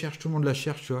monde la cherche, tu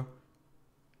vois.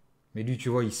 Mais lui, tu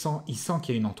vois, il sent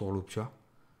qu'il y a une entourloupe, tu vois.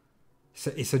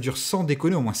 Et ça dure sans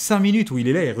déconner au moins 5 minutes où il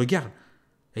est là, il regarde.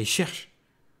 Et il cherche.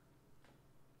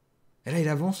 Et là, il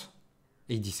avance.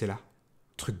 Et il dit, c'est là.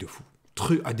 Truc de fou.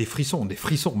 Ah, des frissons.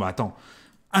 Bah attends.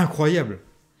 Incroyable.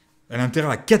 À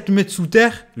l'intérieur, à 4 mètres sous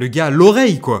terre, le gars à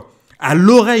l'oreille, quoi. À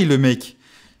l'oreille, le mec.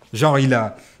 Genre,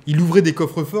 il ouvrait des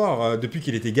coffres forts depuis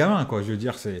qu'il était gamin, quoi. Je veux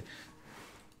dire, c'est...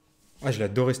 Ah, je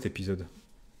l'adorais, cet épisode.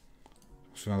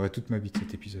 Je me souviendrai toute ma vie de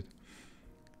cet épisode.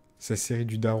 Sa série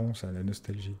du daron, ça, la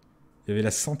nostalgie. Il y avait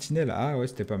la sentinelle. Ah ouais,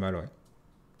 c'était pas mal, ouais.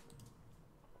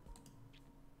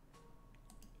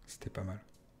 C'était pas mal.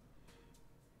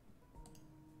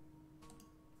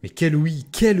 Mais quel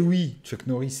oui, Chuck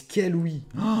Norris, quel oui.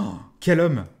 Oh, quel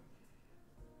homme.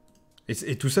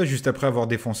 Et tout ça juste après avoir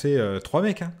défoncé 3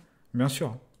 mecs, hein. Bien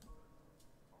sûr.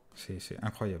 C'est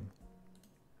incroyable.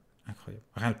 Incroyable.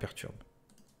 Rien ne le perturbe.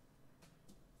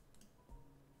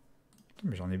 Putain,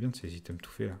 mais j'en ai bien de ces items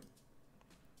tout faits, là.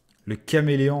 Le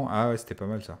caméléon. Ah ouais, c'était pas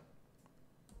mal, ça.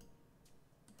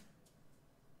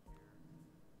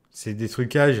 C'est des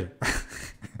trucages.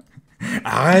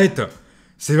 Arrête.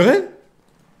 C'est vrai?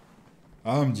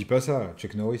 Ah, me dis pas ça.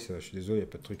 Chuck Norris, je suis désolé, il n'y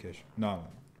a pas de trucage. Non.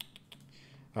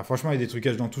 Ah, franchement, il y a des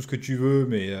trucages dans tout ce que tu veux,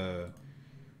 mais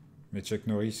Chuck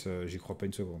Norris, j'y crois pas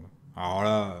une seconde. Alors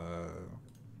là,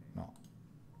 non.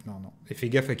 Non. Et fais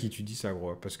gaffe à qui tu dis ça,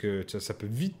 gros, parce que ça peut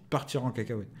vite partir en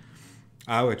cacahuète.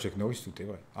 Ah ouais, Chuck Norris, tout est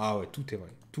vrai. Ah ouais, tout est vrai.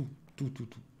 Tout.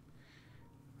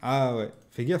 Ah ouais,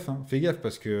 fais gaffe, hein. Fais gaffe,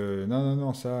 parce que...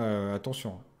 Non, ça,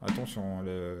 attention. Attention,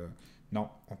 non,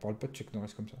 on parle pas de Chuck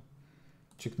Norris comme ça.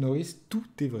 Chuck Norris, tout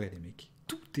est vrai, les mecs.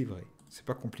 Tout est vrai. C'est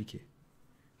pas compliqué.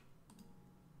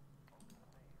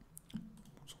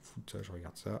 On s'en fout de ça, je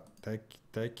regarde ça.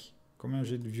 Tac. Combien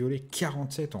j'ai de violet?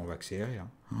 47, on va accélérer. Hein.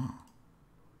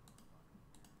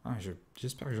 Ah,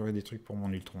 j'espère que j'aurai des trucs pour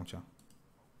mon Ultron, tiens.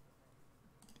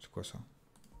 C'est quoi ça?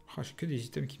 Ah, j'ai que des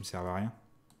items qui me servent à rien.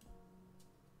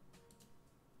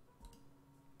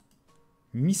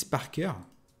 Miss Parker.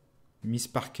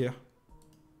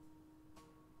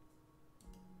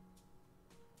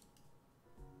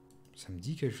 Ça me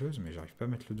dit quelque chose, mais j'arrive pas à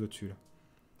mettre le doigt dessus, là.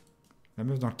 La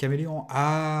meuf dans le caméléon.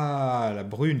 Ah, la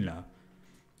brune, là.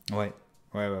 Ouais.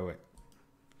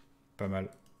 Pas mal.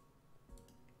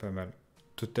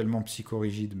 Totalement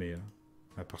psychorigide, mais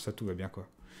à part ça, tout va bien, quoi.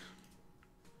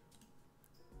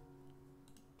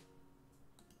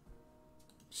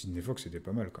 Sidney Fox, c'était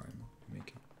pas mal, quand même,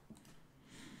 mec.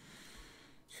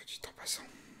 Soit dit en passant.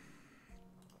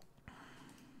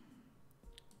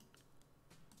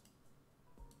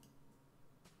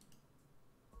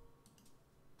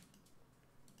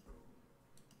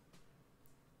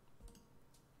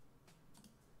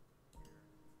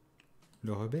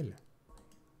 Le rebelle.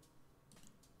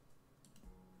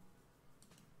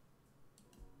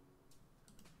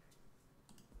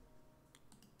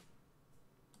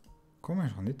 Combien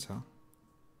j'en ai de ça?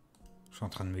 Je suis en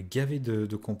train de me gaver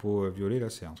de compos violets, là,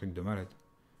 c'est un truc de malade.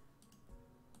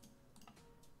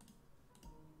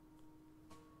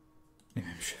 Les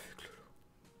mêmes cheveux que Lolo.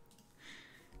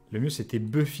 Le mieux, c'était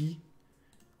Buffy.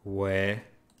 Ouais.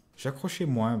 J'accrochais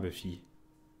moins, Buffy.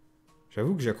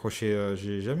 J'avoue que j'accrochais...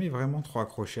 j'ai jamais vraiment trop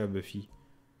accroché à Buffy.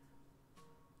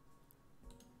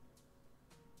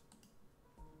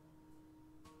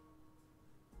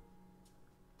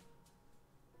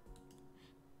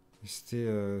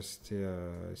 Moi,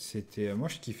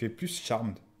 je kiffais plus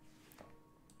Charmed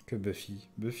que Buffy.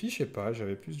 Buffy, je sais pas,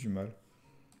 j'avais plus du mal.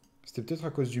 C'était peut-être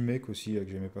à cause du mec aussi, là,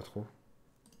 que j'aimais pas trop.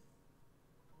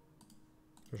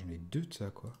 J'en ai 2 de ça,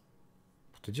 quoi.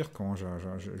 Pour te dire comment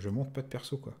je monte pas de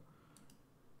perso, quoi.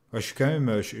 Ouais, je suis quand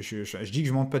même... Je dis que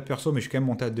je monte pas de perso, mais je suis quand même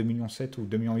monté à 2,7 millions ou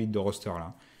 2,8 millions de roster,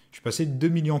 là. Je suis passé de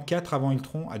 2,4 millions avant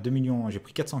Ultron à 2 millions... J'ai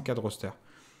pris 400K de roster.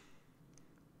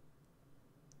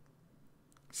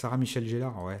 Sarah Michelle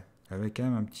Gellar, ouais. Elle avait quand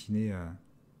même un petit nez un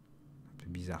peu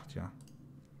bizarre, tu vois.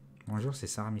 Bonjour, c'est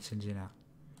Sarah Michelle Gellar.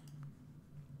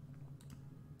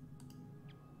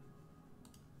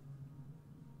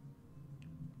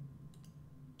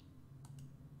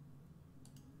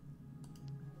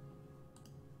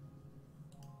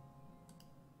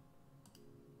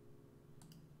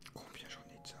 Combien j'en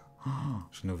ai de ça? Oh,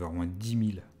 j'en ai ouvert au moins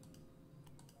 10 000.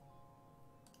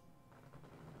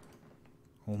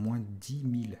 Au moins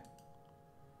 10 000.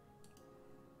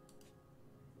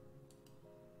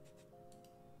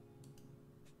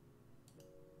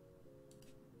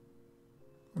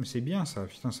 Oh, mais c'est bien ça,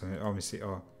 putain, ça... Oh, mais c'est...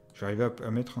 Oh, j'arrivais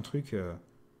à mettre un truc...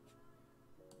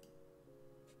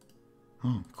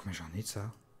 Oh, combien j'en ai de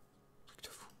ça? Truc de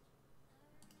fou.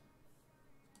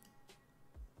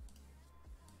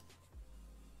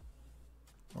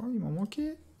 Oh, il m'en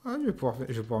manquait. Ah, je vais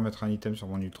pouvoir mettre un item sur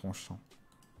mon ultron, je sens.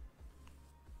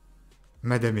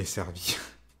 Madame est servie.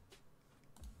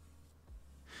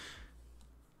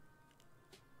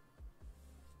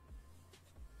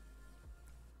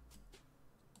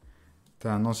 T'es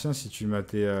un ancien si tu m'as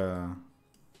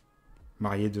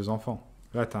marié 2 enfants.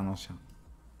 Là, t'es un ancien.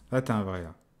 Là, t'es un vrai,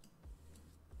 là.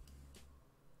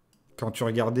 Quand tu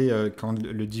regardais, quand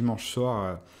le dimanche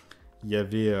soir, il y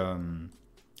avait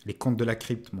les contes de la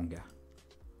crypte, mon gars.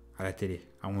 À la télé,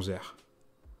 à 11h.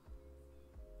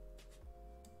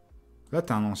 Là,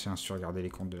 t'es un ancien si tu regardais les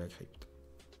contes de la crypte.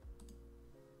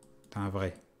 T'es un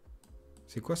vrai.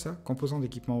 C'est quoi ça? Composant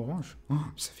d'équipement orange? Oh,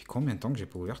 ça fait combien de temps que j'ai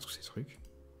pas ouvert tous ces trucs?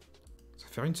 Ça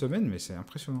fait une semaine, mais c'est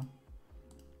impressionnant.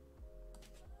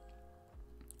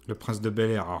 Le prince de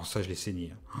Bel-Air, alors ça, je l'ai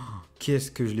saigné. Oh,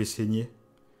 qu'est-ce que je l'ai saigné?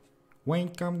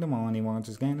 When come the money,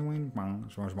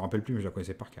 je me rappelle plus, mais je la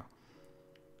connaissais par cœur.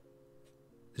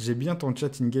 J'ai bien ton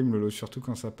chat in-game, Lolo, surtout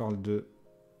quand ça parle de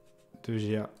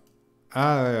GA.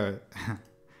 Ah, ouais.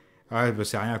 Ouais, bah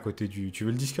c'est rien à côté du... Tu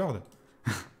veux le Discord?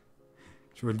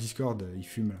 Tu veux le Discord? Il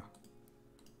fume, là.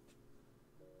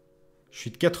 Je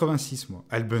suis de 86, moi.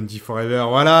 Al Bundy Forever,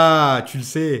 voilà! Tu le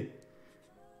sais!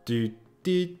 Mais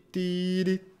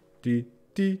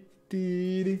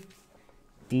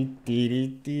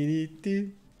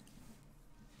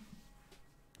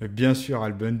bien sûr,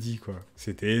 Al Bundy, quoi.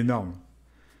 C'était énorme.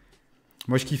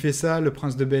 Moi, je kiffais ça, le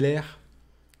prince de Bel-Air.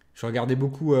 Je regardais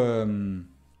beaucoup...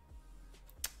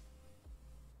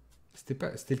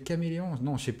 C'était le caméléon?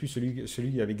 Non, je sais plus,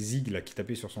 celui avec Zig, là, qui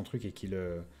tapait sur son truc et qui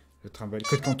le trimbalait.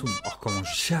 Code Quantum. Oh, comment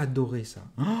j'ai adoré ça.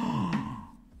 Oh,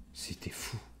 c'était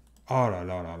fou. Oh là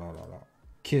là là là là là.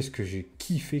 Qu'est-ce que j'ai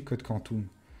kiffé Code Quantum.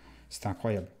 C'était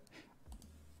incroyable.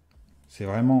 C'est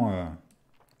vraiment...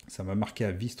 ça m'a marqué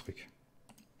à vie, ce truc.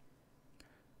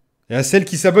 Et à celle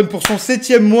qui s'abonne pour son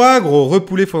 7e mois, gros.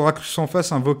 Repoulé, faudra que je s'en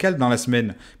fasse un vocal dans la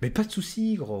semaine. Mais pas de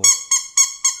soucis, gros.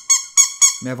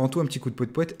 Mais avant tout, un petit coup de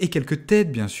poète et quelques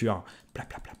têtes, bien sûr. Pla,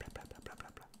 pla, pla, pla, pla, pla, pla,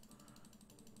 pla.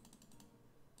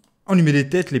 On lui met des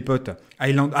têtes, les potes.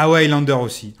 Ah ouais, Highlander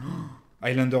aussi. Oh,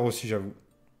 Highlander aussi, j'avoue.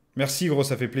 Merci, gros,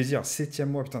 ça fait plaisir. 7e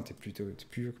mois, putain, t'es plus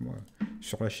vieux que moi.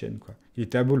 Sur la chaîne, quoi. Il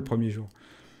était à beau le premier jour.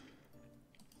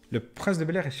 Le Prince de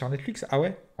Bel-Air est sur Netflix? Ah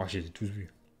ouais? Oh, j'ai tous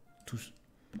vus. Tous.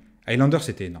 Highlander,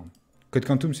 c'était énorme. Code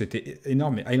Quantum, c'était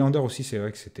énorme. Mais Highlander aussi, c'est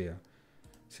vrai que c'était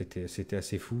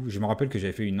assez fou. Je me rappelle que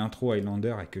j'avais fait une intro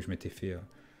Highlander et que je m'étais fait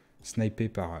sniper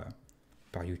par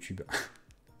YouTube.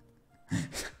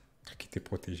 Qui était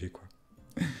protégé, quoi.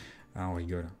 Ah, on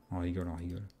rigole, on rigole, on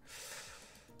rigole.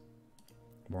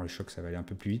 Bon, les chocs, ça va aller un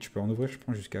peu plus vite. Je peux en ouvrir, je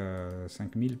pense, jusqu'à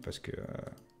 5000 parce que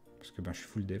ben, je suis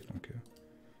full dev. Donc,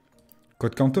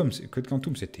 Code Quantum,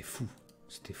 c'était fou.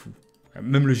 C'était fou.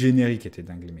 Même le générique était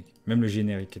dingue, les mecs. Même le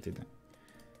générique était dingue.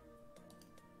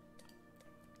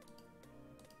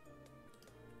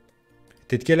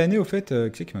 T'es de quelle année, au fait?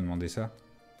 Qui c'est qui m'a demandé ça?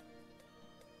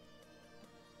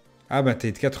 Ah, bah,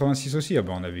 t'es de 86 aussi. Ah,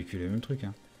 bah, on a vécu les mêmes trucs.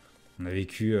 Hein. On a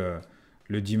vécu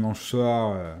le dimanche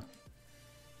soir,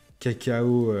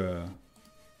 Cacao,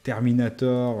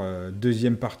 Terminator,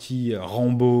 deuxième partie,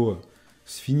 Rambo.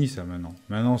 C'est fini, ça, maintenant.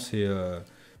 Maintenant,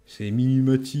 c'est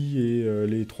Minimati et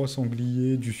les 3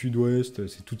 sangliers du sud-ouest.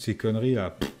 C'est toutes ces conneries,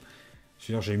 là. Je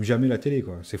veux dire, j'aime jamais la télé,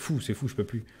 quoi. C'est fou, je peux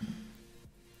plus.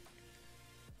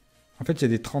 En fait, il y a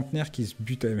des trentenaires qui se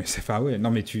butent à MSF. Ah ouais,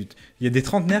 non mais il y a des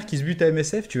trentenaires qui se butent à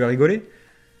MSF, tu vas rigoler?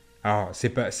 Alors, c'est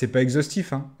pas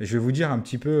exhaustif, hein. Je vais vous dire un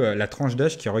petit peu la tranche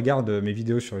d'âge qui regarde mes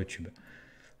vidéos sur YouTube.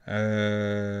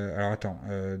 Alors attends,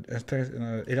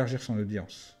 élargir son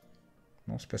audience.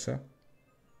 Non, c'est pas ça.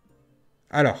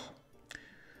 Alors,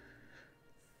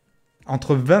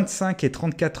 entre 25 et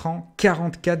 34 ans,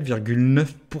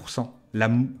 44,9%.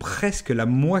 Presque la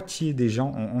moitié des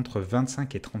gens ont entre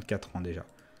 25 et 34 ans déjà.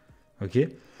 Ok.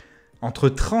 Entre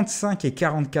 35 et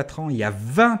 44 ans, il y a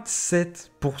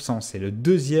 27%. C'est le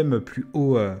deuxième plus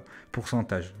haut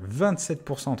pourcentage.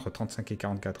 27% entre 35 et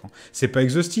 44 ans. C'est pas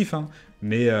exhaustif, hein,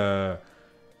 mais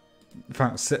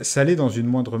enfin, ça l'est dans une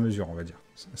moindre mesure, on va dire.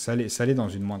 Ça l'est dans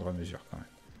une moindre mesure, quand même.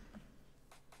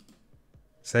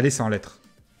 Ça l'est sans l'être.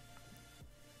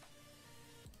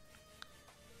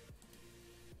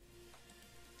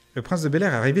 Le Prince de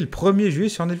Bel-Air est arrivé le 1er juillet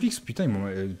sur Netflix. Putain,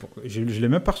 je l'ai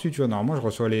même pas reçu, tu vois. Normalement, je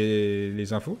reçois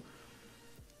les infos.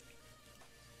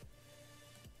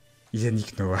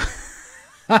 Yannick Noah.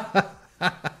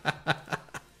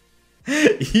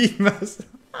 Il m'a...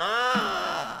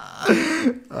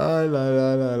 Ah là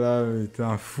là là là, mais t'es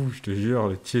un fou, je te jure.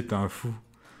 Le tiers, t'es un fou.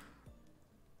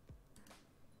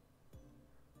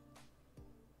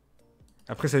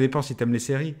 Après, ça dépend si t'aimes les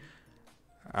séries.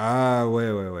 Ah,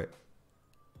 ouais.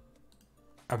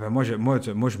 Ah bah moi, je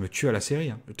me tue à la série.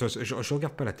 Hein. Je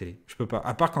regarde pas la télé. Je peux pas.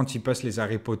 À part quand ils passent les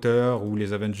Harry Potter ou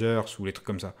les Avengers ou les trucs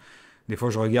comme ça. Des fois,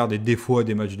 je regarde et des fois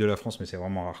des matchs de la France, mais c'est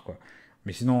vraiment rare, quoi.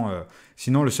 Mais sinon,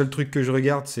 le seul truc que je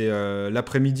regarde, c'est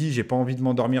l'après-midi. J'ai pas envie de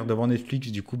m'endormir devant Netflix.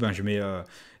 Du coup, ben, je mets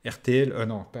RTL.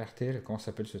 Non, pas RTL. Comment ça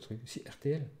s'appelle ce truc? Si,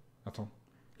 RTL. Attends.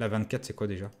 La 24, c'est quoi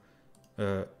déjà?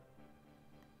 Euh,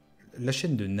 la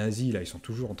chaîne de nazis, là. Ils sont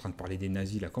toujours en train de parler des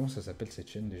nazis, là. Comment ça s'appelle cette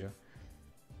chaîne déjà?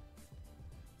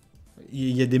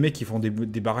 Il y a des mecs qui font des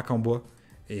baraques en bois.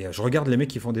 Et je regarde les mecs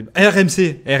qui font des...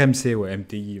 RMC, ouais,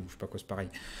 MTI, ou je sais pas quoi, c'est pareil.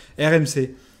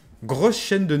 RMC. Grosse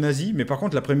chaîne de nazis, mais par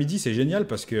contre, l'après-midi, c'est génial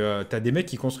parce que t'as des mecs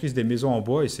qui construisent des maisons en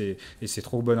bois et c'est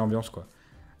trop bonne ambiance, quoi.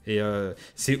 Et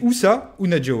c'est ou ça, ou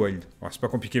Nadja Wild. Ouais, c'est pas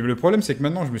compliqué. Mais le problème, c'est que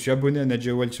maintenant, je me suis abonné à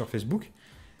Nadja Wild sur Facebook.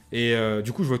 Et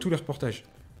du coup, je vois tous les reportages.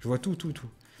 Je vois tout.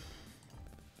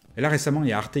 Et là, récemment, il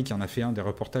y a Arte qui en a fait un des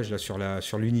reportages là, sur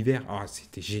l'univers. Ah,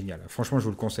 c'était génial. Franchement, je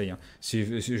vous le conseille. Hein.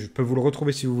 Je peux vous le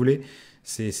retrouver si vous voulez.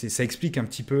 Ça explique un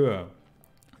petit peu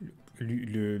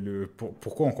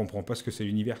pourquoi on ne comprend pas ce que c'est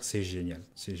l'univers. C'est génial.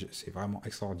 C'est vraiment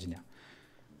extraordinaire.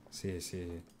 Enfin,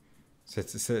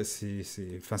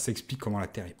 ça explique comment la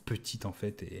Terre est petite, en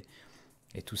fait,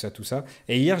 et tout ça.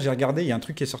 Et hier, j'ai regardé, il y a un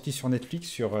truc qui est sorti sur Netflix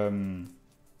sur...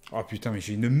 Oh putain, mais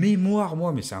j'ai une mémoire,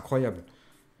 moi, mais c'est incroyable.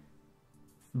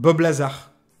 Bob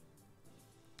Lazar.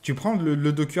 Tu prends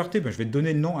le docu Arte, ben, je vais te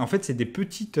donner le nom. En fait, c'est des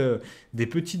petites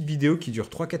vidéos qui durent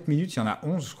 3-4 minutes. Il y en a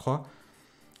 11, je crois.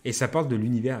 Et ça parle de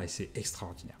l'univers et c'est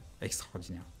extraordinaire.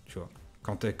 Extraordinaire, tu vois.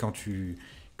 Quand tu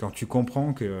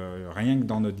comprends que rien que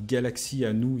dans notre galaxie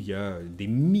à nous, il y a des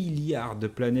milliards de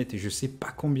planètes et je sais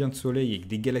pas combien de soleils et que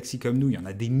des galaxies comme nous, il y en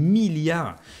a des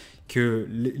milliards, que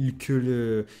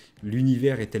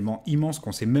l'univers est tellement immense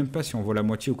qu'on sait même pas si on vaut la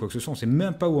moitié ou quoi que ce soit. On sait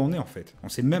même pas où on est, en fait. On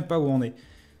sait même pas où on est.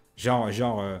 Genre à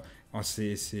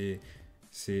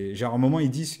un moment, ils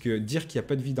disent que dire qu'il n'y a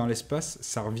pas de vie dans l'espace,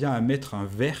 ça revient à mettre un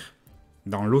verre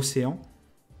dans l'océan,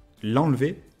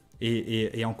 l'enlever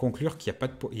et en conclure qu'il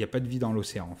n'y a pas de vie dans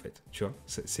l'océan, en fait. Tu vois,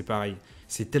 c'est pareil.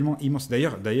 C'est tellement immense.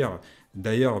 D'ailleurs,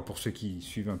 pour ceux qui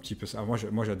suivent un petit peu ça,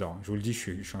 moi j'adore. Je vous le dis,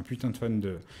 je suis un putain de fan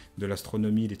de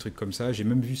l'astronomie, des trucs comme ça. J'ai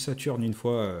même vu Saturne une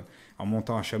fois en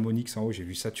montant à Chamonix en haut. J'ai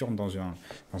vu Saturne dans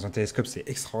un télescope. C'est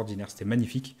extraordinaire, c'était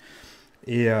magnifique.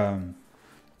 Et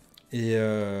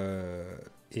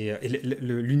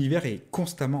l'univers est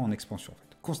constamment en expansion, en fait.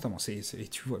 Constamment. Tu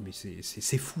vois, mais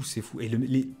c'est fou. Et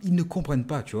ils ne comprennent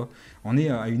pas, tu vois. On est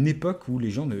à une époque où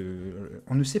les gens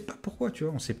on ne sait pas pourquoi, tu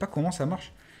vois. On ne sait pas comment ça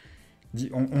marche.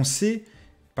 On sait,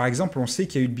 par exemple, on sait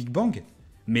qu'il y a eu le Big Bang,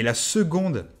 mais la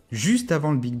seconde juste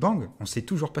avant le Big Bang, on ne sait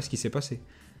toujours pas ce qui s'est passé.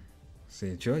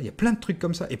 Tu vois, il y a plein de trucs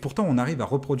comme ça. Et pourtant, on arrive à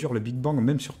reproduire le Big Bang,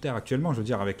 même sur Terre actuellement, je veux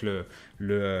dire, avec le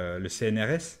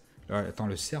CNRS. Attends,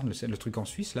 le CERN, le truc en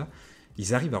Suisse, là.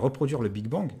 Ils arrivent à reproduire le Big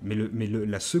Bang, mais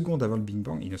la seconde avant le Big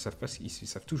Bang, ils savent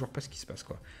toujours pas ce qui se passe,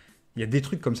 quoi. Il y a des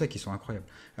trucs comme ça qui sont incroyables.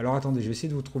 Alors, attendez, je vais essayer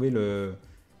de vous trouver le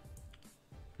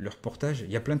reportage.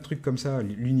 Il y a plein de trucs comme ça.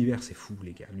 L'univers, c'est fou,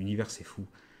 les gars. L'univers, c'est fou.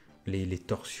 Les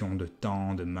torsions de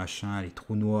temps, de machin, les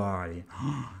trous noirs.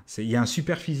 Il y a un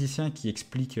super physicien qui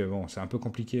explique... Bon, c'est un peu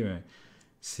compliqué, mais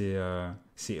c'est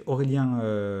Aurélien...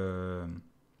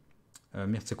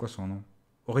 merde, c'est quoi son nom?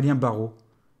 Aurélien Barraud,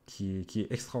 qui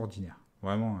est extraordinaire.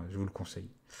 Vraiment, je vous le conseille.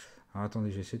 Alors, attendez,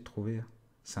 j'essaie de trouver...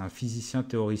 C'est un physicien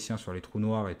théoricien sur les trous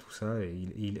noirs et tout ça, et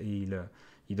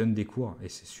il donne des cours, et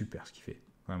c'est super ce qu'il fait.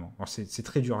 Vraiment. Alors, c'est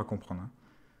très dur à comprendre. Hein.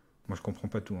 Moi, je comprends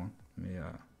pas tout, hein, mais...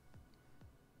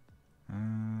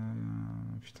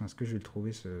 putain, est-ce que je vais le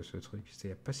trouver, ce truc? C'était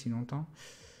il n'y a pas si longtemps.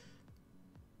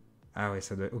 Ah ouais,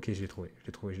 ça doit... Ok, je l'ai trouvé.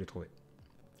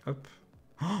 Hop.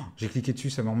 Oh, j'ai cliqué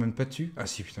dessus, ça ne m'emmène pas dessus. Ah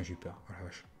si, putain, j'ai eu peur. Oh la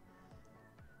vache.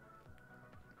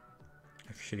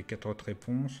 Afficher les 4 autres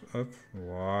réponses. Hop,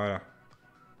 voilà.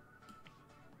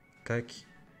 Tac.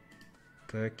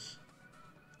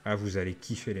 Ah, vous allez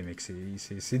kiffer, les mecs.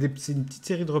 C'est une petite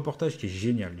série de reportages qui est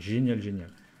géniale. Génial.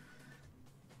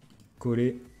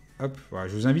 Coller. Hop, voilà.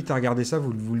 Je vous invite à regarder ça.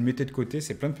 Vous le mettez de côté.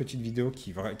 C'est plein de petites vidéos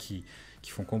qui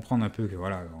font comprendre un peu que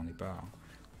voilà,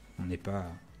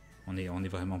 on est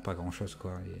vraiment pas grand chose,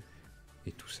 quoi.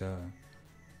 Et tout ça.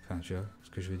 Enfin, tu vois ce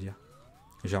que je veux dire.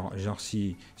 Genre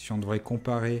si on devrait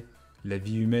comparer la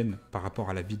vie humaine par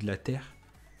rapport à la vie de la Terre,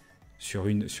 sur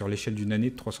l'échelle d'une année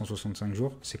de 365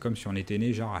 jours, c'est comme si on était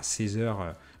né genre à 16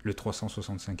 heures le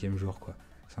 365e jour, quoi.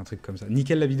 C'est un truc comme ça.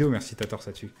 Nickel la vidéo, merci Tator,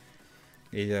 ça tue.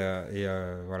 Et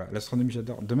voilà, l'astronomie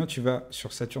j'adore. Demain tu vas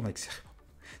sur Saturne avec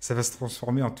ça va se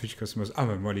transformer en Twitch Cosmos. Ah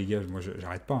bah moi les gars, moi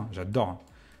j'arrête pas, hein. J'adore. Hein.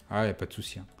 Ah y a pas de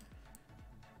souci. Hein.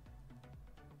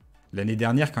 L'année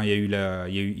dernière, quand il y a eu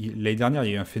l'année dernière, il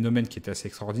y a eu un phénomène qui était assez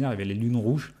extraordinaire. Il y avait les lunes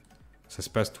rouges. Ça se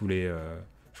passe tous les,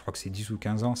 je crois que c'est 10 ou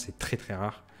 15 ans. C'est très très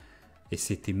rare. Et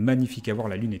c'était magnifique à voir.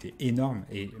 La lune était énorme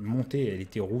et montée, elle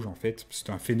était rouge en fait.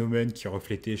 C'était un phénomène qui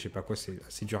reflétait, je sais pas quoi. C'est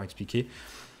assez dur à expliquer.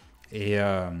 Et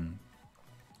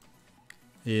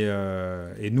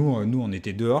nous, on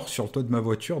était dehors sur le toit de ma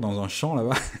voiture dans un champ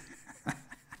là-bas.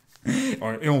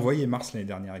 Et on voyait Mars l'année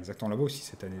dernière, exactement. On la voit aussi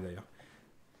cette année d'ailleurs.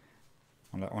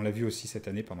 On l'a vu aussi cette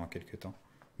année pendant quelques temps.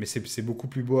 Mais c'est beaucoup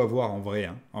plus beau à voir en vrai,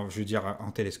 hein. Je veux dire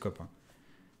en télescope, hein.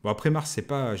 Bon, après Mars, c'est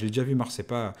pas. J'ai déjà vu Mars, c'est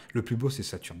pas. Le plus beau, c'est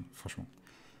Saturne, franchement.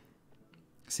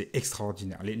 C'est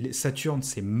extraordinaire. Saturne,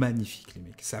 c'est magnifique, les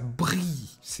mecs. Ça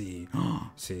brille. C'est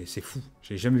fou.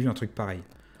 J'ai jamais vu un truc pareil.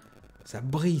 Ça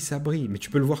brille, ça brille. Mais tu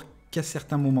peux le voir qu'à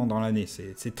certains moments dans l'année.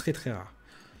 C'est très très rare.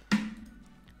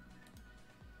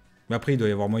 Mais après, il doit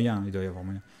y avoir moyen. Il doit y avoir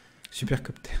moyen.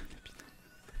 Supercopter.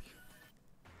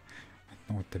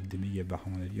 Maintenant, on tape des méga barres, à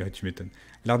mon avis. Ouais, tu m'étonnes.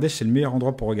 L'Ardèche, c'est le meilleur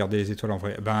endroit pour regarder les étoiles en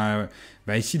vrai. Ben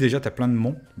ici, déjà, tu as plein de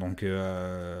monts. Donc,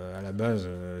 à la base,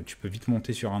 tu peux vite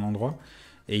monter sur un endroit.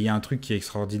 Et il y a un truc qui est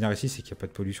extraordinaire ici, c'est qu'il n'y a pas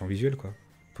de pollution visuelle, quoi.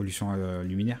 Pollution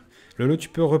luminaire. Lolo, tu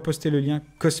peux reposter le lien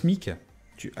cosmique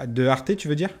de Arte, tu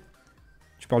veux dire?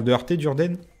 Tu parles de Arte,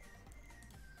 d'Urden?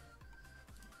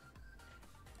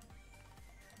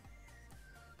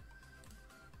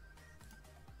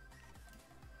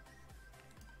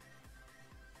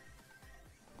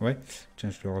 Ouais,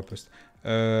 tiens, je le reposte.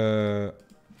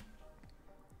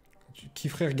 Tu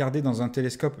kifferais regarder dans un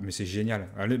télescope, mais c'est génial.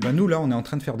 Allez, bah nous, là, on est en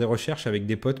train de faire des recherches avec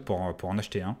des potes pour en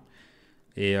acheter un.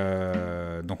 Et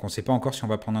donc, on ne sait pas encore si on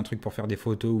va prendre un truc pour faire des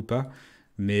photos ou pas.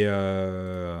 Mais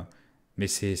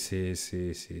c'est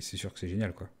sûr que c'est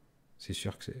génial, quoi. C'est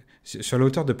sûr que sur la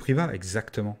hauteur de Privas,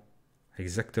 exactement.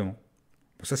 Exactement.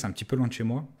 Bon, ça, c'est un petit peu loin de chez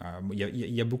moi. Il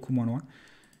y a beaucoup moins loin.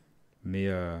 Mais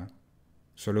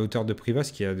sur la hauteur de Privas,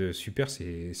 ce qu'il y a de super,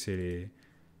 c'est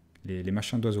les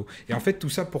machins d'oiseaux. Et en fait, tout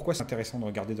ça, pourquoi c'est intéressant de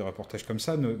regarder des reportages comme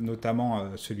ça,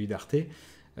 notamment celui d'Arte,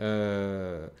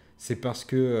 c'est parce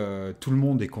que tout le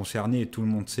monde est concerné et tout le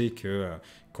monde sait que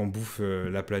qu'on bouffe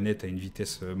la planète à une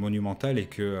vitesse monumentale et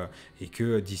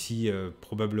que d'ici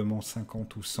probablement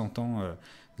 50 ou 100 ans,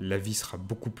 la vie sera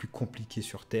beaucoup plus compliquée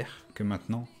sur Terre que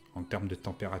maintenant, en termes de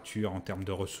température, en termes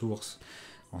de ressources,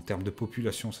 en termes de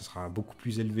population, ça sera beaucoup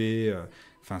plus élevé.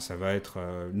 Enfin, ça va être.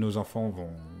 Nos enfants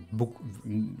vont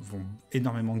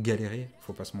énormément galérer,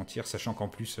 faut pas se mentir, sachant qu'en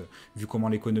plus, vu comment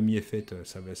l'économie est faite,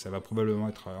 ça va probablement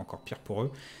être encore pire pour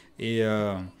eux. Et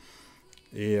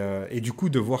du coup,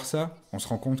 de voir ça, on se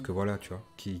rend compte que voilà, tu vois,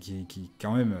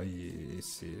 quand même,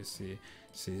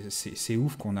 c'est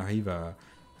ouf qu'on arrive à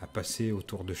passer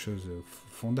autour de choses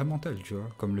fondamentales, tu vois,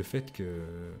 comme le fait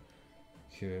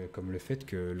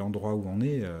que l'endroit où on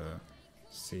est,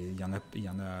 il y en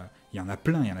a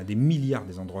plein, il y en a des milliards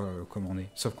des endroits comme on est,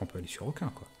 sauf qu'on peut aller sur aucun,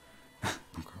 quoi.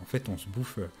 Donc en fait, on se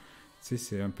bouffe. Tu sais,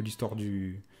 c'est un peu l'histoire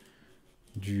du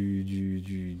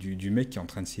mec qui est en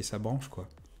train de scier sa branche, quoi.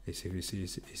 Et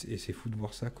c'est fou de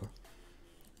voir ça, quoi.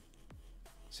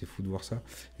 C'est fou de voir ça.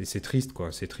 Et c'est triste,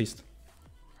 quoi. C'est triste.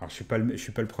 Alors, je suis pas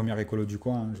le premier écolo du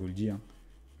coin, hein, je vous le dis. Hein.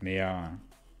 Mais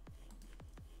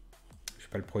je suis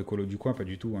pas le pro-écolo du coin, pas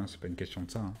du tout. Hein, c'est pas une question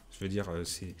de ça. Hein. Je veux dire,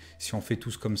 si on fait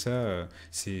tous comme ça,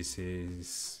 c'est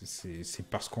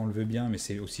parce qu'on le veut bien, mais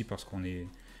c'est aussi parce qu'on est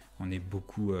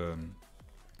beaucoup...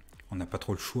 on n'a pas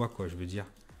trop le choix, quoi, je veux dire.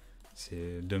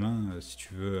 Demain, si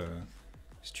tu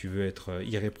veux être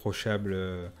irréprochable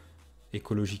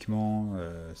écologiquement,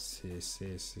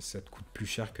 ça te coûte plus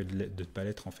cher que de ne pas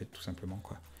l'être, en fait, tout simplement,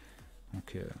 quoi.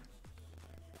 Donc,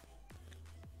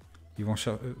 ils vont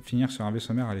finir sur un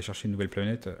vaisseau mère, aller chercher une nouvelle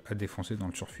planète à défoncer dans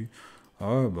le surfus.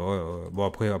 Ah, bah, bon,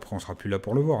 après, on sera plus là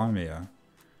pour le voir, hein,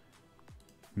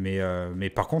 mais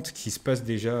par contre, ce qui se passe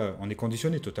déjà, on est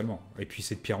conditionné totalement. Et puis,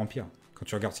 c'est de pire en pire. Quand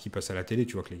tu regardes ce qui passe à la télé,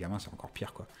 tu vois que les gamins, c'est encore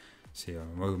pire, quoi.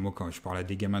 Moi, quand je parle à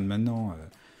des gamins de maintenant,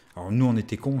 alors nous, on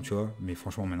était cons, tu vois, mais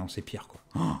franchement, maintenant, c'est pire, quoi.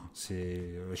 Oh,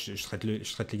 je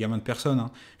traite les gamins de personne,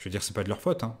 hein. Je veux dire, c'est pas de leur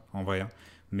faute, hein, en vrai. Hein.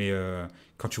 Mais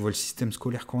quand tu vois le système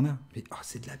scolaire qu'on a,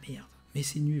 c'est de la merde. Mais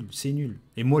c'est nul, c'est nul.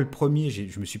 Et moi, le premier,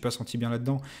 je me suis pas senti bien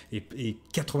là-dedans. Et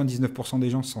 99% des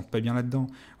gens se sentent pas bien là-dedans.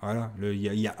 Voilà, il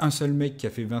y a un seul mec qui a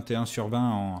fait 21 sur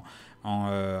 20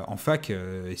 en fac,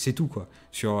 et c'est tout, quoi.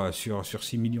 Sur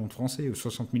 6 millions de Français, ou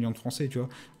 60 millions de Français, tu vois.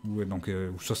 Ou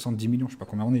 70 millions, je sais pas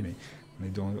combien on est, mais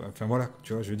enfin voilà,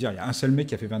 tu vois, je veux dire, il y a un seul mec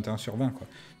qui a fait 21 sur 20, quoi.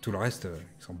 Tout le reste,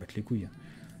 ils s'en battent les couilles.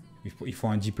 Il faut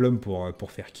un diplôme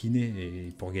pour faire kiné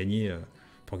et pour gagner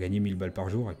 1000 balles par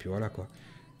jour, et puis voilà, quoi.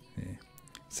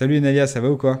 Salut Nadia, ça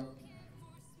va ou quoi?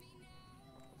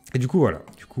 Et du coup, voilà.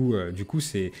 Du coup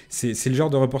c'est le genre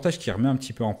de reportage qui remet un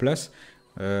petit peu en place,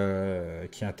 qui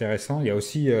est intéressant. Il y a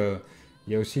aussi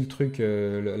le truc,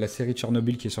 la série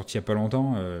Tchernobyl qui est sortie il n'y a pas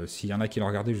longtemps. S'il y en a qui l'ont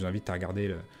regardé, je vous invite à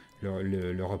regarder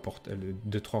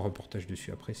deux, trois reportages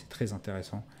dessus après. C'est très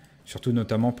intéressant. Surtout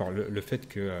notamment par le fait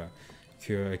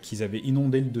qu'ils avaient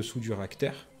inondé le dessous du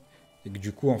réacteur. Et que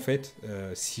du coup, en fait,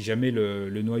 si jamais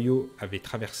le noyau avait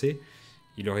traversé,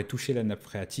 il aurait touché la nappe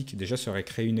phréatique. Déjà, ça aurait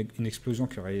créé une explosion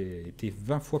qui aurait été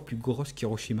 20 fois plus grosse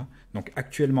qu'Hiroshima. Donc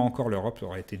actuellement encore, l'Europe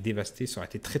aurait été dévastée. Ça aurait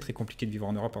été très très compliqué de vivre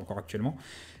en Europe encore actuellement.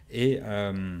 Et,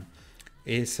 euh,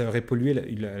 et ça aurait pollué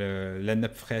la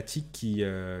nappe phréatique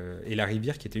et la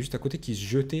rivière qui était juste à côté, qui se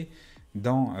jetait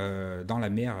dans la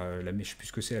mer, je sais plus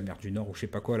ce que c'est, la mer du Nord ou je sais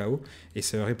pas quoi là-haut. Et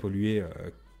ça aurait pollué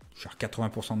genre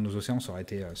 80% de nos océans. Ça aurait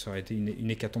été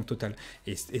une hécatombe totale.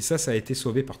 Et ça a été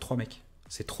sauvé par 3 mecs.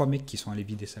 C'est 3 mecs qui sont allés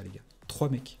vider ça, les gars. 3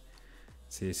 mecs.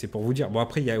 C'est pour vous dire. Bon,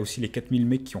 après, il y a aussi les 4000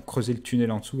 mecs qui ont creusé le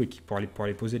tunnel en dessous et qui pour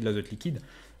aller poser de l'azote liquide.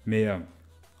 Mais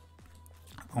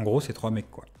en gros, c'est 3 mecs,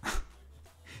 quoi.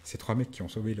 C'est 3 mecs qui ont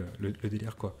sauvé le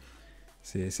délire, quoi.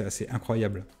 C'est assez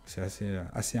incroyable. C'est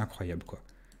assez incroyable, quoi.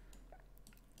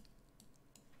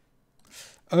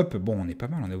 Hop, bon, on est pas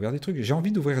mal. On a ouvert des trucs. J'ai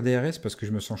envie d'ouvrir des RS parce que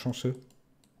je me sens chanceux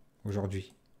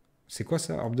aujourd'hui. C'est quoi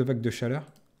ça? Orbe de vague de chaleur?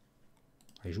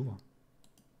 Allez, j'ouvre.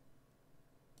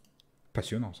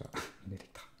 Passionnant, ça.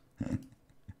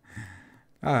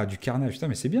 Ah, du carnage. Putain,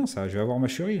 mais c'est bien, ça. Je vais avoir ma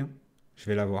chérie. Hein. Je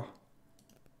vais l'avoir.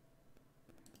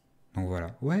 Donc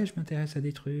voilà. Ouais, je m'intéresse à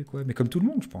des trucs. Ouais. Mais comme tout le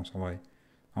monde, je pense, en vrai.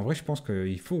 En vrai, je pense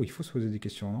qu'il faut se poser des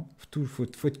questions, non?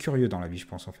 Faut être curieux dans la vie, je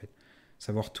pense, en fait.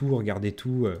 Savoir tout, regarder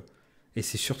tout. Et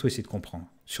c'est surtout essayer de comprendre.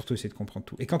 Surtout essayer de comprendre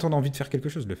tout. Et quand on a envie de faire quelque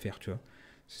chose, le faire, tu vois.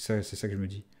 C'est ça que je me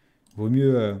dis. Vaut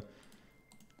mieux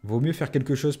faire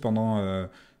quelque chose pendant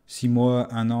 6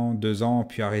 mois, 1 an, 2 ans,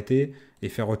 puis arrêter et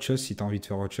faire autre chose si tu as envie de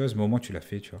faire autre chose, mais au moins tu l'as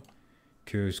fait, tu vois.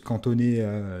 Que se cantonner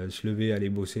à se lever, aller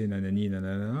bosser, nanani,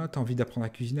 nanana, t'as envie d'apprendre à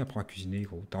cuisiner, apprends à cuisiner,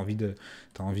 gros. T'as envie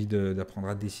d'apprendre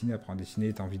à dessiner, apprends à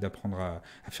dessiner, t'as envie d'apprendre à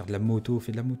faire de la moto,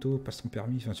 fais de la moto, passe ton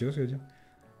permis, enfin, tu vois ce que je veux dire.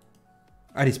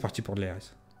 Allez, c'est parti pour de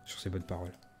l'ARS, sur ces bonnes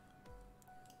paroles.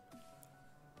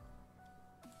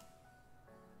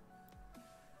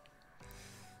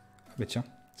 Ah bah tiens,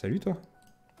 salut toi.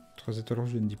 3 étoiles rouges,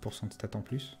 je donne 10% de stats en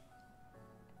plus.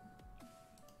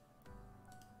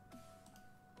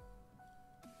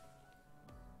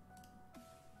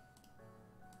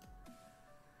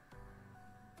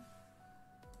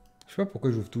 Je sais pas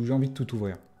pourquoi j'ouvre tout, j'ai envie de tout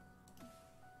ouvrir.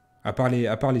 À part les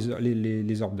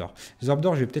orbes d'or. Les orbes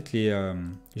d'or, je vais peut-être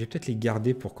les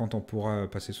garder pour quand on pourra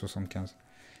passer 75.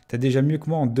 T'as déjà mieux que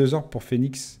moi en 2 orbes pour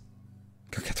Phoenix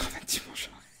que 90 manches.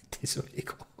 Désolé,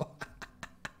 gros.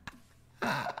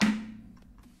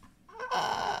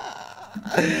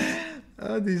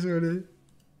 Ah, désolé.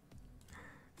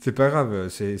 C'est pas grave,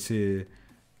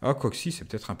 Ah, quoi que si, c'est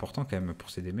peut-être important quand même pour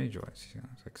ces damages, ouais, c'est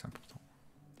vrai que c'est important.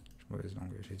 Je suis mauvaise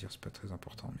langue, je vais dire c'est pas très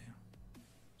important, mais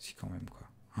si quand même, quoi.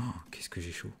 Oh, qu'est-ce que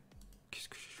j'ai chaud. Qu'est-ce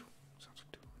que j'ai chaud. C'est un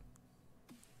truc de ouf.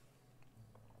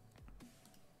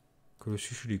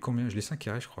 Colossus, je l'ai combien? Je l'ai 5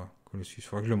 carrés, je crois. Colossus,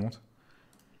 faudra que je le monte.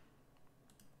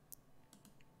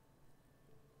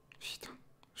 Putain,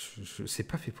 c'est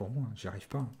pas fait pour moi, j'y arrive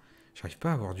pas. J'arrive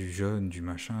pas à avoir du jaune, du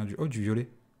machin, du... Oh, du violet.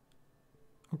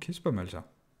 Ok, c'est pas mal ça.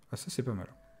 Ah, ça, c'est pas mal.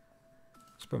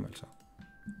 C'est pas mal ça.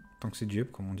 Tant que c'est du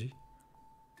up, comme on dit.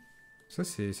 Ça,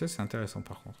 c'est intéressant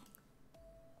par contre.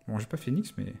 Bon, j'ai pas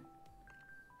Phoenix, mais...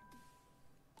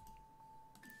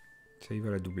 Ça y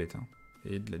va la doublette, hein.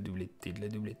 Et de la doublette, et de la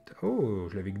doublette. Oh,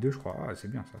 je l'avais que 2, je crois. Ah, c'est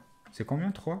bien ça. C'est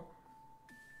combien, 3?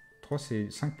 3, c'est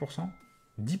 5%?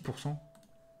 10%?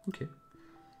 Ok.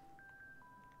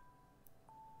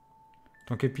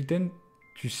 Ton capitaine,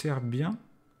 te sert bien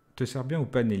ou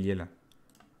pas, Néliel?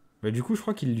 Bah du coup, je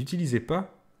crois qu'il l'utilisait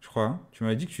pas. Je crois, hein. Tu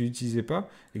m'as dit que tu l'utilisais pas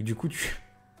et que du coup, tu...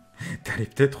 T'allais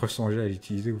peut-être songer à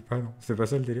l'utiliser ou pas, non? C'est pas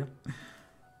ça le délire?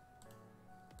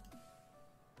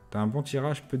 T'as un bon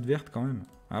tirage, peu de verte quand même.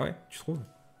 Ah ouais, tu trouves?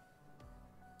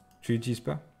 Tu l'utilises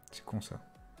pas? C'est con ça.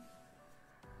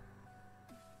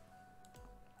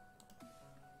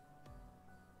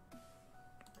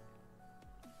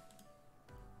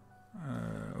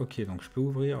 Ok, donc je peux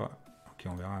ouvrir... Ok,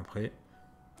 on verra après.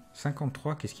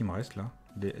 53, qu'est-ce qu'il me reste là?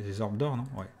 Des orbes d'or, non?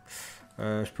 Ouais.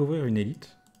 Je peux ouvrir une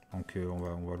élite. Donc on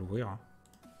va l'ouvrir. Hein.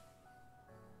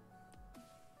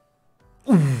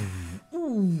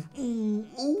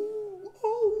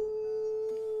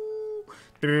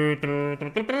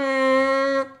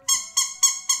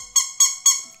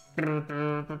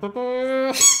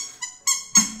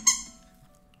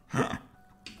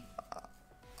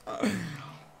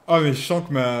 Oh, mais je sens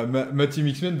que ma Team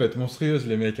X-Men va être monstrueuse,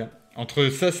 les mecs. Hein. Entre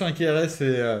ça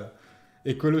 5RS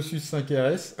et Colossus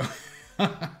 5RS.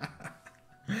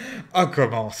 Ah,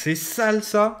 comment c'est sale,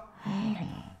 ça.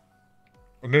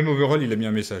 Même Overall, il a mis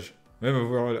un message. Même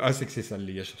Overall... Ah, c'est que c'est sale,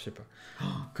 les gars, cherchez pas. Oh,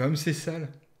 comme c'est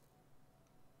sale.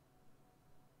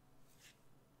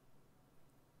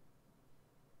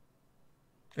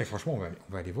 Et franchement, on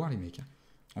va aller voir, les mecs. Hein.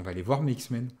 On va aller voir mes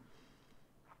X-Men.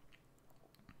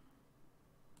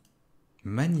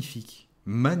 Magnifique.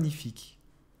 Magnifique.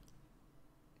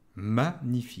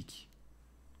 Magnifique.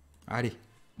 Allez.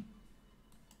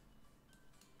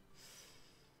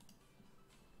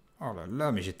 Oh là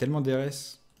là, mais j'ai tellement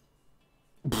d'RS.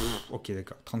 Ok,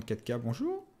 d'accord. 34K,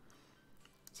 bonjour.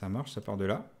 Ça marche, ça part de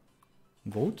là.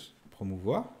 Groot,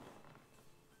 promouvoir.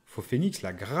 Faut Phoenix,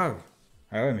 là, grave.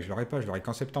 Ah ouais, mais je l'aurai pas, je l'aurai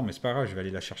qu'en septembre, mais c'est pas grave, je vais aller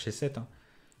la chercher 7. Hein.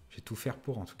 Je vais tout faire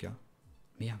pour, en tout cas.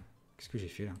 Merde, qu'est-ce que j'ai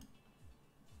fait, là?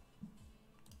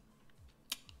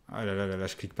 Ah là là là là,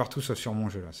 je clique partout sauf sur mon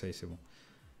jeu, là. Ça y est, c'est bon.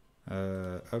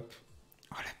 Hop.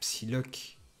 Oh, la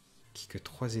Psylocke. Qui que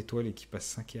 3 étoiles et qui passe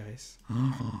 5 RS.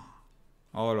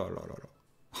 Oh là là là là.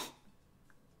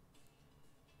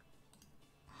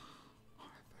 Oh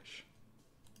la vache.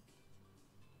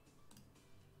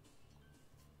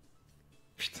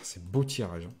 Putain, c'est beau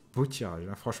tirage. Hein. Beau tirage.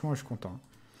 Là, franchement, je suis content. Hein.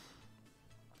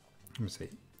 Mais ça y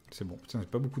est. C'est bon. Putain, j'ai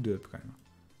pas beaucoup de up quand même.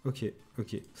 Ok,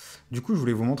 ok. Du coup, je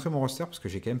voulais vous montrer mon roster parce que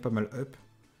j'ai quand même pas mal up.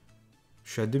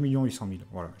 Je suis à 2 800 000.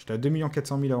 Voilà. J'étais à 2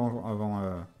 400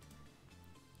 000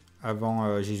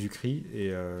 avant Jésus-Christ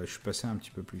et je suis passé un petit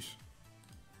peu plus.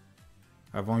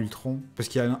 Avant Ultron. Parce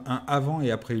qu'il y a un avant et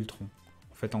après Ultron.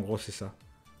 En fait, en gros, c'est ça.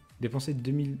 Dépenser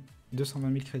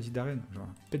 220 000 crédits d'arène. Genre,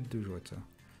 pète de joie de ça.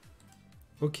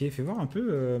 Ok, fais voir un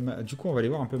peu. Du coup, on va aller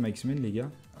voir un peu ma X-Men, les gars.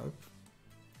 Hop.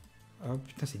 Oh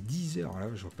putain, c'est 10 heures là.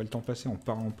 Je vois pas le temps passer. On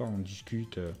part, on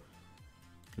discute.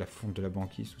 La fonte de la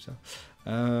banquise, tout ça.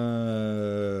 On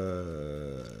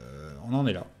en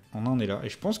est là. On en est là. Et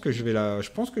je pense que je vais la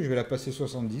passer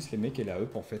 70, les mecs, et la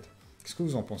up en fait. Qu'est-ce que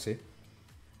vous en pensez?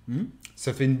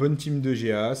 Ça fait une bonne team de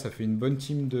GA, ça fait une bonne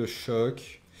team de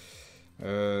choc. Ouais.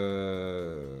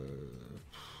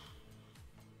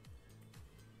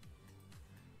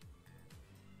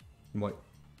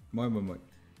 Ouais.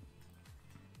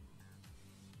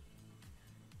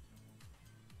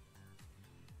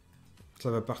 Ça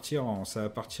va partir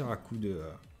à coup de...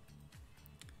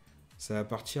 ça va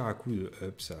partir à coup de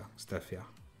up, ça, cette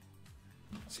affaire.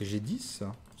 C'est G10,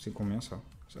 ça? C'est combien, ça?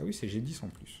 Ah oui, c'est G10 en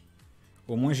plus.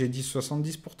 Au moins G10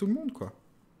 70 pour tout le monde, quoi.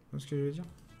 Tu vois ce que je veux dire?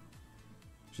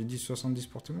 G10 70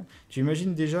 pour tout le monde. Tu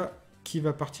imagines déjà qui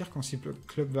va partir quand Cyclope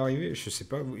va arriver? Je sais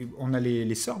pas. On a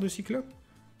les sorts de Cyclope?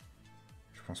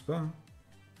 Je pense pas, hein.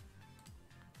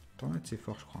 Tornade, c'est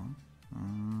fort, je crois.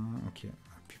 Hein. Ok.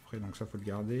 À peu près, donc ça, faut le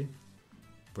garder.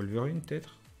 Wolverine,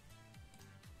 peut-être?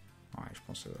 Ouais, je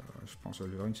pense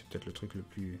Wolverine, c'est peut-être le truc le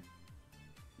plus...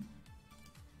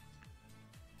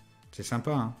 C'est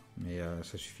sympa, hein, mais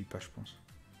ça suffit pas, je pense.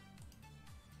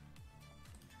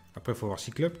 Après, il faut voir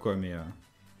Cyclope, quoi, mais...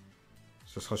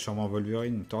 ça sera sûrement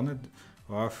Wolverine. Tornade,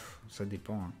 oh, ça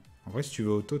dépend. Hein. En vrai, si tu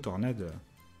veux auto, Tornade...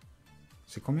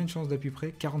 c'est combien de chances d'à peu près?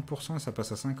 40% et ça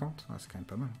passe à 50? Ah, c'est quand même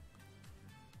pas mal.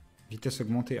 Vitesse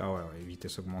augmentée. Ah ouais,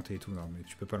 vitesse augmentée et tout. Non, mais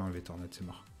tu peux pas l'enlever, Tornade, c'est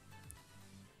mort.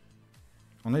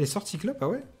 On a les sorts Cyclope, ah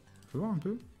ouais? Faut voir un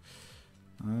peu.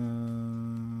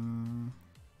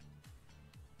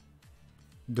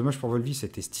 Dommage pour Volvi,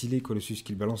 c'était stylé, Colossus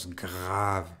qu'il balance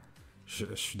grave.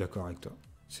 Je suis d'accord avec toi.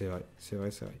 C'est vrai.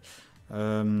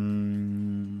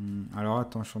 Alors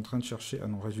attends, je suis en train de chercher. Ah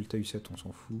non, résultat U7, on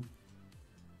s'en fout.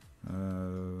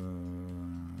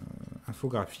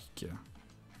 Infographique.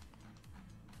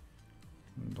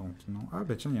 Donc non. Ah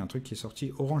bah tiens, il y a un truc qui est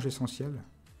sorti. Orange essentiel.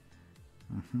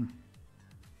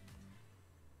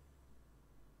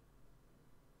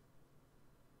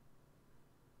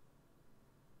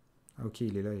 Ah ok,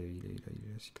 il est là,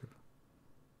 Cyclope.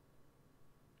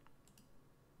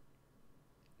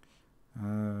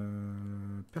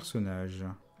 Personnage.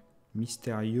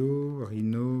 Mysterio,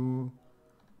 Rhino,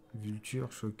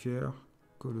 Vulture, Shocker,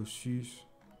 Colossus.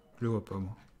 Je le vois pas,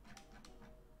 moi.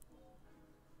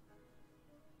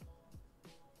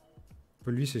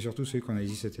 Lui, c'est surtout celui qu'on a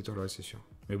dit cette étoile, c'est sûr.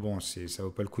 Mais bon, ça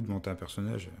vaut pas le coup de monter un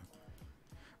personnage.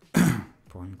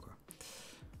 Pour rien, quoi.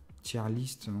 Tier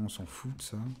list, non, on s'en fout de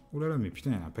ça. Oh là là, mais putain,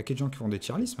 il y a un paquet de gens qui font des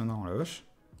tier list maintenant, la vache.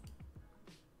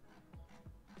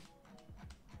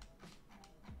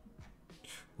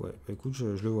 Ouais, bah écoute, je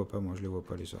le vois pas, moi, je les vois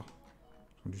pas, les sorts.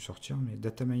 Ils ont dû sortir, mais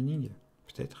data mining,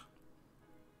 peut-être.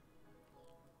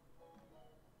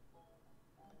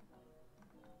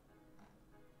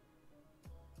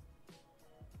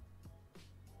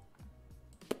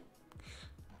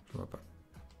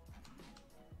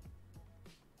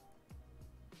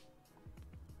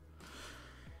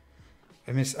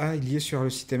 MSA, il y est sur le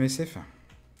site MSF.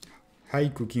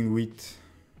 High Cooking Wheat.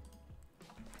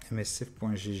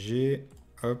 msf.gg.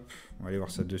 Hop, on va aller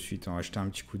voir ça de suite. On va jeter un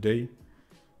petit coup d'œil.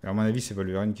 Alors, à mon avis, c'est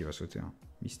Wolverine qui va sauter. Hein.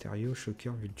 Mysterio,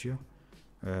 Shocker, Vulture.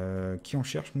 Qui on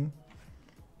cherche, nous?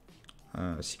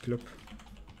 Cyclope.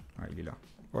 Ah, il est là.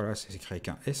 Voilà, c'est écrit avec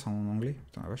un S en anglais.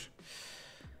 Putain, la vache.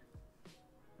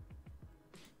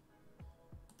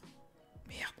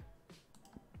 Merde.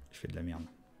 Je fais de la merde.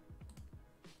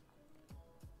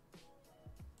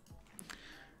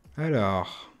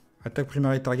 Alors, attaque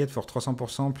primary target for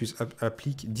 300%, plus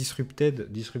applique disrupted.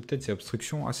 Disrupted, c'est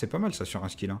obstruction. Ah, c'est pas mal ça sur un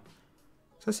skill. Hein.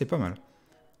 Ça, c'est pas mal.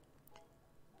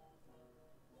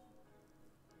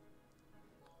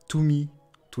 To me,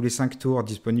 tous les 5 tours,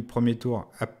 disponible premier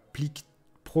tour. Applique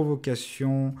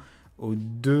provocation aux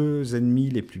 2 ennemis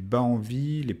les plus bas en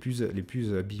vie, les plus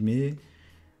abîmés.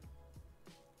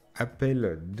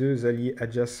 Appelle 2 alliés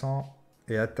adjacents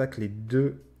et attaque les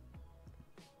deux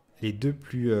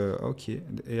plus... ok.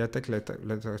 Et attaque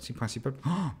l'attaque principale. Oh,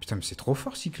 putain, mais c'est trop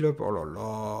fort, Cyclope. Oh là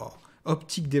là.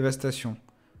 Optique dévastation.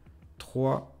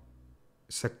 3.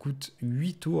 Ça coûte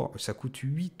 8 tours. Ça coûte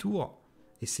 8 tours.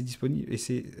 Et c'est disponible,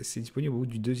 disponible au bout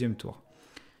du 2e tour.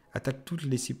 Attaque toutes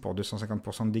les cibles pour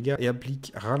 250% de dégâts. Et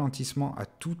applique ralentissement à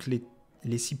toutes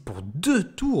les cibles pour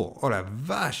 2 tours. Oh la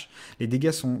vache. Les dégâts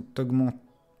sont augmentés.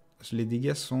 Les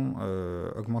dégâts sont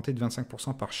augmentés de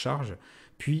 25% par charge,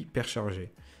 puis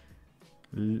perchargé.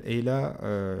 Et là,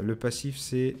 le passif,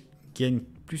 c'est gagne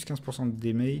plus 15% de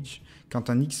damage quand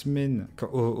un X-Men,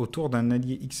 autour d'un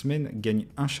allié X-Men, gagne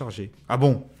un chargé. Ah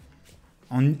bon?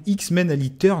 En X-Men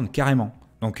ally turn, carrément.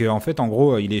 Donc en fait, en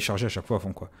gros, il est chargé à chaque fois à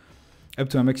fond, quoi. Up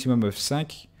to un maximum of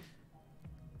 5.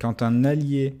 Quand un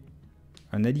allié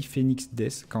Phoenix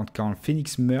death, quand un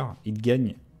Phoenix meurt, il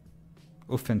gagne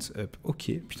offense up.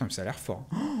 Ok, putain, mais ça a l'air fort.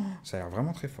 Oh, ça a l'air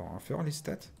vraiment très fort. On va faire les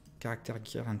stats. Caractère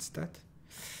gear and stats.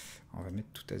 On va mettre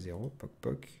tout à 0. Poc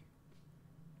poc.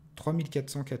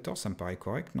 3414, ça me paraît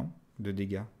correct, non? De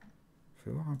dégâts.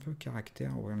 Fais voir un peu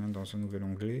caractère. Ouvrir même dans un nouvel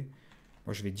onglet.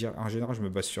 Moi, je vais dire, en général, je me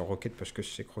base sur Rocket parce que je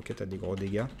sais que Rocket a des gros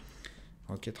dégâts.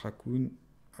 Rocket Raccoon.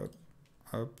 Hop,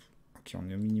 hop. Ok, on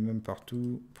est au minimum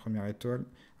partout. Première étoile.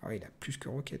 Ah, il a plus que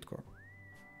Rocket, quoi.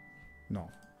 Non.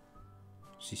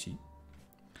 Si, si.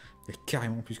 Il a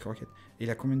carrément plus que Rocket. Et il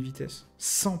a combien de vitesse?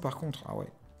 100 par contre. Ah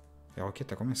ouais. Et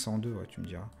Rocket a combien? 102, ouais, tu me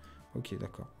diras. Ok,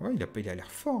 d'accord. Ouais, il a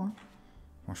l'air fort, hein.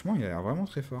 Franchement, il a l'air vraiment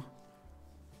très fort.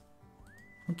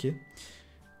 Ok.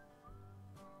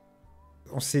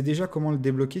 On sait déjà comment le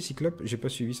débloquer, Cyclope? J'ai pas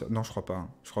suivi ça. Non, je crois pas. Hein.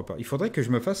 Je crois pas. Il faudrait que je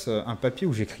me fasse un papier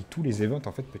où j'écris tous les events,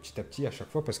 en fait, petit à petit, à chaque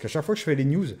fois. Parce qu'à chaque fois que je fais les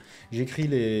news, j'écris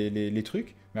les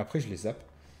trucs, mais après, je les zappe.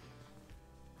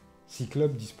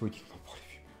 Cyclope disponible pour les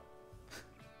vues.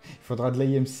 Il faudra de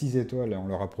l'IM 6 étoiles, on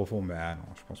l'aura profond. Mais ah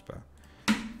non, je pense pas.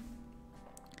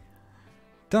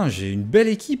 Putain, j'ai une belle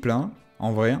équipe, là, hein,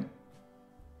 en vrai.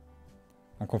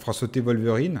 Donc, on fera sauter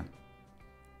Wolverine.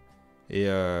 Et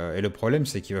le problème,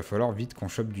 c'est qu'il va falloir vite qu'on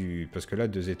chope du... Parce que là,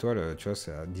 2 étoiles, tu vois,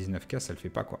 c'est à 19K, ça le fait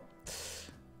pas, quoi.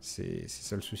 C'est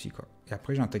ça le souci, quoi. Et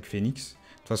après, j'ai un Tech Phoenix. De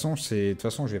toute façon,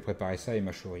 je vais préparer ça et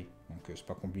ma Shuri. Donc, c'est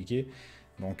pas compliqué.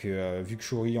 Donc, vu que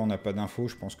Shuri, on n'a pas d'infos,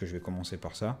 je pense que je vais commencer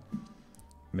par ça.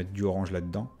 Mettre du orange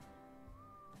là-dedans.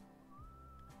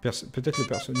 Peut-être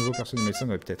le nouveau perso de médecin,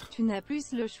 ouais, peut-être. Tu n'as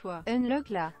plus le choix. Unlock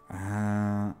là.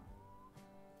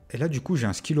 Et là, du coup, j'ai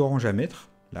un skill orange à mettre.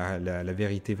 La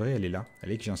vérité vraie, elle est là.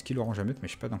 Elle est que j'ai un skill orange à mettre, mais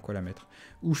je sais pas dans quoi la mettre.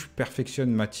 Ou je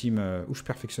perfectionne ma team, ou je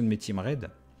perfectionne mes teams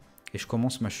raid, et je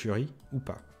commence ma Shuri, ou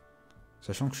pas.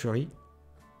 Sachant que Shuri,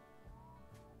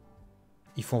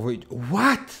 il faut envoyer...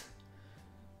 What?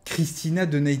 Christina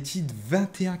donated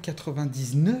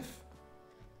 21,99?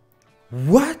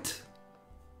 What?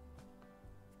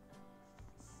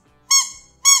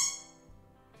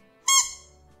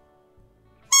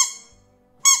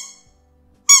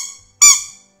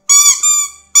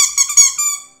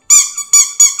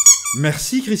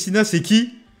 Merci Christina, c'est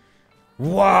qui?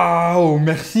 Waouh,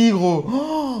 merci gros.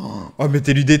 Oh,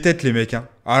 mettez-lui des têtes les mecs. Hein.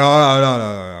 Alors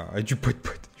là, et du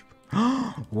poète.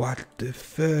 What the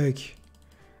fuck?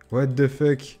 What the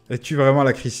fuck? Es-tu vraiment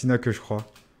la Christina que je crois?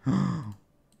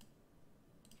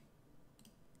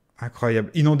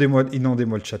 Incroyable. Inondez-moi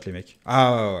le chat les mecs.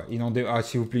 Ah, ouais,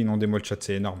 s'il vous plaît, inondez-moi le chat,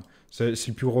 c'est énorme. C'est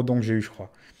le plus gros don que j'ai eu, je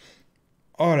crois.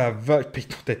 Oh la vache, paye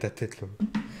ton tête à tête là.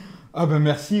 Ah bah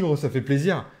merci gros, ça fait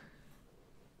plaisir.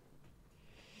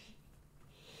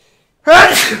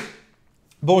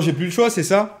 Bon, j'ai plus le choix, c'est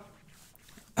ça?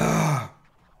 Ah.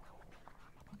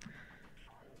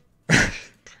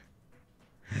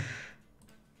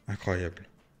 Incroyable.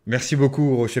 Merci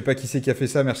beaucoup, gros. Je sais pas qui c'est qui a fait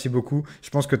ça, merci beaucoup.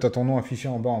 Je pense que t'as ton nom affiché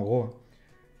en bas, en gros.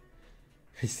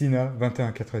 Christina,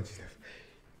 21,99.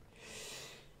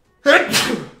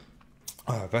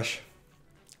 Ah la vache.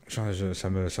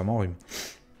 Ça m'enrhume.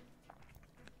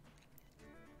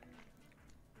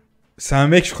 C'est un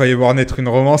mec, je croyais voir naître une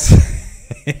romance.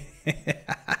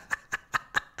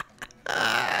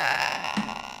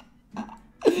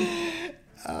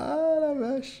 Ah la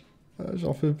vache. Ah,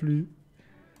 j'en peux plus.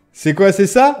 C'est quoi, c'est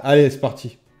ça? Allez, c'est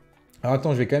parti. Alors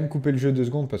attends, je vais quand même couper le jeu 2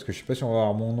 secondes parce que je sais pas si on va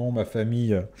avoir mon nom, ma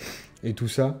famille et tout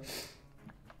ça.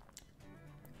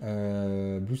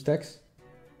 BLUESTACKS?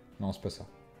 Non, c'est pas ça.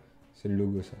 C'est le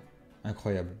logo, ça.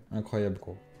 Incroyable. Incroyable,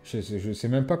 gros. Je sais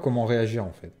même pas comment réagir,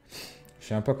 en fait. Je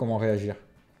sais même pas comment réagir.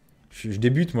 Je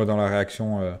débute, moi, dans la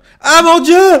réaction... Ah, mon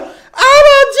Dieu! Ah,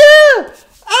 mon Dieu!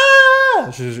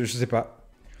 Ah! Je sais pas.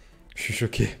 Je suis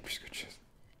choqué, plus que de chose.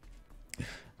 Un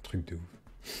truc de ouf.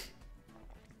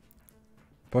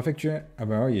 Pour effectuer... Ah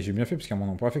bah oui, j'ai bien fait, parce qu'à mon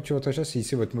nom. Pour effectuer votre achat,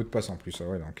 saisissez votre mot de passe, en plus. Ah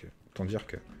ouais, donc, autant dire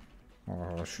que... Oh,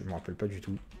 je me rappelle pas du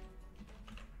tout.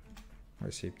 On va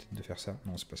essayer peut-être de faire ça.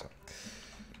 Non, c'est pas ça.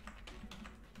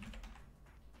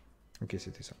 Ok,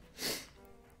 c'était ça.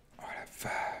 Oh la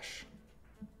vache.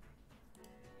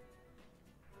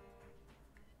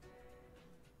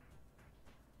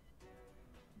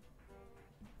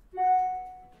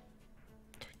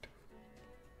 Truc de ouf.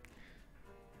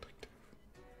 Truc de ouf.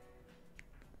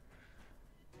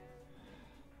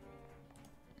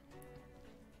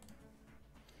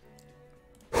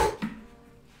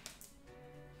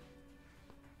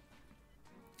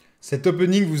 Cet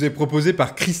opening vous est proposé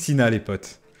par Christina, les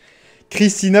potes.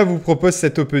 Christina vous propose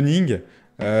cet opening.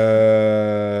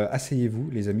 Asseyez-vous,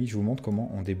 les amis, je vous montre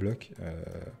comment on débloque.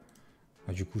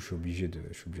 Ah, du coup, je suis obligé de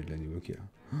la débloquer. Là.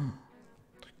 Oh,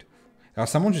 truc de ouf. Alors,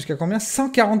 ça monte jusqu'à combien?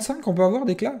 145 on peut avoir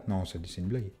d'éclat? Non, c'est une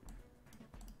blague.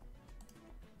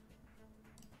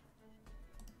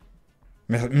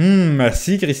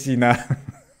 Merci, Christina.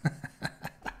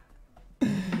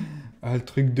 Ah, le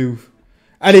truc de ouf.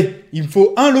 Allez, il me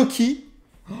faut un Loki.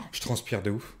 Oh, je transpire de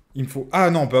ouf. Il me faut...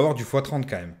 Ah non, on peut avoir du x30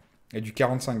 quand même. Et du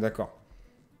 45, d'accord.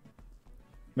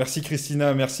 Merci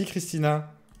Christina, merci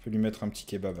Christina. Je vais lui mettre un petit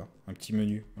kebab, hein. Un petit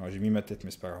menu. J'ai mis ma tête, mais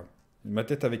c'est pas grave. Ma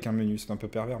tête avec un menu, c'est un peu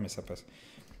pervers, mais ça passe.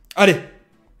 Allez.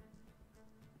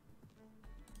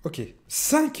 Ok.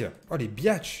 5. Oh, les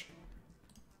biatchs.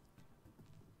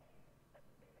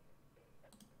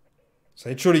 Ça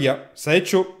va être chaud, les gars. Ça va être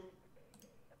chaud.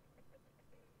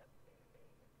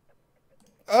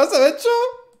 Ah, ça va être chaud.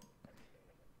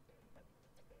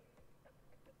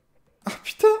 Ah,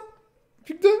 putain.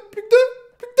 Plus que 2, plus que 2,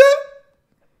 plus que 2.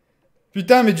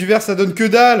 Putain, mais du vert, ça donne que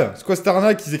dalle. C'est quoi cette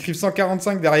arnaque? Ils écrivent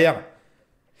 145 derrière.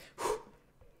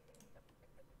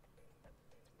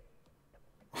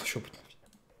 Oh, je suis au bout de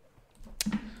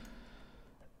ma vie.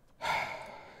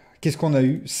 Qu'est-ce qu'on a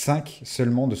eu? 5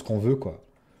 seulement de ce qu'on veut, quoi.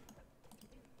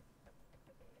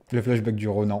 Le flashback du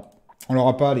Ronan. On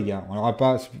l'aura pas, les gars. On l'aura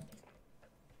pas.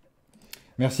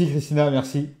 Merci, Christina.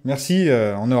 Merci. Merci.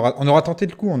 On aura tenté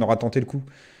le coup. On aura tenté le coup.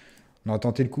 On aura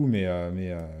tenté le coup, mais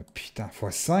putain,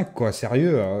 x5, quoi.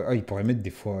 Sérieux. Il pourrait mettre des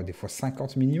fois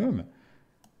 50 minimum.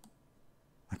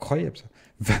 Incroyable, ça.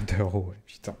 20 €. Ouais,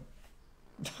 putain.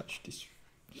 Je suis déçu.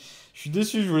 Je suis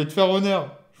déçu. Je voulais te faire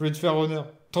honneur. Je voulais te faire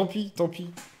honneur. Tant pis, tant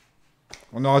pis.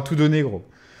 On aura tout donné, gros.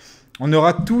 On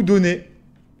aura tout donné.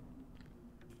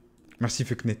 Merci,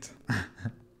 Fucknet.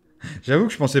 J'avoue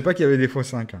que je pensais pas qu'il y avait des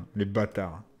x5, hein, les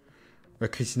bâtards. Bah,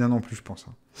 Christina non plus, je pense.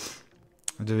 Hein.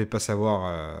 Elle devait pas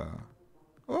savoir...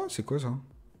 Oh, c'est quoi, ça?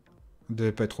 Elle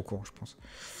devait pas être au courant, je pense.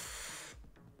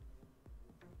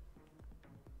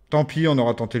 Tant pis, on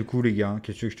aura tenté le coup, les gars. Hein.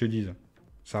 Qu'est-ce que je te dise?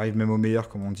 Ça arrive même au meilleur,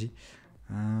 comme on dit.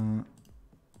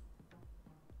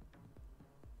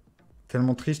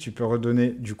 Tellement triste, tu peux redonner,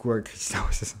 du coup, à Christina.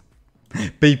 Ouais, c'est ça.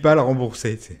 PayPal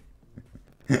remboursé, tu sais.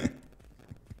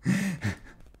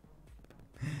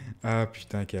 Ah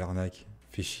putain, quelle arnaque.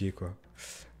 Fait chier, quoi.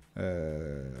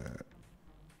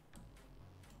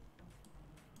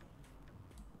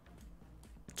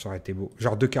 Ça aurait été beau.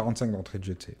 Genre 2,45 d'entrée de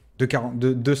jeu, tu sais.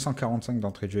 245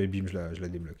 d'entrée de jeu et bim, je la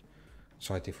débloque.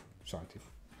 Ça aurait été fou. Ça aurait été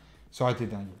fou. Ça aurait été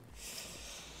dingue.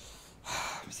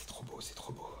 Ah, mais c'est trop beau, c'est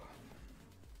trop beau.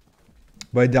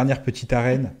 Bon, et dernière petite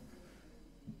arène.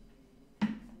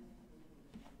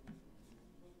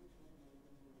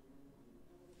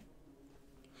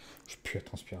 Je pue la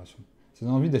transpiration. Ça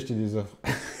donne envie d'acheter des offres.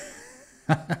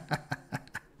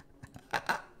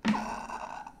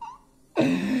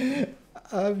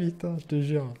 Ah putain, je te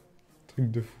jure.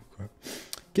 Truc de fou, quoi.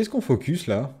 Qu'est-ce qu'on focus,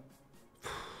 là?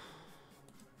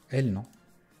 Elle, non?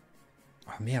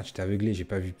 Ah merde, j'étais aveuglé, j'ai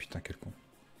pas vu, putain, quel con.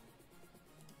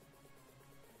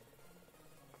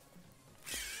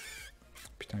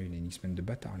 Putain, il a une X-Men de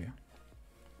bâtard, lui.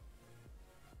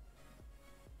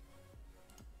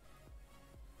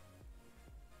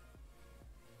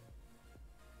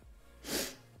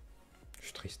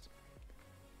 triste.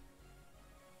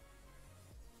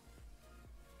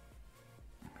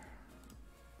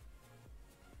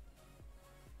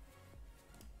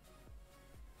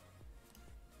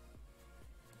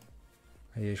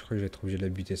 Allez, je crois que je vais être obligé de la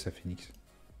buter, ça, Phoenix.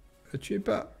 Ne tuez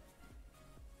pas.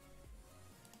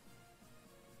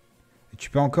 Et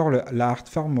tu peux encore la hard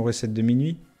farm au reset de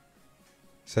minuit?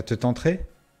 Ça te tenterait?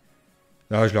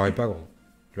 Non, je l'aurais pas, gros.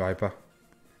 Je l'aurais pas.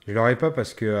 Je l'aurais pas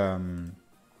parce que...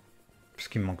 parce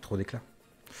qu'il me manque trop d'éclat.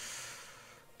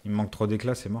 Il me manque trop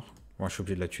d'éclat, c'est mort. Bon, je suis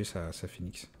obligé de la tuer, ça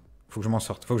Phoenix. Faut que je m'en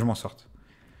sorte, faut que je m'en sorte.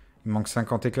 Il me manque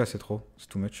 50 éclats, c'est trop. C'est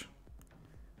too much.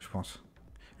 Je pense.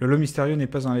 Le lot mystérieux n'est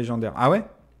pas un légendaire. Ah ouais?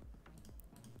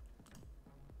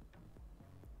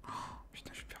 Oh,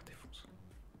 putain, je vais me faire défoncer.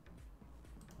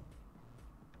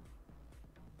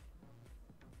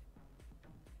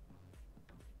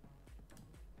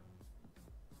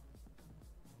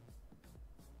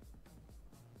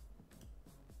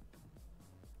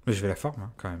 Mais je vais la farm,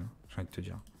 hein, quand même. J'ai envie de te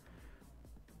dire.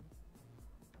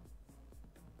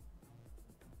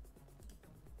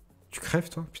 Tu crèves,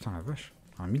 toi? Putain, la vache.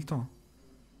 Un 1000 temps. Hein.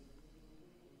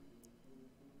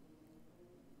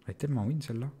 Elle est tellement win,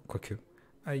 celle-là. Quoique.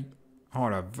 Aïe. Oh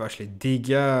la vache, les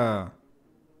dégâts.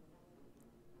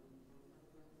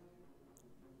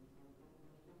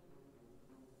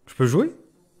 Je peux jouer?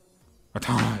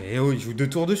 Attends, eh oh, ils jouent 2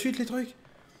 tours de suite, les trucs.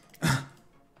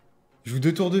 Je joue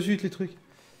 2 tours de suite, les trucs.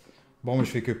 Bon, mais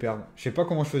je fais que perdre. Je sais pas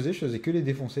comment je faisais que les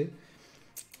défoncer.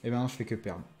 Et ben, je fais que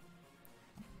perdre.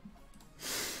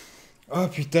 Oh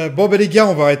putain. Bon, ben les gars,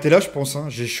 on va arrêter là, je pense. Hein.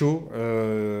 J'ai chaud.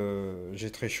 J'ai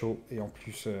très chaud. Et en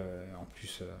plus,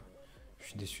 je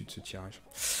suis déçu de ce tirage.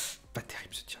 Pas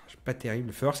terrible, ce tirage. Pas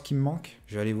terrible. Faut voir ce qui me manque.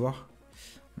 Je vais aller voir.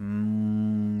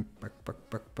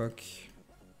 Pac.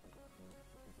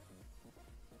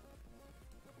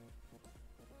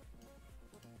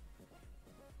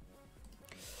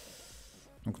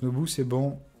 Donc Nobu, c'est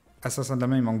bon. Assassin de la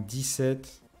main, il manque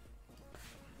 17.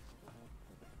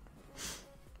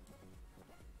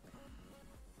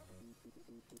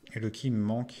 Et Loki, il me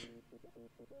manque...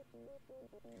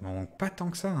 Il m'en manque pas tant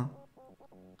que ça, hein.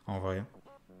 En vrai.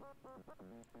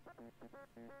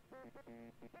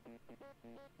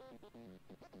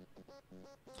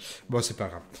 Bon, c'est pas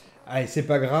grave. Allez, c'est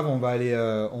pas grave, on va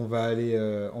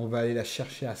aller la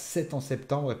chercher à 7 en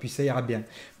septembre, et puis ça ira bien.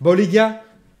 Bon, les gars...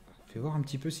 Je vais voir un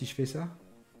petit peu si je fais ça.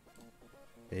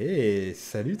 Eh,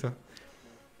 salut toi.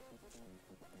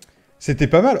 C'était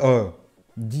pas mal. Oh,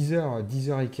 10h,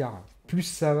 10h15. Plus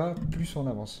ça va, plus on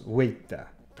avance. Wait.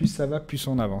 Plus ça va, plus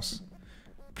on avance.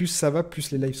 Plus ça va,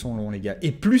 plus les lives sont longs, les gars.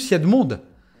 Et plus il y a de monde.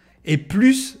 Et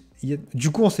plus...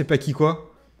 Du coup, on sait pas qui quoi.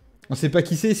 On sait pas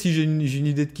qui c'est. Si j'ai une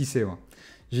idée de qui c'est. Ouais.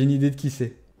 J'ai une idée de qui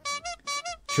c'est.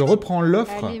 Tu reprends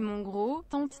l'offre. Allez, mon gros,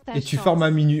 tente ta et tu chance. formes à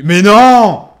minuit. Mais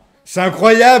non! C'est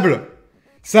incroyable!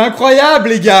 C'est incroyable,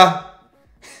 les gars!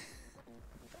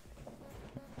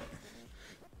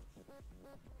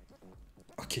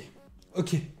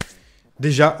 Ok.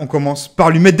 Déjà, on commence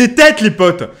par lui mettre des têtes, les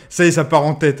potes! Ça y est, ça part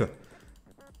en tête.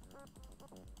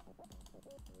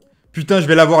 Putain, je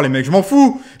vais l'avoir, les mecs. Je m'en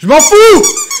fous! Je m'en fous!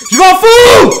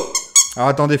 Alors,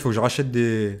 attendez, faut que je rachète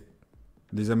des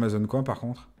Amazon Coins, par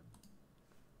contre.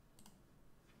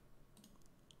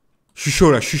 Je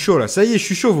suis chaud, là. Ça y est, je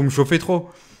suis chaud, vous me chauffez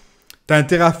trop. T'as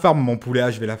intérêt à farm, mon poulet.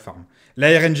 Ah, je vais la farm. La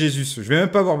ARENE Jésus. Je vais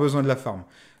même pas avoir besoin de la farm.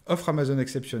 Offre Amazon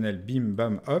exceptionnelle. Bim,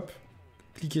 bam, hop.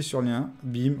 Cliquez sur lien.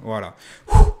 Bim, voilà.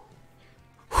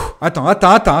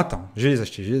 Attends. Je vais les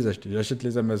acheter. J'achète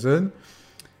les Amazon.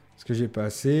 Parce que j'ai pas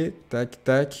assez. Tac.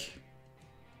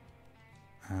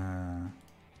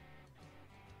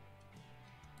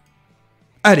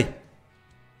 Allez.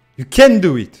 You can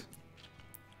do it.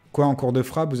 Quoi, en cours de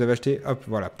frappe, vous avez acheté? Hop,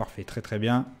 voilà, parfait. Très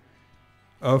bien.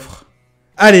 Offre.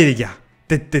 Allez, les gars.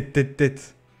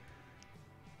 Tête.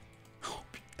 Oh,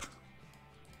 putain.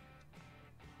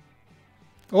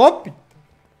 Oh,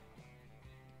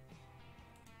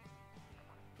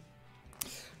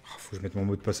 faut que je mette mon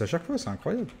mot de passe à chaque fois, c'est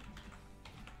incroyable.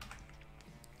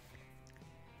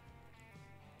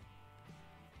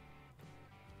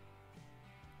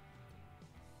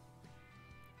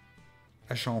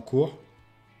 Achat en cours.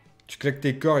 Tu claques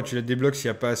tes corps et tu la débloques s'il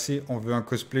n'y a pas assez. On veut un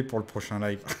cosplay pour le prochain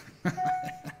live.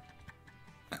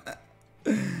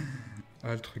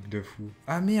 Ah, le truc de fou.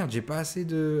 Ah merde, j'ai pas assez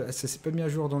de... Ça s'est pas mis à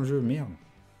jour dans le jeu, merde.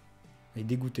 Il est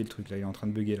dégoûté le truc là, il est en train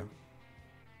de bugger là.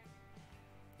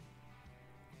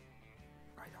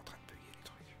 Ah, il est en train de bugger le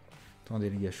truc. Attendez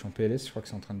les gars, je suis en PLS, je crois que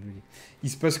c'est en train de bugger. Il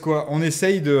se passe quoi? On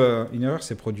essaye de... Une erreur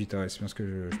s'est produite, ouais, c'est bien ce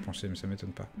que je pensais, mais ça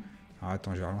m'étonne pas. Alors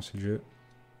attends, je vais relancer le jeu.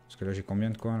 Parce que là j'ai combien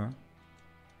de coins là?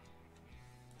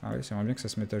 Ah ouais, c'est bien que ça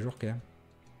se mette à jour quand même.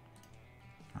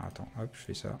 Alors, attends, hop, je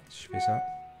fais ça. Je fais ça.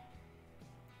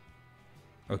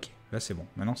 Ok, là c'est bon.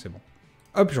 Maintenant c'est bon.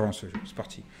 Hop, je relance le jeu. C'est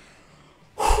parti.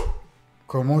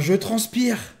 Comment je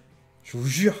transpire! Je vous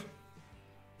jure.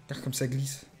 Regarde comme ça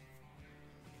glisse.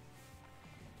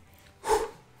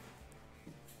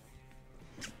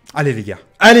 Allez les gars.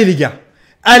 Allez les gars.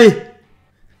 Allez!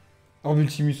 Hors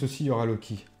Ultimus aussi, il y aura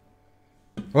Loki.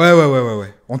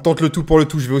 Ouais. On tente le tout pour le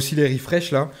tout. Je vais aussi les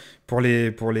refresh là. Pour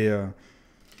les... Oh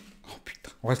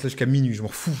putain. On reste là jusqu'à minuit. Je m'en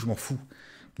fous.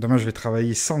 Demain, je vais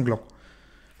travailler sanglant.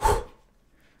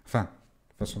 Enfin,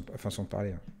 façon de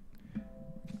parler. Hein.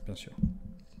 Bien sûr.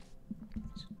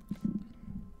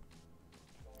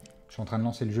 Je suis en train de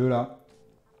lancer le jeu là.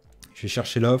 Je vais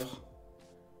chercher l'offre.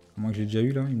 Moi que j'ai déjà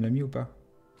eu là. Il me l'a mis ou pas?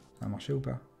 Ça a marché ou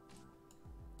pas?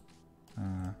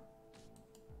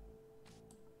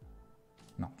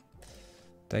 Non.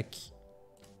 Tac.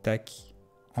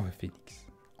 On veut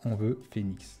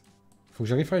Phoenix. Faut que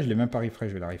je refresh. Je l'ai même pas refresh.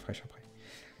 Je vais la refresh après.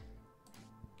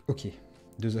 Ok.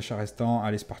 2 achats restants.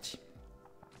 Allez, c'est parti.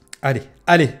 Allez.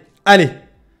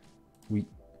 Oui.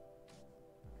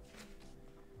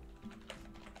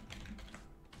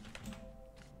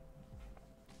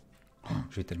 Oh,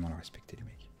 je vais tellement la respecter, les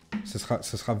mecs. Ce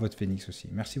sera votre Phoenix aussi.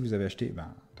 Merci, vous avez acheté.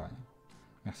 Ben, t'as rien.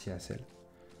 Merci à Celle.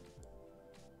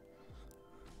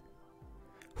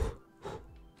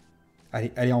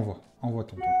 Allez, envoie. Envoie,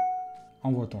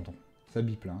 tonton. Ça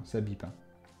bip là, ça bip. Hein.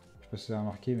 Je sais pas si ça a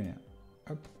remarqué, mais...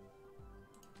 Hop.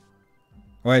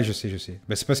 Ouais, je sais.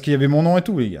 Bah, c'est parce qu'il y avait mon nom et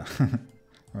tout, les gars.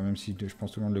 Même si je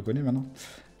pense que tout le monde le connaît maintenant.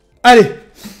 Allez!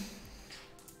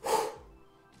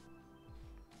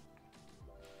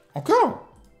 Encore?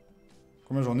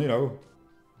 Combien j'en ai là-haut?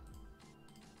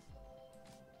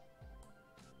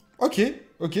 Ok,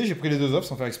 j'ai pris les 2 offres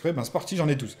sans faire exprès. Ben c'est parti, j'en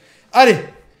ai tous. Allez!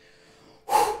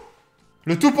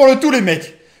 Le tout pour le tout, les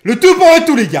mecs! Le tout pour le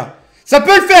tout, les gars! Ça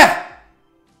peut le faire!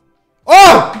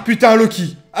 Oh! Putain,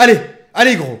 Loki! Allez,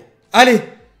 gros! Allez!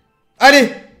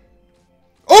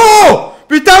 Oh!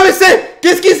 Putain, mais c'est...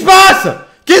 Qu'est-ce qui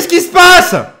se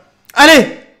passe?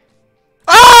 Allez!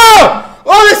 Oh!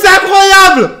 Oh, mais c'est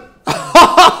incroyable!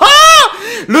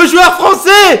 Le joueur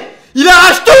français! Il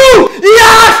arrache tout!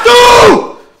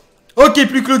 Ok,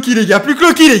 plus que Loki, les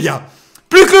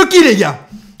gars!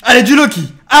 Allez, du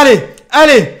Loki! Allez!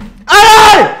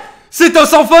 C'est un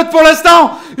sans faute pour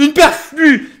l'instant! Une perf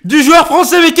du joueur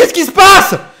français, mais qu'est-ce qui se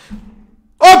passe?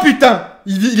 Oh putain!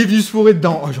 Il est venu se fourrer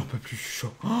dedans. Oh, j'en peux plus, je suis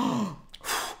chaud.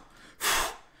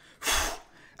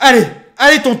 Allez,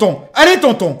 tonton!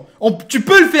 Tu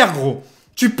peux le faire, gros!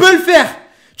 Tu peux le faire,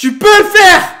 s'il te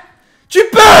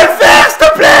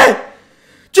plaît!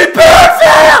 Tu peux le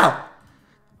faire!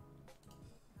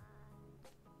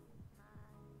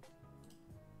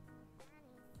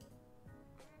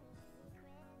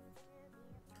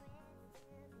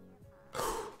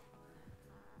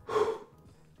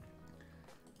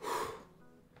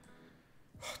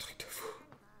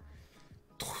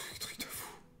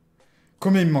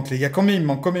 Combien il me manque, les gars? Combien il me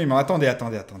manque? Attendez.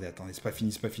 C'est pas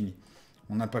fini.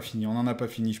 On n'en a pas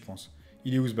fini, je pense.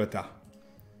 Il est où, ce bâtard?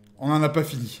 On n'en a pas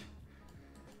fini.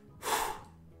 Oh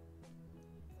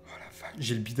la vache.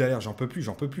 J'ai le bide à l'air, j'en peux plus.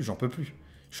 Je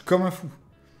suis comme un fou.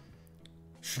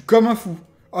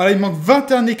 Oh là, il me manque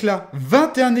 21 éclats.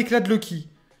 21 éclats de Loki.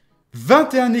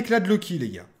 21 éclats de Loki, les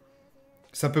gars.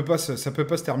 Ça peut pas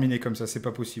se terminer comme ça, c'est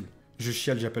pas possible. Je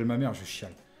chiale, j'appelle ma mère, je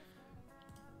chiale.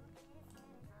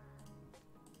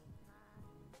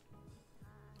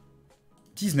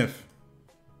 « 19. »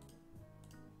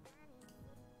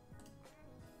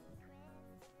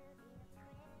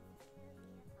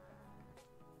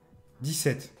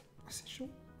 17. Oh, c'est chaud.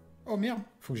 Oh merde.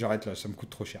 Faut que j'arrête là, ça me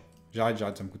coûte trop cher. J'arrête,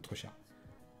 ça me coûte trop cher.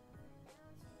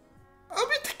 Oh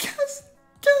mais t'as 15,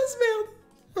 merde.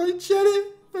 J'ai envie de chialer,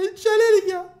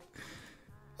 les gars.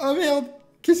 Oh merde.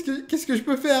 Qu'est-ce que je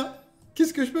peux faire?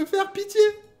 Pitié.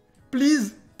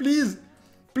 Please.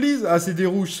 Ah, c'est des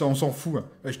rouges, ça, on s'en fout. Hein.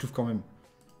 Ouais, je trouve quand même.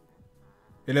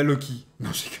 Et la Loki.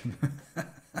 Non, j'ai quand même...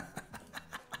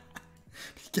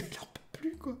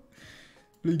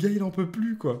 Le gars, il en peut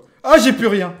plus, quoi. Ah, j'ai plus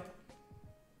rien.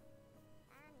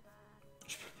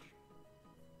 Je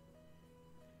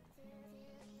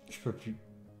peux plus.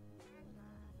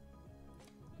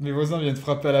 Mes voisins viennent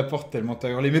frapper à la porte tellement t'as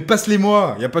hurlé. Mais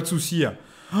passe-les-moi, y a pas de souci.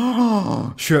 Oh,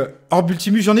 je suis hors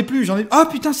Ultimus, j'en ai plus. Ah,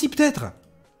 putain, si, peut-être.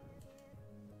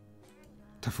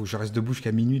 Putain, faut que je reste debout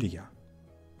jusqu'à minuit, les gars.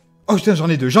 Oh, putain, j'en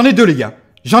ai deux, les gars.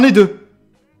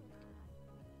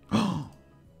 Oh.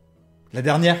 La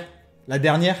dernière.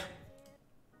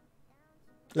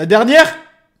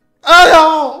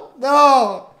 Ah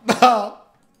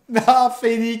non,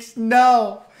 Phoenix,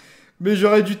 non. Mais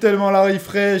j'aurais dû tellement la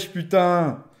refresh,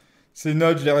 putain. Ces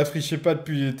notes, je les rafraîchissais pas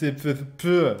depuis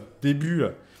peu début.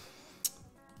 Là.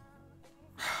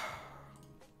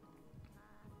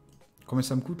 Combien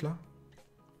ça me coûte, là?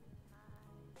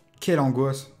 Quelle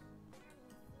angoisse.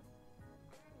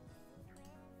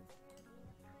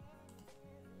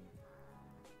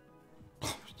 Oh,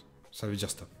 putain. Ça veut dire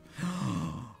stop.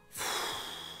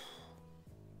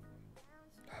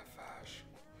 La vache.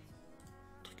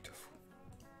 Truc de fou.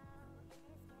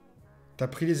 T'as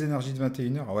pris les énergies de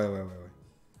 21h? Ouais.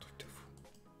 Truc de fou.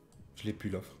 Je l'ai plus,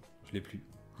 l'offre. Je l'ai plus.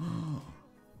 Oh.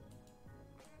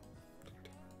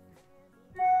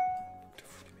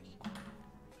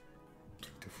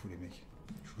 Truc de fou, les mecs.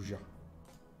 Je vous jure.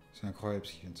 C'est incroyable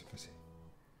ce qui vient de se passer.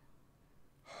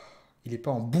 Il est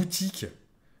pas en boutique.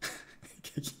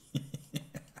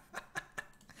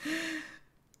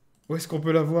 Où est-ce qu'on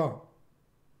peut la voir?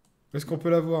 Où est-ce qu'on peut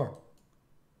la voir?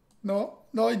 Non,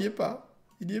 non, il n'y est pas.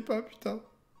 Il n'y est pas, putain.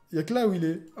 Il n'y a que là où il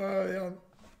est. Ah, merde.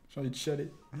 J'ai envie de chialer.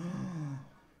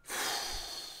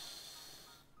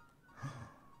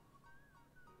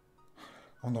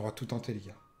 On aura tout tenté, les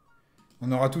gars.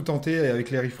 On aura tout tenté avec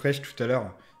les refresh tout à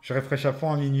l'heure. Je refresh à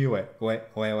fond à minuit, ouais. Ouais.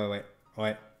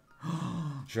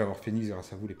 Je vais avoir Phoenix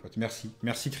grâce à vous, les potes. Merci.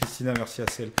 Merci, Christina. Merci,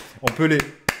 Assel. On peut les...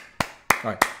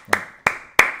 Ouais.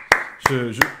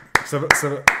 Ça va...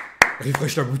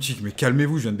 Refresh la boutique, mais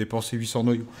calmez-vous, je viens de dépenser 800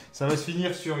 noyaux. Ça va se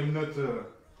finir sur une note...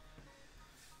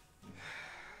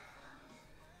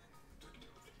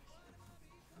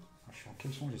 Je suis en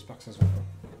quel son? J'espère que ça se voit pas.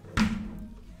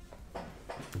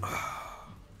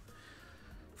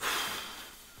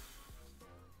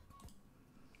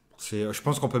 Je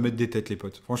pense qu'on peut mettre des têtes, les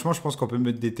potes. Franchement, je pense qu'on peut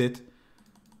mettre des têtes.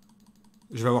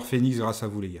 Je vais avoir Phoenix grâce à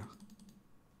vous, les gars.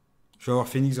 Je vais avoir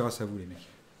Phoenix grâce à vous, les mecs.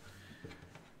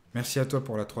 Merci à toi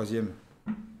pour la troisième.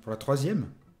 Pour la troisième?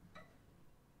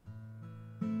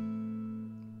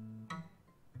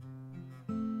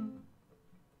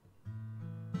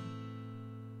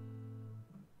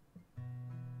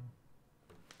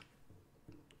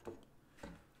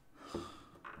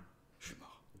 Je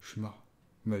suis mort.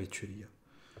 Vous m'avez tué, les gars.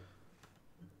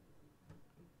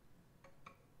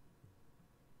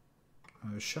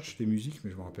 Je cherche les musiques,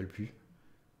 mais je me rappelle plus.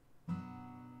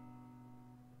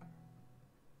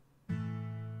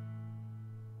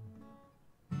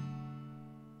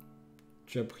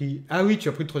 Tu as pris... Ah oui, tu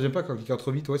as pris le troisième pack en cliquant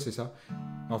trop vite, ouais, c'est ça.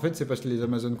 En fait, c'est parce que les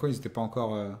Amazon Coins, ils n'étaient pas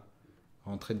encore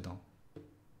rentrés dedans.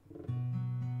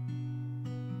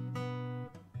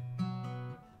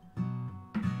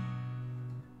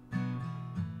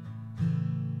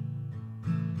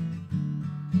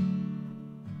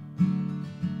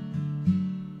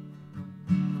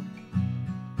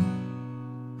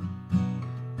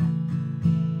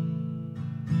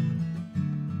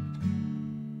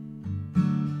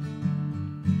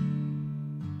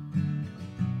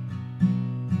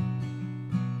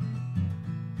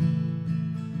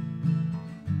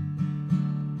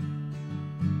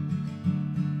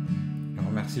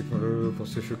 Merci pour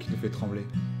ce show qui nous fait trembler.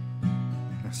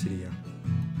 Merci les gars.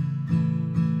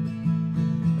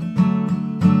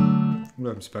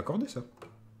 Oula, mais c'est pas accordé ça.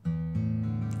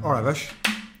 Oh la vache.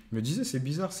 Je me disais, c'est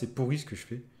bizarre, c'est pourri ce que je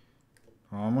fais.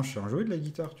 Normalement, je sais en jouer de la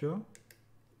guitare, tu vois.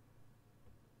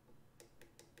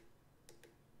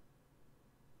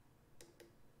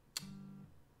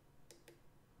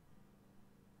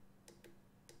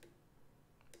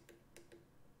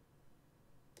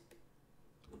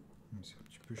 C'est un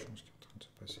petit peu chiant ce qui est en train de se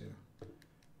passer là.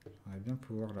 J'aimerais bien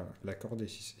pouvoir l'accorder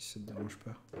si ça ne te dérange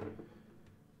pas.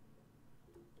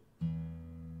 Ah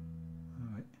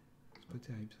ouais, c'est pas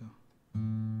terrible ça.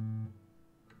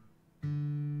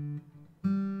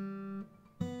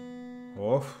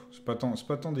 Oh, c'est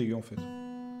pas tant dégueu en fait.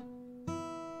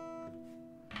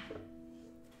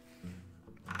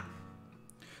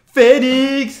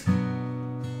 Phoenix!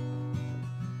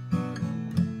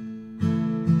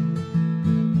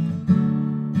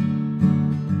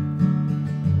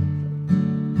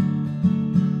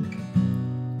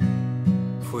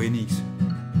 Phoenix.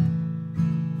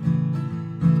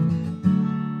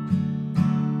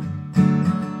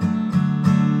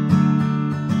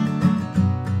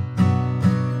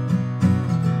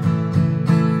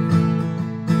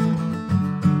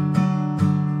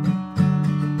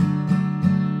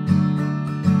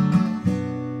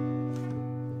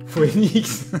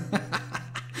 Phoenix.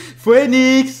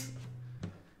 Phoenix.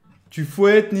 Tu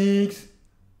fouettes, Nix.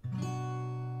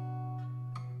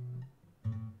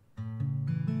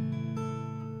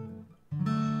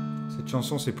 Cette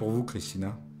chanson, c'est pour vous,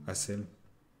 Christina, Assel.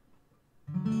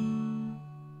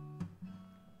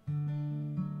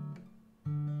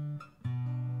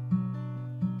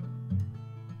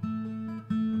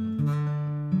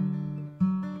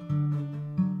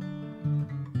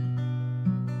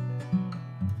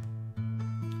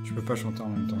 Je peux pas chanter en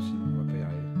même temps, sinon on va pas y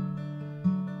arriver.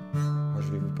 Moi,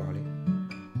 je vais vous parler.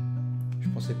 Je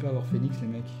pensais pas avoir Phoenix, les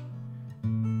mecs.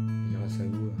 Et grâce à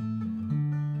vous,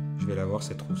 je vais l'avoir,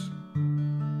 cette rousse.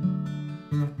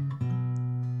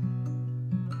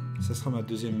 Ça sera ma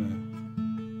deuxième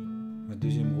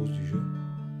rose du jeu.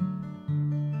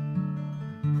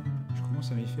 Je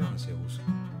commence à m'y faire, là, ces roses.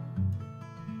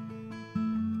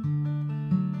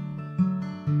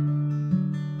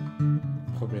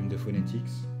 Problème de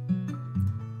phonétiques.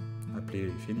 Appelez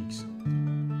Phoenix.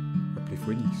 Appelez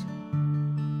Phoenix.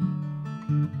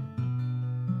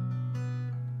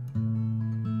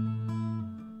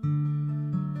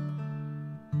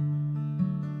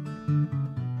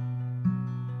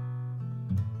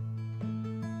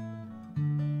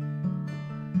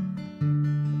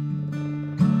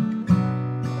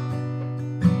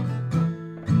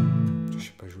 Je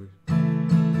sais pas jouer.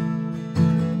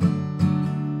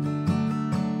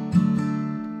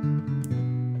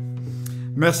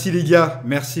 Merci les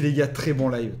gars, très bon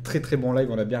live, très bon live,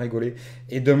 on a bien rigolé.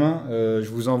 Et demain, je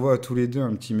vous envoie à tous les deux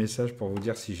un petit message pour vous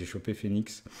dire si j'ai chopé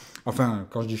Phoenix. Enfin,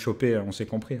 quand je dis choper, on s'est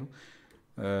compris.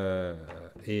 Hein.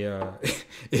 Et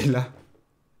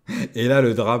là,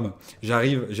 le drame,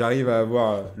 j'arrive à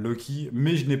avoir Loki,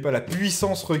 mais je n'ai pas la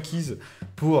puissance requise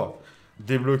pour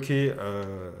débloquer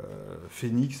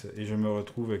Phoenix, et je me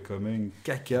retrouve comme un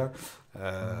caca.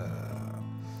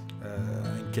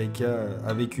 Un caca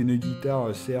avec une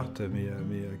guitare, certes, mais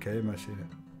quand même assez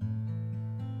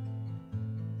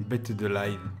bête de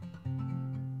live.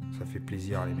 Ça fait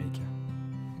plaisir, les mecs.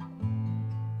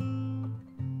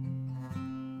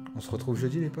 On se retrouve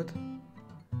jeudi, les potes.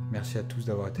 Merci à tous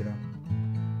d'avoir été là.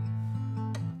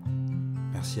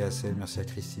 Merci à Assel, merci à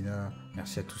Christina,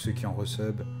 merci à tous ceux qui en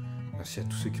resub, merci à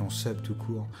tous ceux qui ont sub tout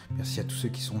court, merci à tous ceux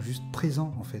qui sont juste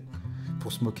présents, en fait,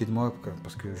 pour se moquer de moi,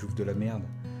 parce que j'ouvre de la merde.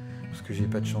 Parce que j'ai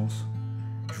pas de chance.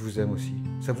 Je vous aime aussi.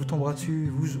 Ça vous tombera dessus.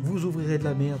 Vous ouvrirez de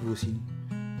la merde, vous aussi.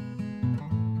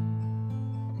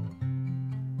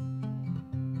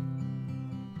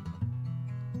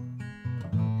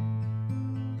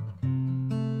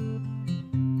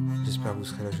 J'espère que vous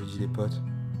serez là jeudi, les potes.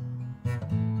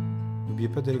 N'oubliez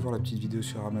pas d'aller voir la petite vidéo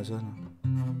sur Amazon.